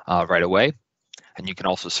right away. And you can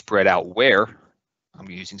also spread out where, I'm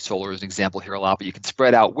using solar as an example here a lot, but you can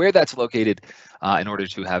spread out where that's located in order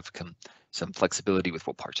to have some flexibility with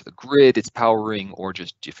what parts of the grid it's powering or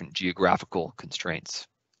just different geographical constraints.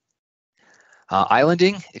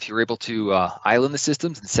 Islanding, if you're able to island the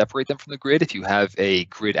systems and separate them from the grid, if you have a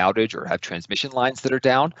grid outage or have transmission lines that are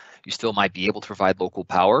down, you still might be able to provide local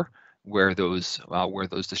power where those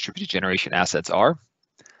distributed generation assets are.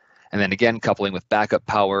 And then again, coupling with backup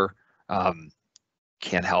power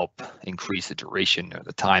can help increase the duration or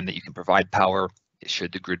the time that you can provide power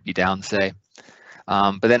should the grid be down, say.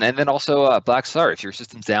 But then also black start. If your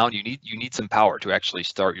system's down, you need some power to actually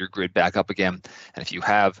start your grid back up again. And if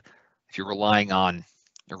you're relying on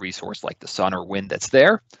a resource like the sun or wind that's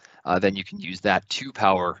there, then you can use that to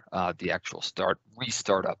power the actual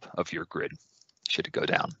restart up of your grid should it go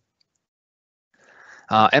down.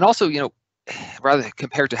 And also, rather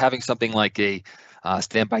compared to having something like a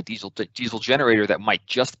standby diesel generator that might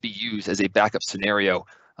just be used as a backup scenario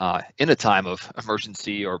in a time of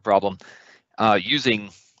emergency or problem, using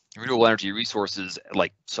renewable energy resources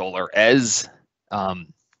like solar as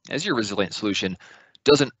your resilient solution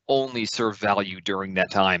doesn't only serve value during that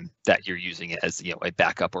time that you're using it as a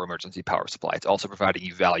backup or emergency power supply. It's also providing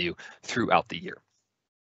you value throughout the year.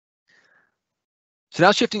 So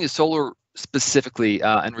now shifting to solar specifically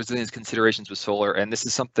and resilience considerations with solar, and this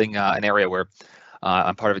is something, an area where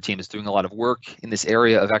I'm part of a team that's doing a lot of work in this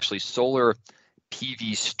area of actually solar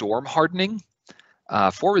PV storm hardening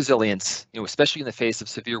for resilience, especially in the face of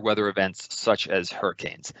severe weather events such as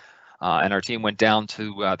hurricanes. And our team went down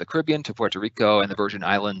to the Caribbean, to Puerto Rico and the Virgin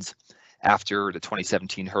Islands after the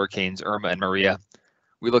 2017 hurricanes Irma and Maria.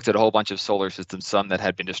 We looked at a whole bunch of solar systems, some that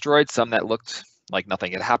had been destroyed, some that looked like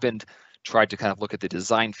nothing had happened, tried to kind of look at the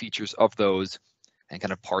design features of those and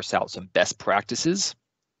kind of parse out some best practices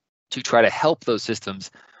to try to help those systems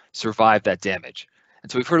survive that damage.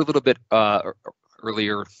 And so we've heard a little bit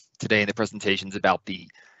earlier today in the presentations about the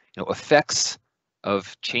effects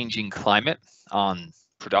of changing climate on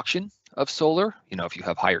production of solar. If you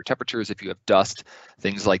have higher temperatures, if you have dust,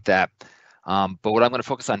 things like that. But what I'm going to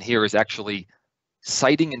focus on here is actually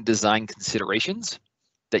siting and design considerations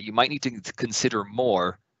that you might need to consider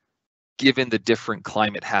more given the different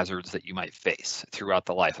climate hazards that you might face throughout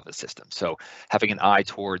the life of a system. So having an eye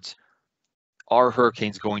towards, are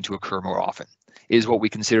hurricanes going to occur more often? Is what we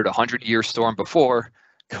considered a 100-year storm before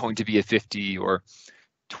going to be a 50 or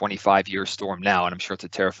 25-year storm now? And I'm sure it's a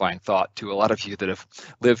terrifying thought to a lot of you that have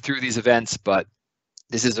lived through these events, but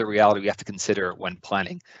this is a reality we have to consider when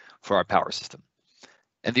planning for our power system.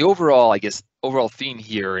 And the overall, overall theme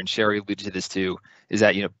here, and Sherry alluded to this too, is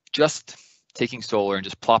that just taking solar and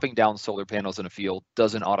just plopping down solar panels in a field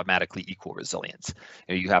doesn't automatically equal resilience.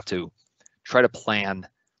 You have to try to plan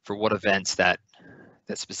for what events that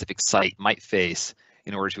specific site might face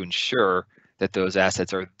in order to ensure that those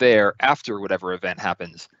assets are there after whatever event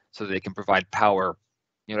happens, so that they can provide power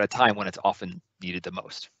at a time when it's often needed the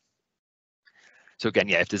most. So again,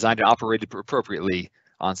 if designed and operated appropriately,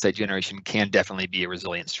 on-site generation can definitely be a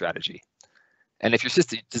resilient strategy. And if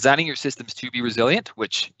you're designing your systems to be resilient,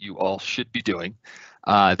 which you all should be doing,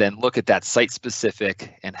 then look at that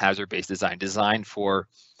site-specific and hazard-based design. Design for,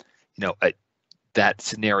 that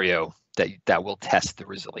scenario that will test the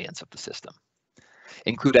resilience of the system.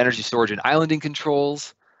 Include energy storage and islanding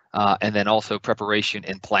controls, and then also preparation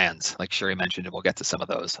and plans, like Sherry mentioned, and we'll get to some of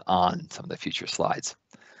those on some of the future slides.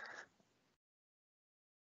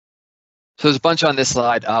 So there's a bunch on this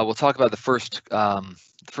slide. We'll talk about the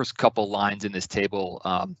first couple lines in this table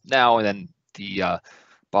now, and then the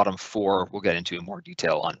bottom 4 we'll get into in more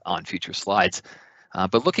detail on future slides.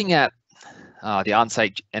 But looking at the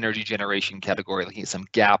on-site energy generation category, looking at some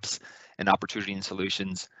gaps and opportunity and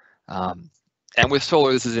solutions. And with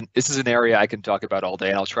solar, this is an area I can talk about all day,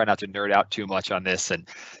 and I'll try not to nerd out too much on this and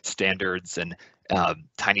standards and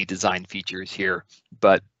tiny design features here.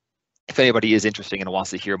 But if anybody is interested and wants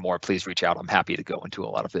to hear more, please reach out. I'm happy to go into a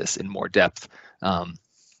lot of this in more depth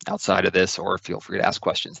outside of this, or feel free to ask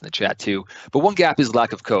questions in the chat too. But one gap is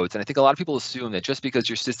lack of codes. And I think a lot of people assume that just because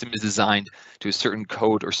your system is designed to a certain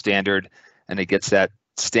code or standard, and it gets that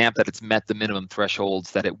stamp that it's met the minimum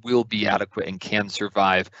thresholds, that it will be adequate and can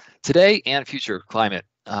survive today and future climate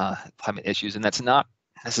issues. And that's not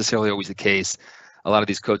necessarily always the case. A lot of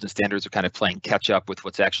these codes and standards are kind of playing catch up with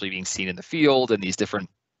what's actually being seen in the field and these different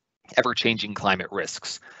ever-changing climate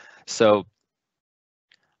risks. So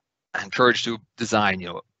I encourage to design,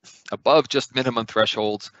 above just minimum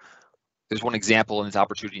thresholds. There's one example in this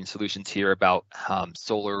opportunity and solutions here about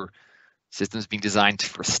solar systems being designed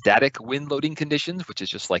for static wind loading conditions, which is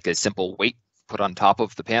just like a simple weight put on top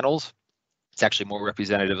of the panels. It's actually more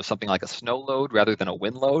representative of something like a snow load rather than a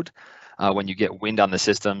wind load. When you get wind on the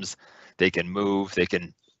systems, they can move, you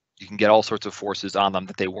can get all sorts of forces on them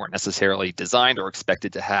that they weren't necessarily designed or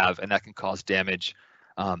expected to have, and that can cause damage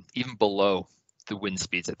even below the wind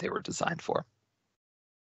speeds that they were designed for.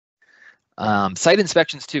 Site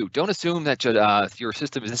inspections too. Don't assume that your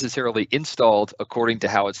system is necessarily installed according to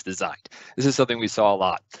how it's designed. This is something we saw a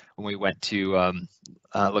lot when we went to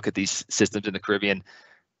look at these systems in the Caribbean.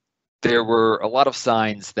 There were a lot of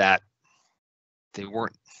signs that they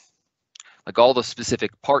weren't, like all the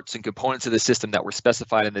specific parts and components of the system that were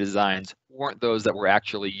specified in the designs weren't those that were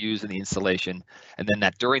actually used in the installation, and then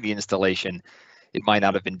that during the installation, it might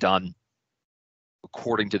not have been done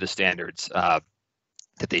according to the standards that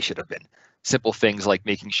they should have been. Simple things like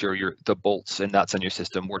making sure the bolts and nuts on your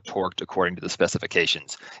system were torqued according to the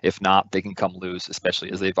specifications. If not, they can come loose,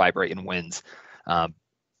 especially as they vibrate in winds.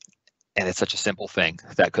 And it's such a simple thing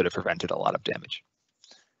that could have prevented a lot of damage.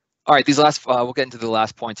 All right, we'll get into the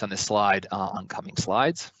last points on this slide on coming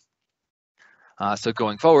slides. So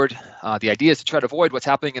going forward, the idea is to try to avoid what's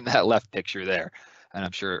happening in that left picture there. And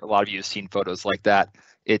I'm sure a lot of you have seen photos like that.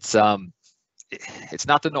 It's not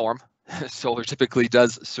the norm. Solar typically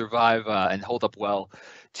does survive and hold up well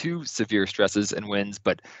to severe stresses and winds,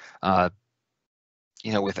 but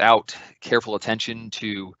without careful attention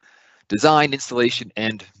to design, installation,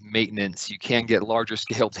 and maintenance, you can get larger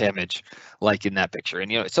scale damage like in that picture.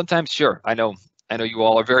 And sometimes, sure, I know you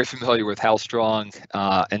all are very familiar with how strong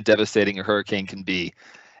and devastating a hurricane can be,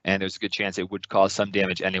 and there's a good chance it would cause some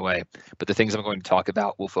damage anyway. But the things I'm going to talk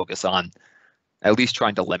about will focus on at least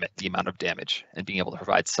trying to limit the amount of damage and being able to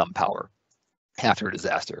provide some power after a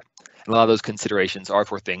disaster. And a lot of those considerations are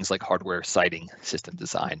for things like hardware, siting, system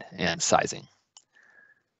design, and sizing.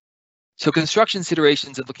 So construction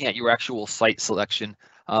considerations and looking at your actual site selection,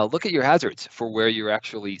 look at your hazards for where you're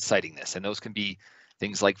actually siting this. And those can be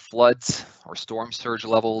things like floods or storm surge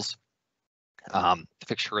levels. The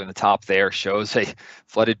picture in the top there shows a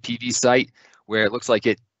flooded PV site where it looks like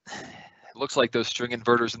those string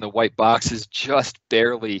inverters in the white boxes just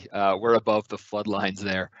barely were above the flood lines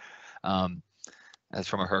there. That's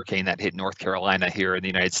from a hurricane that hit North Carolina here in the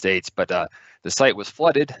United States. But the site was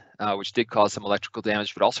flooded, which did cause some electrical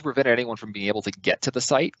damage, but also prevented anyone from being able to get to the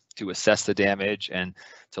site to assess the damage and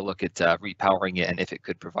to look at repowering it and if it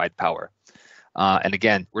could provide power. And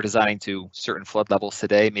again, we're designing to certain flood levels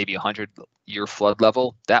today, maybe 100-year flood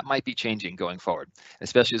level. That might be changing going forward,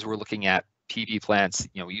 especially as we're looking at PV plants.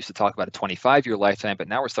 We used to talk about a 25-year lifetime, but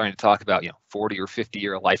now we're starting to talk about 40 or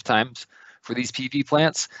 50-year lifetimes for these PV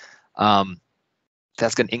plants.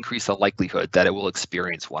 That's going to increase the likelihood that it will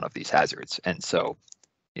experience one of these hazards. And so,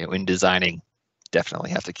 in designing,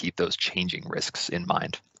 definitely have to keep those changing risks in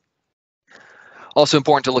mind. Also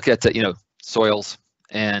important to look at, soils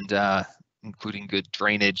and including good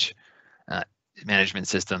drainage management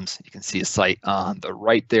systems. You can see a site on the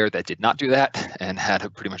right there that did not do that and had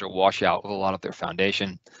pretty much a washout of a lot of their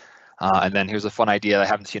foundation. And then here's a fun idea I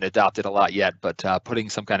haven't seen adopted a lot yet, but putting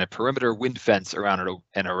some kind of perimeter wind fence around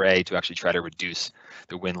an array to actually try to reduce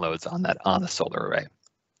the wind loads on the solar array.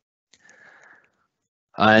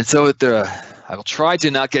 And so I will try to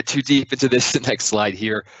not get too deep into this next slide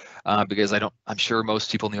here, because I'm sure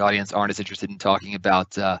most people in the audience aren't as interested in talking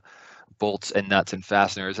about bolts and nuts and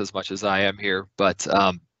fasteners as much as I am here. But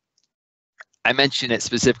I mention it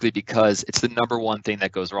specifically because it's the #1 thing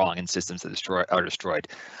that goes wrong in systems that are destroyed.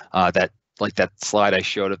 Like that slide I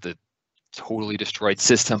showed of the totally destroyed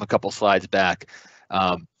system a couple slides back.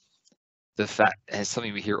 The fact, and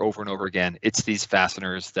something we hear over and over again, it's these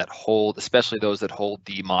fasteners that hold, especially those that hold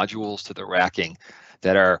the modules to the racking,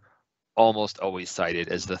 that are almost always cited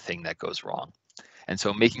as the thing that goes wrong. And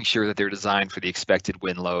so making sure that they're designed for the expected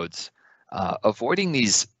wind loads, avoiding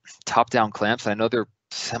these top-down clamps. I know they're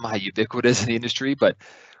semi-ubiquitous in the industry, but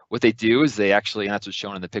what they do is they actually, and that's what's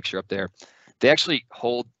shown in the picture up there, they actually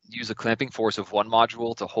use a clamping force of one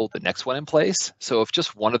module to hold the next one in place. So if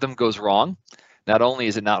just one of them goes wrong, not only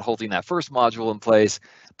is it not holding that first module in place,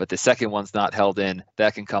 but the second one's not held in,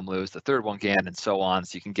 that can come loose, the third one can, and so on.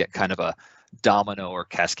 So you can get kind of a domino or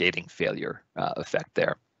cascading failure effect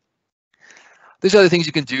there. There's other things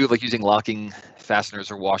you can do, like using locking fasteners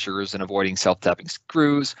or washers and avoiding self-tapping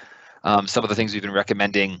screws. Some of the things we've been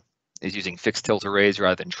recommending is using fixed tilt arrays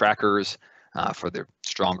rather than trackers for their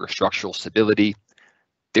stronger structural stability.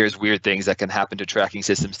 There's weird things that can happen to tracking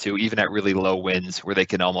systems too, even at really low winds, where they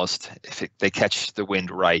can almost, they catch the wind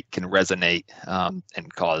right, can resonate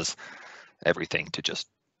and cause everything to just,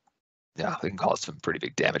 it can cause some pretty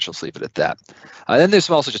big damage. Let's leave it at that. Then there's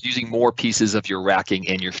also just using more pieces of your racking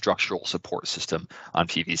in your structural support system on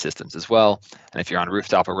PV systems as well. And if you're on a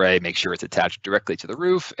rooftop array, make sure it's attached directly to the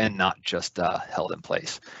roof and not just held in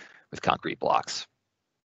place with concrete blocks.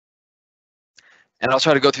 And I'll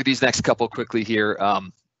try to go through these next couple quickly here.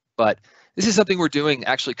 But this is something we're doing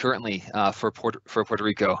actually currently for Puerto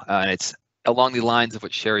Rico, and it's along the lines of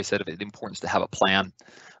what Sherry said of the importance to have a plan,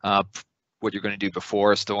 what you're going to do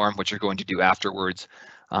before a storm, what you're going to do afterwards,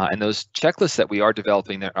 and those checklists that we are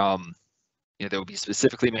developing there, they will be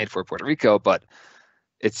specifically made for Puerto Rico, but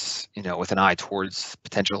it's with an eye towards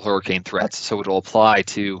potential hurricane threats, so it'll apply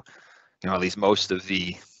to at least most of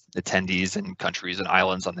the attendees and countries and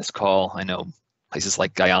islands on this call. I know places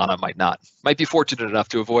like Guyana might be fortunate enough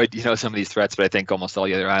to avoid, some of these threats, but I think almost all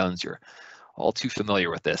the other islands, you're all too familiar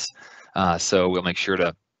with this. So we'll make sure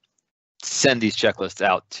to send these checklists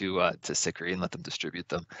out to CCREEE and let them distribute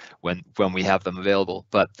them when we have them available.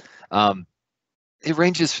 But it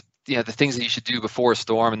ranges, the things that you should do before a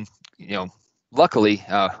storm, and luckily,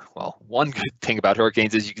 one good thing about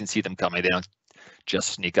hurricanes is you can see them coming. They don't just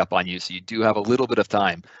sneak up on you, so you do have a little bit of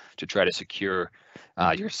time to try to secure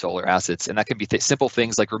your solar assets, and that can be simple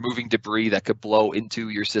things like removing debris that could blow into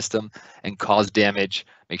your system and cause damage.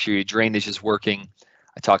 Make sure your drainage is working.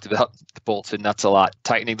 I talked about the bolts and nuts a lot.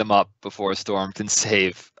 Tightening them up before a storm can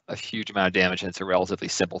save a huge amount of damage, and it's a relatively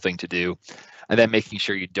simple thing to do. And then making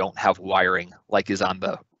sure you don't have wiring like is on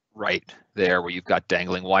the right there, where you've got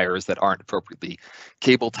dangling wires that aren't appropriately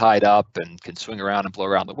cable tied up and can swing around and blow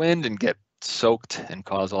around the wind and get soaked and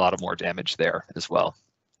cause a lot of more damage there as well.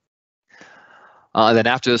 And then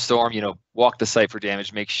after the storm, walk the site for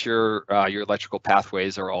damage. Make sure your electrical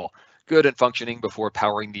pathways are all good and functioning before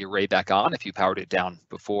powering the array back on. If you powered it down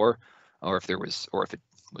before, or if it was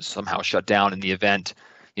somehow shut down in the event,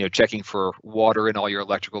 checking for water in all your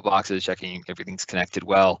electrical boxes, checking everything's connected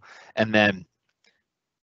well. And then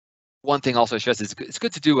one thing also I stress is it's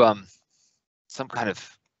good to do some kind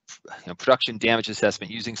of production damage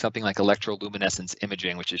assessment using something like electroluminescence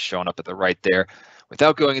imaging, which is shown up at the right there.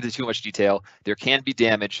 Without going into too much detail, there can be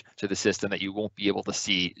damage to the system that you won't be able to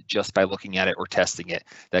see just by looking at it or testing it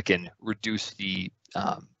that can reduce the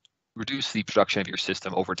production of your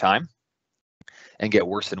system over time and get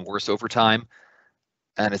worse and worse over time.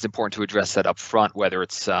 And it's important to address that up front, whether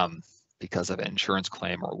it's because of an insurance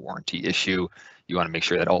claim or a warranty issue. You want to make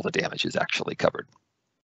sure that all the damage is actually covered.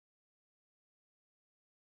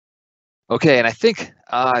 Okay, and I think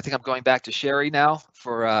I'm going back to Sherry now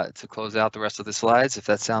for to close out the rest of the slides, if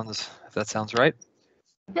that sounds right.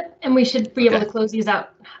 Yep, and we should be able to close these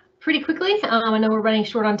out pretty quickly. I know we're running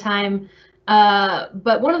short on time,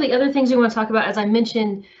 but one of the other things we want to talk about, as I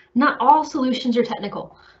mentioned, not all solutions are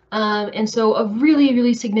technical. And so a really,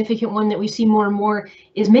 really significant one that we see more and more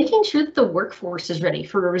is making sure that the workforce is ready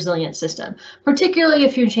for a resilient system, particularly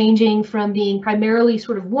if you're changing from being primarily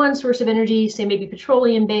sort of one source of energy, say maybe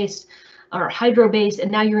petroleum-based or hydro-based, and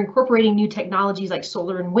now you're incorporating new technologies like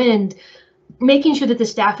solar and wind, making sure that the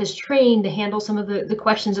staff is trained to handle some of the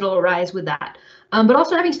questions that will arise with that. But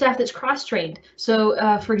also having staff that's cross-trained. So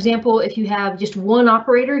for example, if you have just one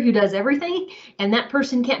operator who does everything and that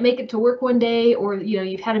person can't make it to work one day, or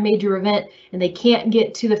you've had a major event and they can't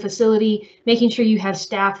get to the facility, making sure you have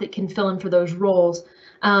staff that can fill in for those roles.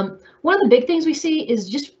 One of the big things we see is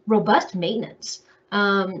just robust maintenance.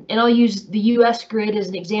 And I'll use the US grid as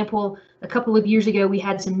an example. A couple of years ago, we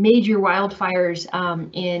had some major wildfires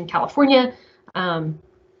in California.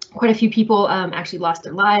 Quite a few people actually lost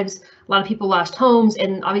their lives. A lot of people lost homes,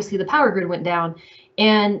 and obviously the power grid went down.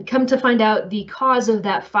 And come to find out, the cause of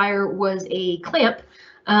that fire was a clamp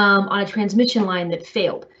on a transmission line that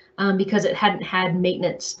failed because it hadn't had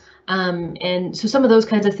maintenance. And so some of those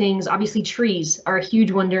kinds of things, obviously trees are a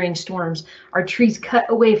huge one during storms. Are trees cut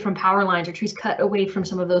away from power lines? Are trees cut away from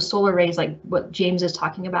some of those solar arrays like what James is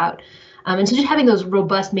talking about? And so just having those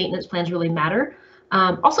robust maintenance plans really matter.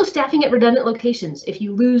 Also staffing at redundant locations. If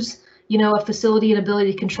you lose, a facility and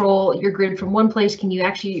ability to control your grid from one place, can you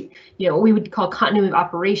actually, what we would call continuity of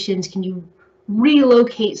operations, can you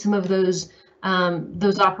relocate some of those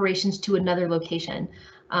operations to another location?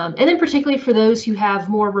 And then particularly for those who have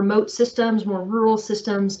more remote systems, more rural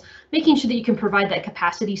systems, making sure that you can provide that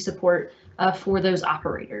capacity support for those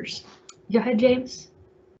operators. Go ahead, James.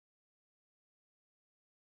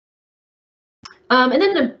 And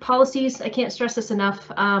then the policies, I can't stress this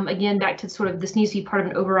enough. Again, back to sort of this needs to be part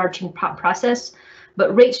of an overarching process,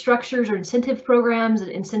 but rate structures or incentive programs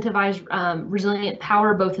that incentivize resilient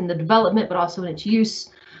power, both in the development, but also in its use.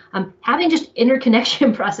 Having just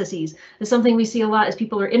interconnection processes is something we see a lot as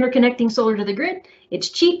people are interconnecting solar to the grid. It's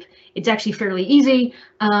cheap, it's actually fairly easy,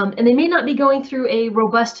 and they may not be going through a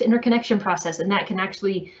robust interconnection process, and that can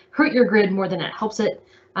actually hurt your grid more than it helps it.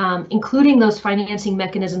 Including those financing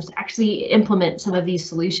mechanisms to actually implement some of these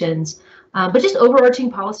solutions, but just overarching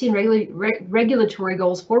policy and regulatory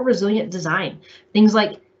goals for resilient design. Things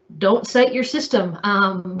like don't set your system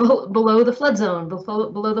below the flood zone,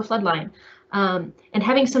 below the flood line, and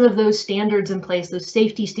having some of those standards in place, those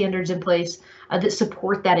safety standards in place that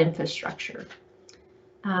support that infrastructure.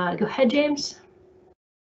 Go ahead, James.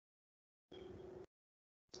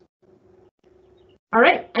 All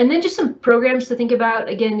right, and then just some programs to think about.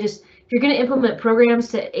 Again, just if you're going to implement programs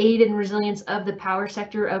to aid in resilience of the power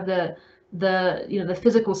sector of the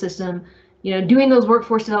physical system, doing those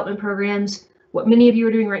workforce development programs. What many of you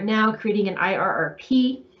are doing right now, creating an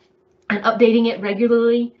IRRP and updating it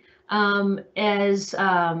regularly. As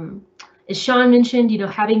Sean mentioned,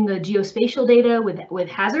 having the geospatial data with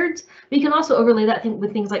hazards, but you can also overlay that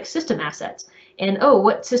with things like system assets. And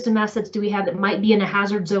what system assets do we have that might be in a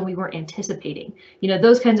hazard zone we weren't anticipating?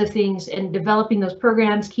 Those kinds of things, and developing those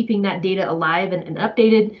programs, keeping that data alive and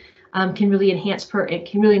updated can really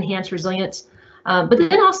enhance resilience. But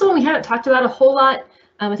then also, when we haven't talked about a whole lot,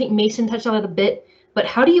 I think Mason touched on it a bit, but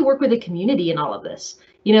how do you work with the community in all of this?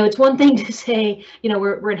 It's one thing to say,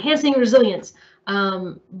 we're enhancing resilience,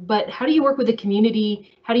 but how do you work with the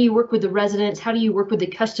community? How do you work with the residents? How do you work with the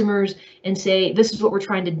customers and say, this is what we're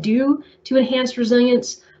trying to do to enhance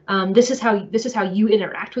resilience? This is how you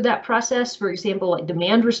interact with that process. For example, like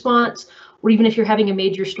demand response, or even if you're having a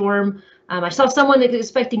major storm. I saw someone that is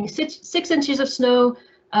expecting 6 inches of snow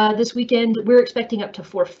this weekend. We're expecting up to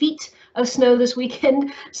 4 feet of snow this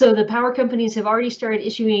weekend. So the power companies have already started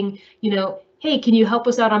issuing, hey, can you help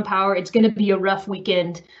us out on power? It's going to be a rough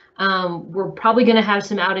weekend. We're probably going to have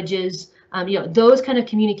some outages. Those kind of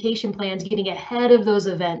communication plans, getting ahead of those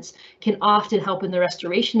events, can often help in the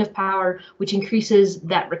restoration of power, which increases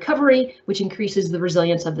that recovery, which increases the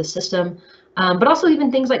resilience of the system. But also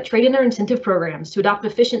even things like trade-in or incentive programs to adopt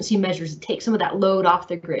efficiency measures to take some of that load off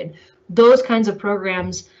the grid. Those kinds of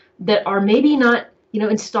programs that are maybe not,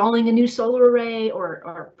 installing a new solar array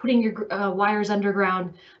or putting your wires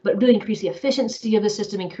underground, but really increase the efficiency of the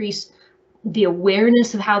system, increase the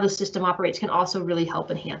awareness of how the system operates, can also really help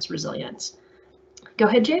enhance resilience. Go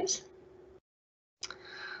ahead, James.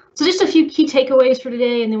 So just a few key takeaways for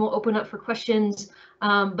today, and then we'll open up for questions.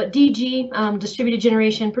 But DG, distributed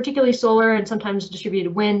generation, particularly solar and sometimes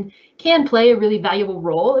distributed wind, can play a really valuable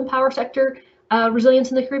role in power sector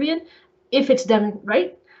resilience in the Caribbean if it's done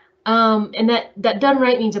right. And that done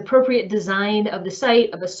right means appropriate design of the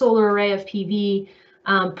site, of a solar array of PV,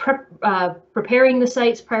 preparing the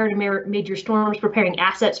sites prior to major storms, preparing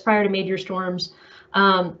assets prior to major storms,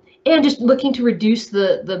 and just looking to reduce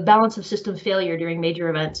the balance of system failure during major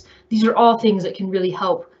events. These are all things that can really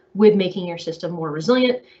help with making your system more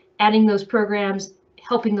resilient. Adding those programs,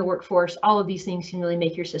 helping the workforce, all of these things can really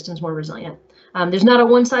make your systems more resilient. There's not a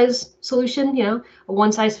one-size solution, a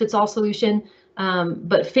one-size-fits-all solution,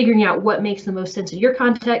 but figuring out what makes the most sense in your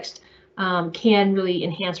context can really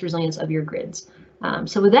enhance resilience of your grids.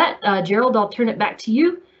 So with that, Gerald, I'll turn it back to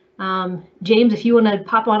you. James, if you want to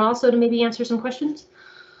pop on also to maybe answer some questions.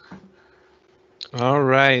 All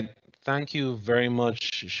right. Thank you very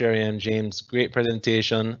much, Sherry and James. Great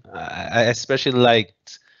presentation. I especially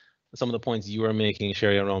liked some of the points you were making,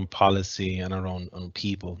 Sherry, around policy and around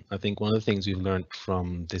people. I think one of the things we've learned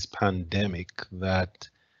from this pandemic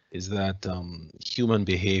is that human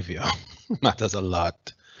behavior matters a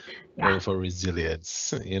lot for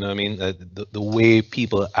resilience. You know what I mean? The way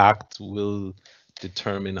people act will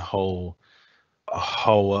determine how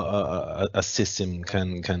a system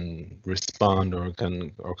can respond or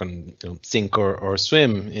can sink or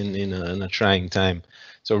swim in a trying time.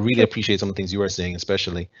 So really appreciate some of the things you were saying,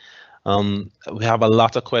 especially. We have a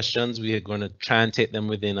lot of questions. We are going to try and take them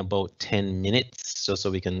within about 10 minutes, just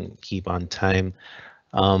so we can keep on time.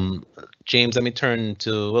 James, let me turn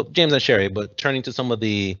to James and Sherry, but turning to some of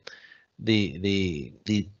the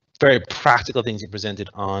very practical things you presented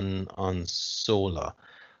on solar.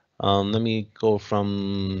 Let me go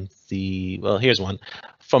from here's one.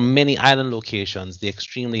 From many island locations, the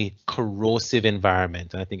extremely corrosive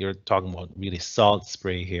environment, and I think you're talking about really salt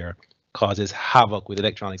spray here, causes havoc with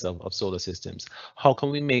electronics of solar systems. How can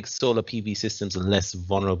we make solar PV systems less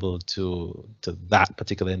vulnerable to that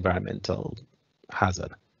particular environmental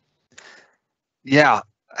hazard? Yeah,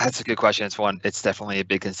 that's a good question. It's definitely a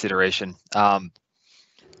big consideration.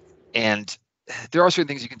 And there are certain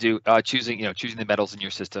things you can do, choosing the metals in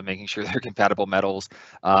your system, making sure they're compatible metals,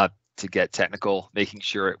 to get technical, making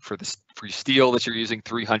sure for your steel that you're using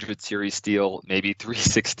 300 series steel, maybe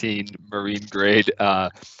 316 marine grade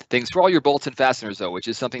things for all your bolts and fasteners, though, which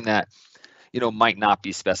is something that might not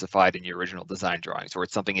be specified in your original design drawings, or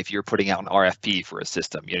it's something if you're putting out an RFP for a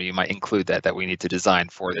system, you might include that we need to design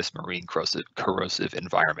for this marine corrosive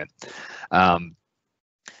environment. And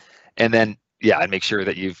then and make sure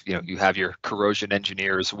that you have your corrosion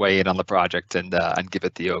engineers weigh in on the project and give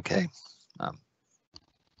it the okay.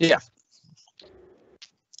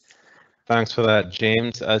 Thanks for that,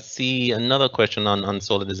 James. I see another question on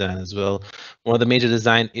solar design as well. One of the major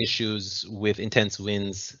design issues with intense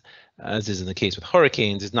winds, as is in the case with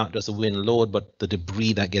hurricanes, is not just the wind load, but the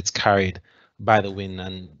debris that gets carried by the wind.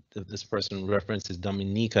 And this person references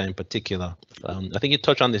Dominica in particular. I think you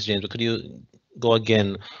touched on this, James, but could you go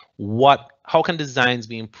again? How can designs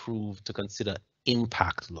be improved to consider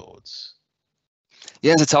impact loads?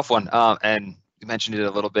 Yeah, it's a tough one. And you mentioned it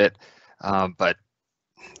a little bit, but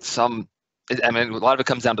a lot of it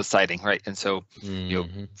comes down to siting, right? And so,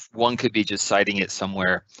 one could be just siting it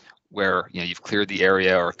somewhere where you've cleared the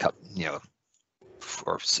area, or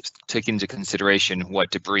or taking into consideration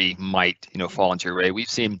what debris might fall into your array. We've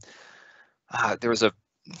seen there was a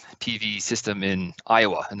PV system in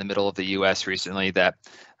Iowa, in the middle of the U.S. recently, that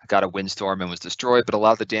got a windstorm and was destroyed, but a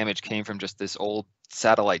lot of the damage came from just this old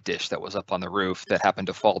satellite dish that was up on the roof that happened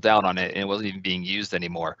to fall down on it, and it wasn't even being used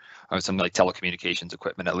anymore, or something like telecommunications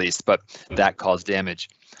equipment at least, but that caused damage.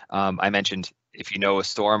 I mentioned if a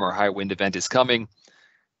storm or high wind event is coming,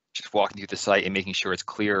 just walking through the site and making sure it's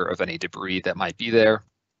clear of any debris that might be there.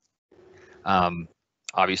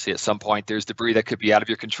 Obviously, at some point, there's debris that could be out of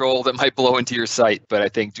your control that might blow into your site, but I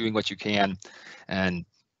think doing what you can, and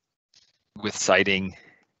with siting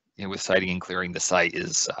and clearing the site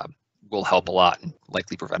will help a lot and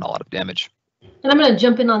likely prevent a lot of damage. And I'm going to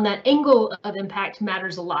jump in on that. Angle of impact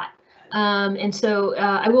matters a lot. And so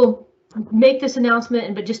I will make this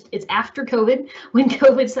announcement, but just it's after COVID. When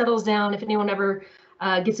COVID settles down, if anyone ever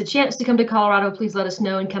gets a chance to come to Colorado, please let us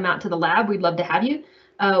know and come out to the lab. We'd love to have you.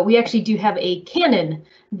 We actually do have a cannon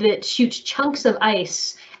that shoots chunks of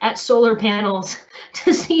ice at solar panels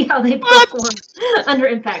to see how they perform under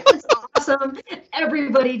impact. It's awesome.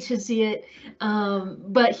 Everybody should see it.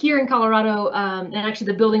 But here in Colorado, and actually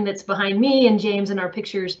the building that's behind me and James in our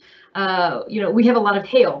pictures, we have a lot of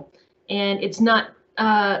hail, and it's not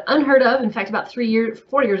unheard of. In fact, about 4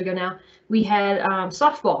 years ago now, we had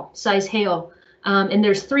softball size hail, and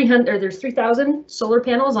there's 3,000 solar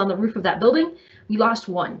panels on the roof of that building. We lost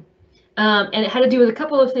one. And it had to do with a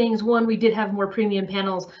couple of things. One, we did have more premium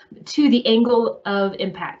panels. Two, the angle of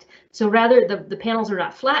impact. So rather, the panels are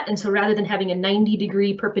not flat, and so rather than having a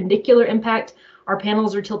 90-degree perpendicular impact, our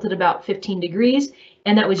panels are tilted about 15 degrees,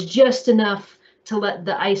 and that was just enough to let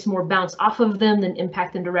the ice more bounce off of them than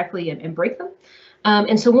impact them directly and break them.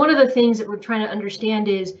 And so one of the things that we're trying to understand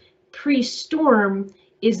is pre-storm,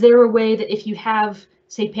 is there a way that if you have,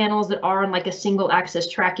 say, panels that are on like a single axis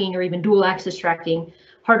tracking or even dual axis tracking,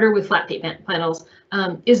 harder with flat panels,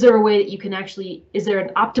 is there a way that you can actually, is there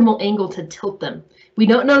an optimal angle to tilt them? We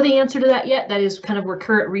don't know the answer to that yet. That is kind of where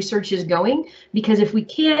current research is going, because if we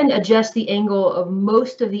can adjust the angle of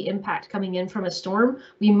most of the impact coming in from a storm,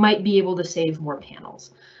 we might be able to save more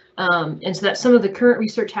panels. And so that's some of the current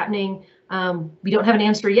research happening. We don't have an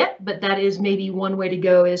answer yet, but that is maybe one way to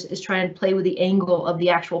go, is try and play with the angle of the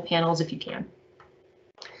actual panels if you can.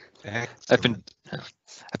 I've been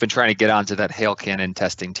trying to get onto that hail cannon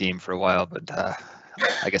testing team for a while, but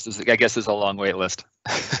I guess there's a long wait list.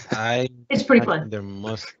 It's pretty fun. There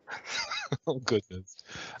must. Oh goodness.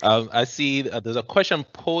 I see there's a question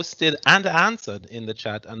posted and answered in the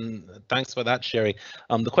chat, and thanks for that, Sherry.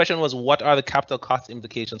 The question was, what are the capital cost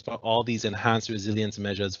implications for all these enhanced resilience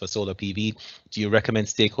measures for solar PV? Do you recommend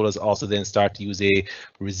stakeholders also then start to use a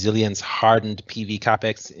resilience hardened PV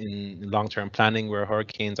capex in long-term planning where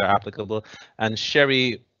hurricanes are applicable? And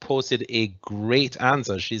Sherry posted a great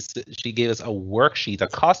answer. She gave us a worksheet, a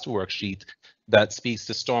cost worksheet that speaks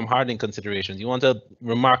to storm hardening considerations. You want to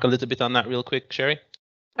remark a little bit on that real quick, Sherry?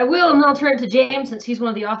 I will, and I'll turn it to James since he's one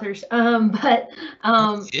of the authors. One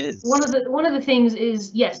of the things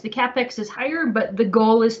is, yes, the capex is higher, but the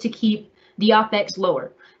goal is to keep the opex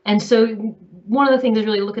lower. And so one of the things is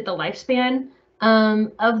really look at the lifespan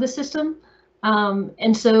of the system.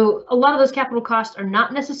 And so a lot of those capital costs are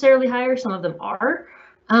not necessarily higher. Some of them are.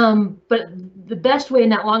 But the best way in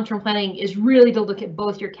that long-term planning is really to look at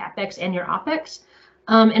both your capex and your opex,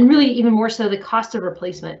 and really even more so the cost of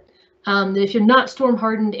replacement. If you're not storm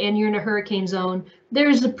hardened and you're in a hurricane zone,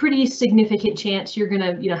 there's a pretty significant chance you're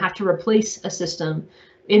gonna have to replace a system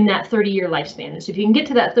in that 30-year lifespan. And so if you can get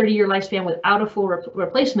to that 30-year lifespan without a full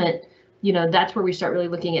replacement, that's where we start really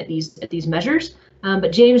looking at these measures.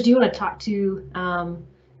 But James, do you want to talk to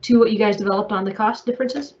what you guys developed on the cost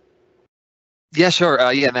differences? Yeah,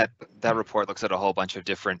 sure. Yeah, that report looks at a whole bunch of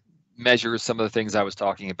different measures. Some of the things I was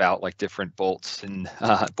talking about, like different bolts and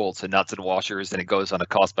nuts and washers, and it goes on a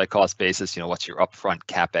cost-by-cost basis. What's your upfront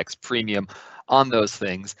capex premium on those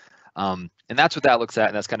things, and that's what that looks at,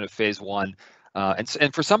 and that's kind of phase one.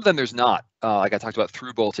 And for some of them, there's not. Like I talked about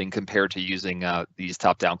through bolting compared to using these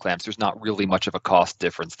top-down clamps. There's not really much of a cost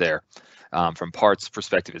difference there. From parts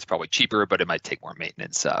perspective, it's probably cheaper, but it might take more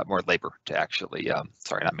maintenance, more labor to actually,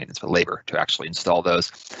 sorry, not maintenance, but labor to actually install those.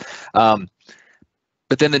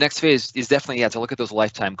 But then the next phase is definitely to look at those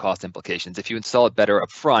lifetime cost implications. If you install it better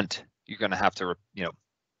up front, you're going to have to,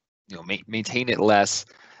 maintain it less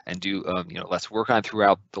and do, less work on it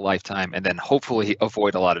throughout the lifetime, and then hopefully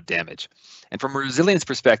avoid a lot of damage. And from a resilience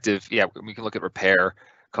perspective, we can look at repair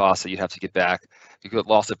costs that you'd have to get back. You could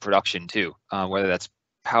loss of production too, whether that's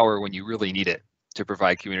power when you really need it to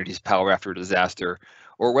provide communities power after a disaster,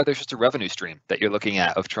 or whether it's just a revenue stream that you're looking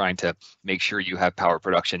at of trying to make sure you have power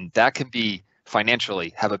production. That can be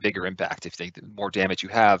financially have a bigger impact. If the more damage you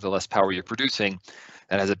have, the less power you're producing,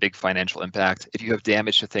 that has a big financial impact. If you have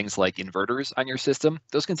damage to things like inverters on your system,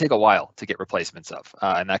 those can take a while to get replacements of,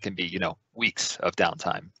 and that can be weeks of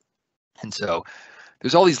downtime. And so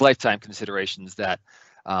there's all these lifetime considerations that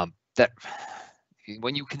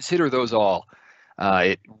when you consider those all,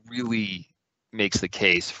 it really makes the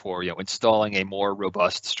case for installing a more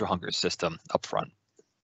robust, stronger system up front.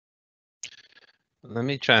 Let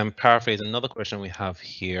me try and paraphrase another question we have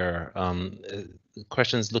here.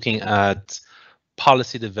 Questions looking at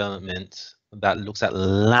policy development that looks at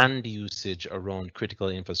land usage around critical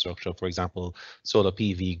infrastructure, for example, solar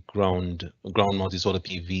PV, ground mounted solar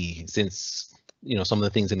PV, since some of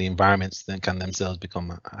the things in the environments then can themselves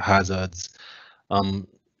become hazards.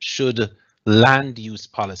 Should land use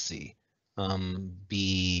policy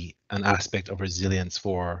be an aspect of resilience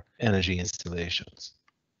for energy installations?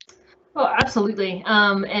 Oh, absolutely.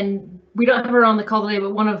 And we don't have her on the call today,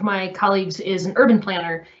 but one of my colleagues is an urban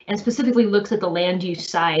planner and specifically looks at the land use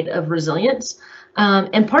side of resilience.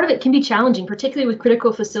 And part of it can be challenging, particularly with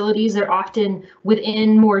critical facilities. They're often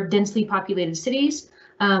within more densely populated cities,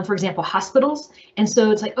 for example, hospitals. And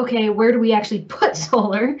so it's like, okay, where do we actually put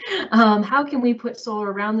solar? How can we put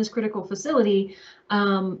solar around this critical facility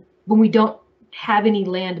when we don't have any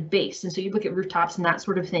land base? And so you look at rooftops and that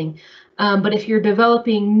sort of thing. But if you're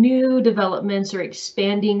developing new developments or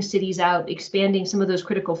expanding cities out, expanding some of those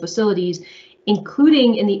critical facilities,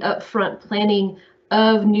 including in the upfront planning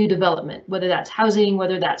of new development, whether that's housing,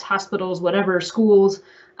 whether that's hospitals, whatever, schools,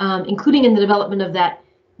 including in the development of that,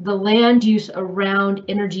 the land use around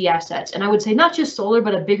energy assets. And I would say not just solar,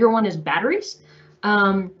 but a bigger one is batteries.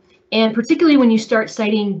 And particularly when you start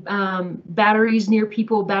citing batteries near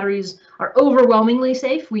people, batteries are overwhelmingly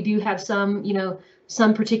safe. We do have some,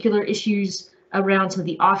 some particular issues around some of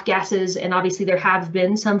the off gases, and obviously there have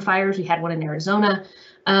been some fires. We had one in Arizona.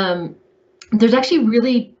 There's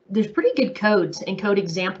actually there's pretty good codes and code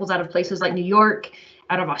examples out of places like New York,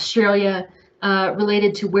 out of Australia,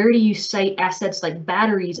 related to where do you site assets like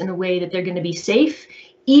batteries in a way that they're going to be safe,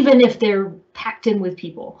 even if they're packed in with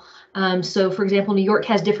people. So for example, New York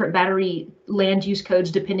has different battery land use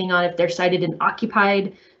codes depending on if they're sited in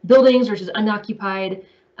occupied buildings versus unoccupied.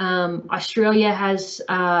 Australia has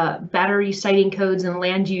battery siting codes and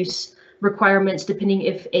land use requirements depending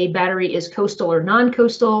if a battery is coastal or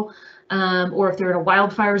non-coastal, or if they're in a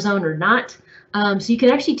wildfire zone or not. So you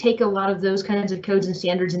can actually take a lot of those kinds of codes and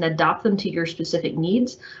standards and adopt them to your specific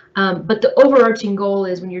needs. But the overarching goal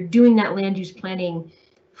is when you're doing that land use planning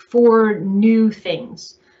for new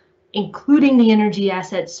things, including the energy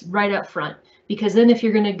assets right up front, because then if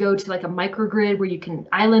you're going to go to like a microgrid where you can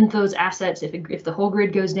island those assets, if the whole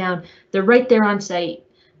grid goes down, they're right there on site.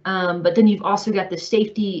 But then you've also got the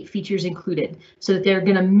safety features included so that they're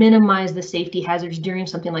going to minimize the safety hazards during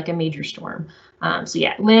something like a major storm. So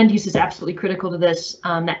yeah, land use is absolutely critical to this.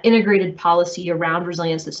 That integrated policy around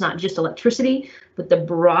resilience that's not just electricity, but the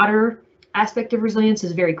broader aspect of resilience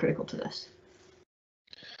is very critical to this.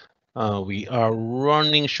 We are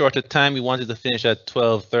running short of time. We wanted to finish at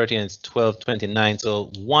 12:30 and it's 12:29. So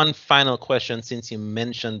one final question, since you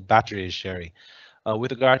mentioned batteries, Sherry.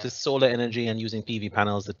 With regard to solar energy and using PV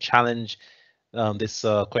panels, the challenge this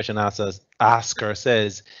question asker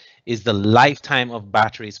says is the lifetime of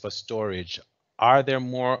batteries for storage. Are there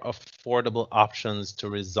more affordable options to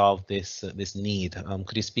resolve this need?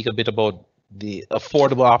 Could you speak a bit about the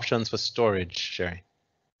affordable options for storage, Sherry?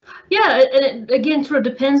 Yeah, and it, again, sort of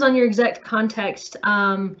depends on your exact context.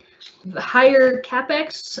 Higher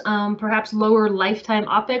capex, perhaps lower lifetime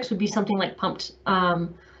opex would be something like pumped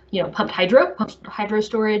hydro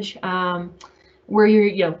storage, where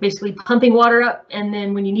you're basically pumping water up, and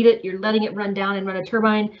then when you need it, you're letting it run down and run a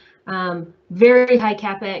turbine. Very high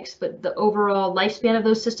capex, but the overall lifespan of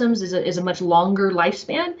those systems is a much longer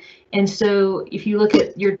lifespan. And so if you look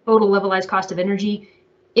at your total levelized cost of energy,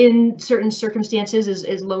 in certain circumstances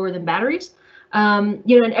is lower than batteries. And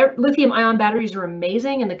lithium ion batteries are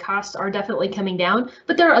amazing and the costs are definitely coming down,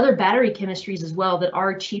 but there are other battery chemistries as well that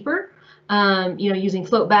are cheaper. Using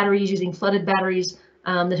float batteries, using flooded batteries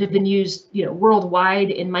that have been used,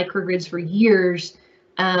 worldwide in microgrids for years.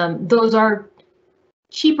 Those are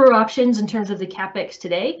cheaper options in terms of the capex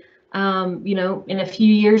today. In a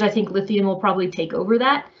few years, I think lithium will probably take over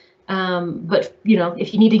that. But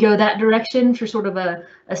if you need to go that direction for sort of a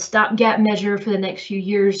stopgap measure for the next few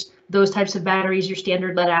years, those types of batteries, your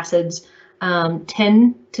standard lead acids,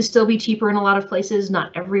 tend to still be cheaper in a lot of places,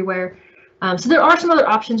 not everywhere. So there are some other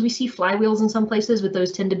options. We see flywheels in some places, but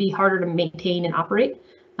those tend to be harder to maintain and operate.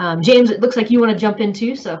 James, it looks like you want to jump in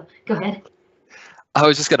too, so go ahead. I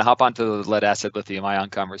was just going to hop onto the lead acid lithium ion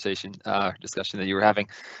discussion that you were having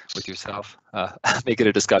with yourself. Make it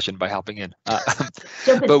a discussion by hopping in.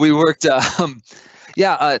 But we worked,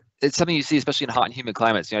 it's something you see, especially in hot and humid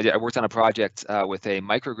climates. I worked on a project with a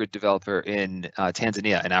microgrid developer in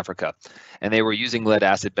Tanzania in Africa, and they were using lead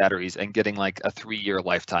acid batteries and getting like a 3-year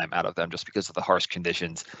lifetime out of them just because of the harsh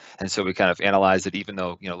conditions. And so we kind of analyzed it, even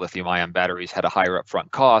though lithium ion batteries had a higher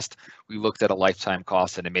upfront cost. We looked at a lifetime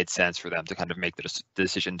cost, and it made sense for them to kind of make the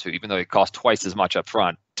decision to, even though it cost twice as much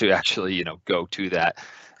upfront, to actually go to that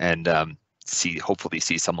and hopefully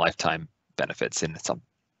see some lifetime benefits in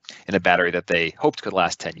a battery that they hoped could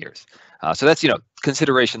last 10 years. So that's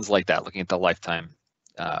considerations like that, looking at the lifetime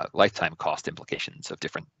cost implications of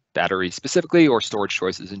different batteries specifically or storage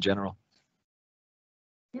choices in general.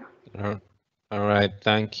 Yeah. All right,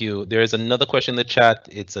 thank you. There is another question in the chat.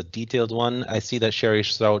 It's a detailed one. I see that Sherry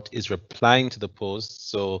Strout is replying to the post.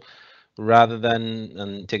 So rather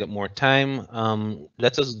than take up more time,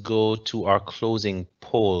 let us go to our closing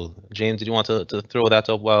poll. James, did you want to throw that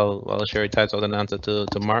up while Sherry types out an answer to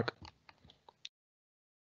Mark?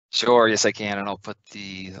 Sure, yes, I can, and I'll put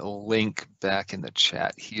the link back in the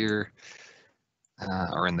chat here,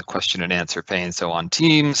 or in the question and answer pane. So on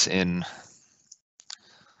Teams,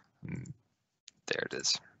 there it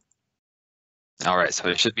is. All right, so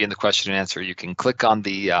it should be in the question and answer. You can click on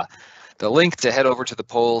the link to head over to the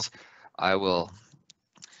polls. I will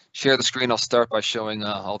share the screen. I'll start by showing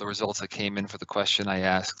all the results that came in for the question I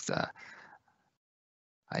asked.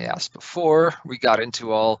 I asked before we got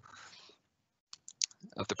into all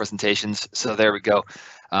of the presentations. So there we go.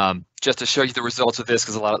 Just to show you the results of this,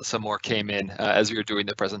 because some more came in as we were doing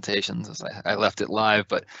the presentations. As I left it live,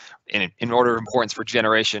 but in order of importance for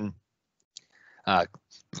generation,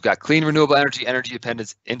 we've got clean renewable energy, energy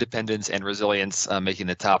independence, and resilience making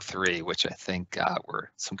the top 3, which I think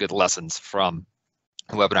were some good lessons from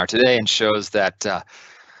the webinar today, and shows that that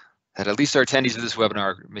at least our attendees of this webinar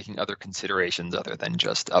are making other considerations other than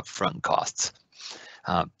just upfront costs.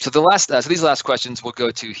 So these last questions we'll go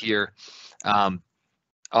to here is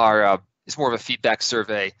more of a feedback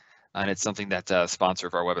survey, and it's something that the sponsor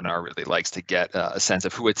of our webinar really likes to get a sense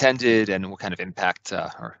of who attended and what kind of impact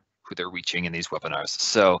or who they're reaching in these webinars.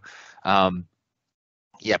 So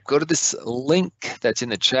yeah, go to this link that's in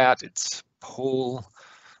the chat. It's poll.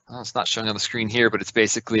 It's not showing on the screen here, but it's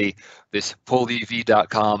basically this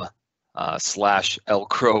pollev.com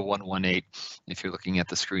 /lcrow118 if you're looking at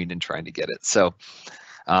the screen and trying to get it. So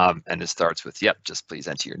and it starts with, yep, just please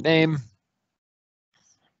enter your name,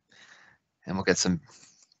 and we'll get some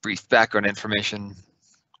brief background information.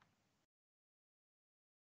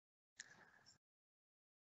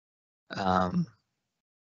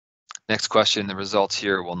 Next question, the results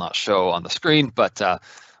here will not show on the screen, but what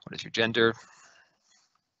is your gender?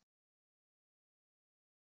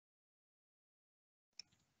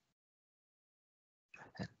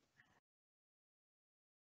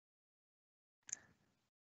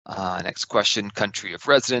 Next question, country of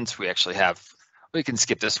residence. We can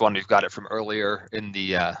skip this one. We've got it from earlier in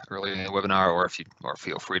the webinar, or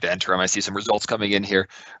feel free to enter them. I see some results coming in here,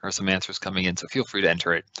 or some answers coming in, so feel free to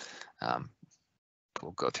enter it.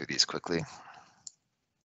 We'll go through these quickly.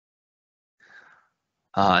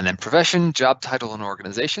 And then profession, job title, and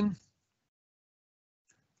organization.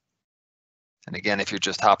 And again, if you're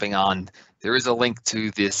just hopping on, there is a link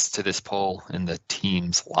to this poll in the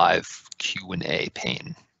Teams live Q&A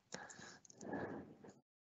pane.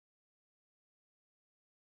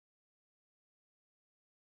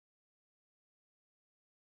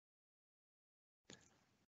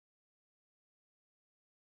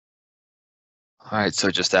 All right, so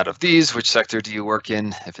just out of these, which sector do you work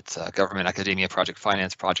in? If it's government, academia, project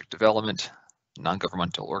finance, project development,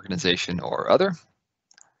 non-governmental organization, or other?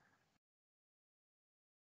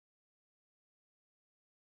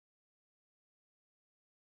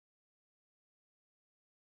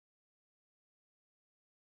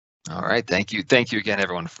 All right, thank you. Thank you again,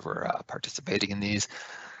 everyone, for participating in these.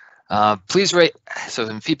 Please rate, so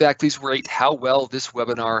in feedback, please rate how well this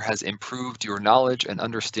webinar has improved your knowledge and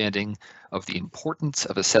understanding of the importance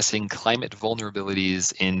of assessing climate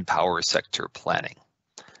vulnerabilities in power sector planning.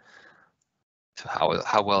 So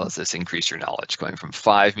how well has this increased your knowledge, going from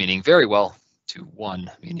 5 meaning very well to 1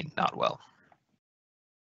 meaning not well?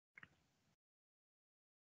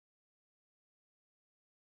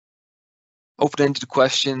 Open-ended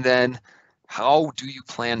question then, how do you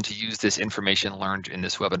plan to use this information learned in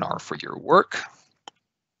this webinar for your work?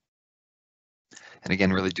 And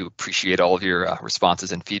again, really do appreciate all of your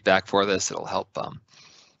responses and feedback for this. It'll help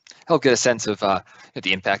get a sense of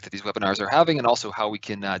the impact that these webinars are having, and also how we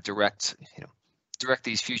can direct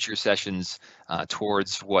these future sessions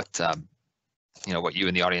towards what what you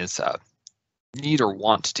and the audience need or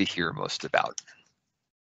want to hear most about.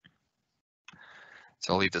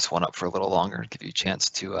 So I'll leave this one up for a little longer, give you a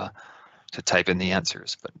chance to type in the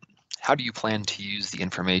answers. But how do you plan to use the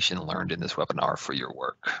information learned in this webinar for your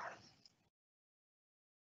work?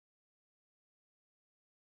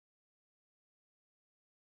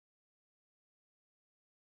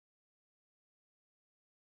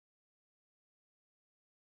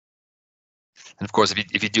 And of course,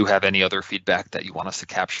 if you do have any other feedback that you want us to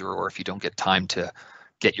capture, or if you don't get time to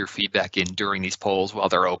get your feedback in during these polls while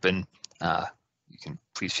they're open, you can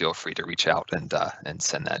please feel free to reach out and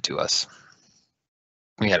send that to us.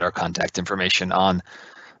 We had our contact information on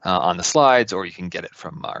the slides, or you can get it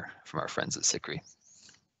from our friends at CCREEE.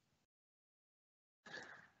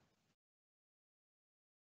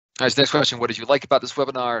 All right, so next question, what did you like about this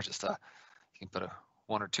webinar? Just you can put a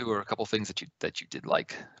one or two or a couple things that you did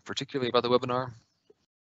like particularly about the webinar.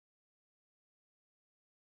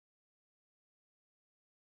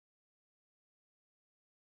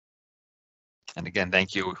 And again,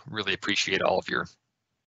 thank you. Really appreciate all of your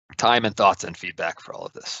time and thoughts and feedback for all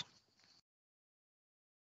of this.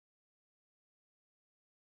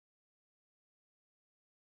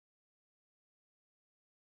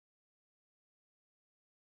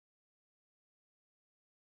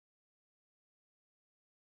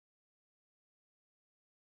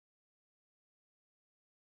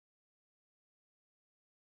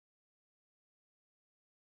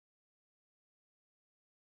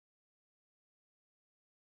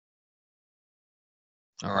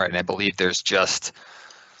 All right, and I believe there's just,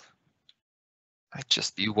 I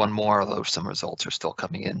just view one more, although some results are still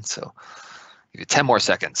coming in. So give you 10 more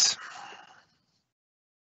seconds.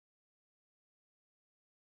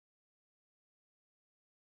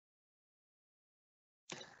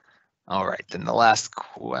 All right, then the last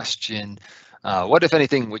question, what, if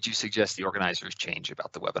anything, would you suggest the organizers change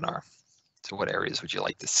about the webinar? So what areas would you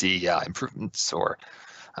like to see improvements or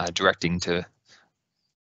directing to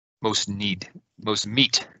most meet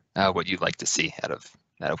what you'd like to see out of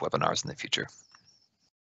webinars in the future?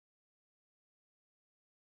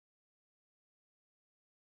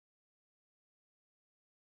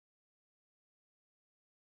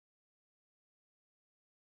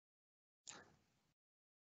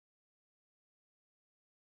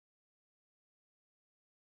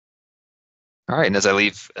 All right, and as I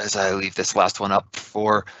leave this last one up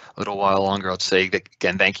for a little while longer, I'll say that,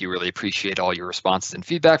 again, thank you. Really appreciate all your responses and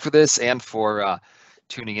feedback for this, and for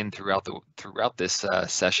tuning in throughout this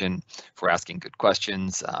session, for asking good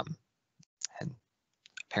questions, and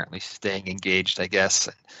apparently staying engaged, I guess.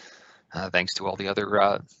 Thanks to all the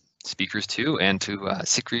other speakers too, and to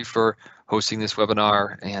CCREEE for hosting this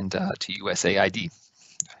webinar, and to USAID.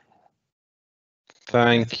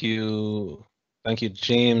 Thank you. Thank you,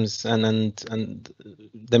 James, and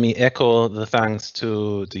let me echo the thanks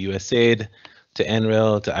to USAID, to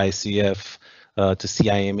NREL, to ICF, to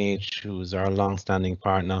CIMH, who's our long-standing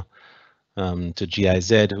partner, to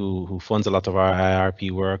GIZ, who funds a lot of our IRRP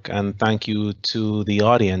work, and thank you to the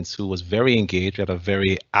audience, who was very engaged. We had a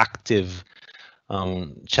very active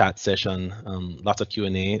chat session, lots of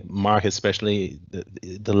Q&A. Mark, especially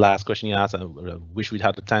the last question you asked, I wish we'd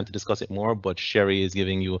had the time to discuss it more, but Sherry is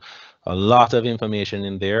giving you a lot of information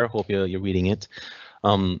in there. Hope you're reading it.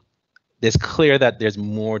 It's clear that there's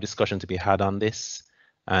more discussion to be had on this,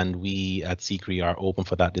 and we at CCREEE are open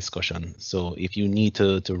for that discussion. So if you need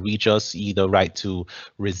to reach us, either write to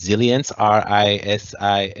resilience, RISILIENCE,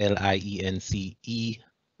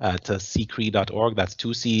 at CCREEE.org. That's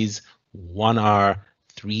 2 C's, 1 R,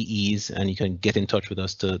 3 E's, and you can get in touch with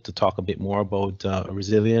us to talk a bit more about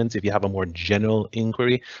resilience. If you have a more general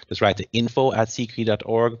inquiry, just write to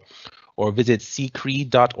info@ccree.org, or visit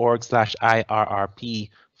ccree.org/IRRP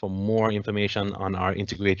for more information on our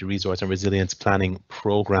Integrated Resource and Resilience Planning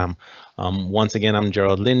Program. Once again, I'm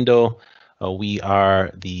Gerald Lindo. We are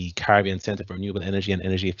the Caribbean Center for Renewable Energy and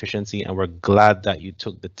Energy Efficiency, and we're glad that you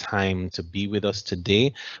took the time to be with us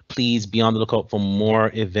today. Please be on the lookout for more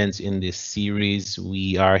events in this series.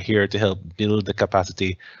 We are here to help build the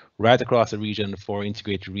capacity right across the region for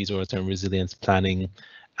integrated resource and resilience planning,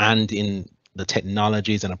 and in the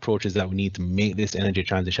technologies and approaches that we need to make this energy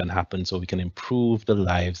transition happen so we can improve the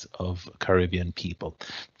lives of Caribbean people.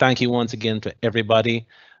 Thank you once again to everybody.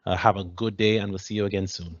 Have a good day, and we'll see you again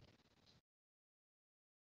soon.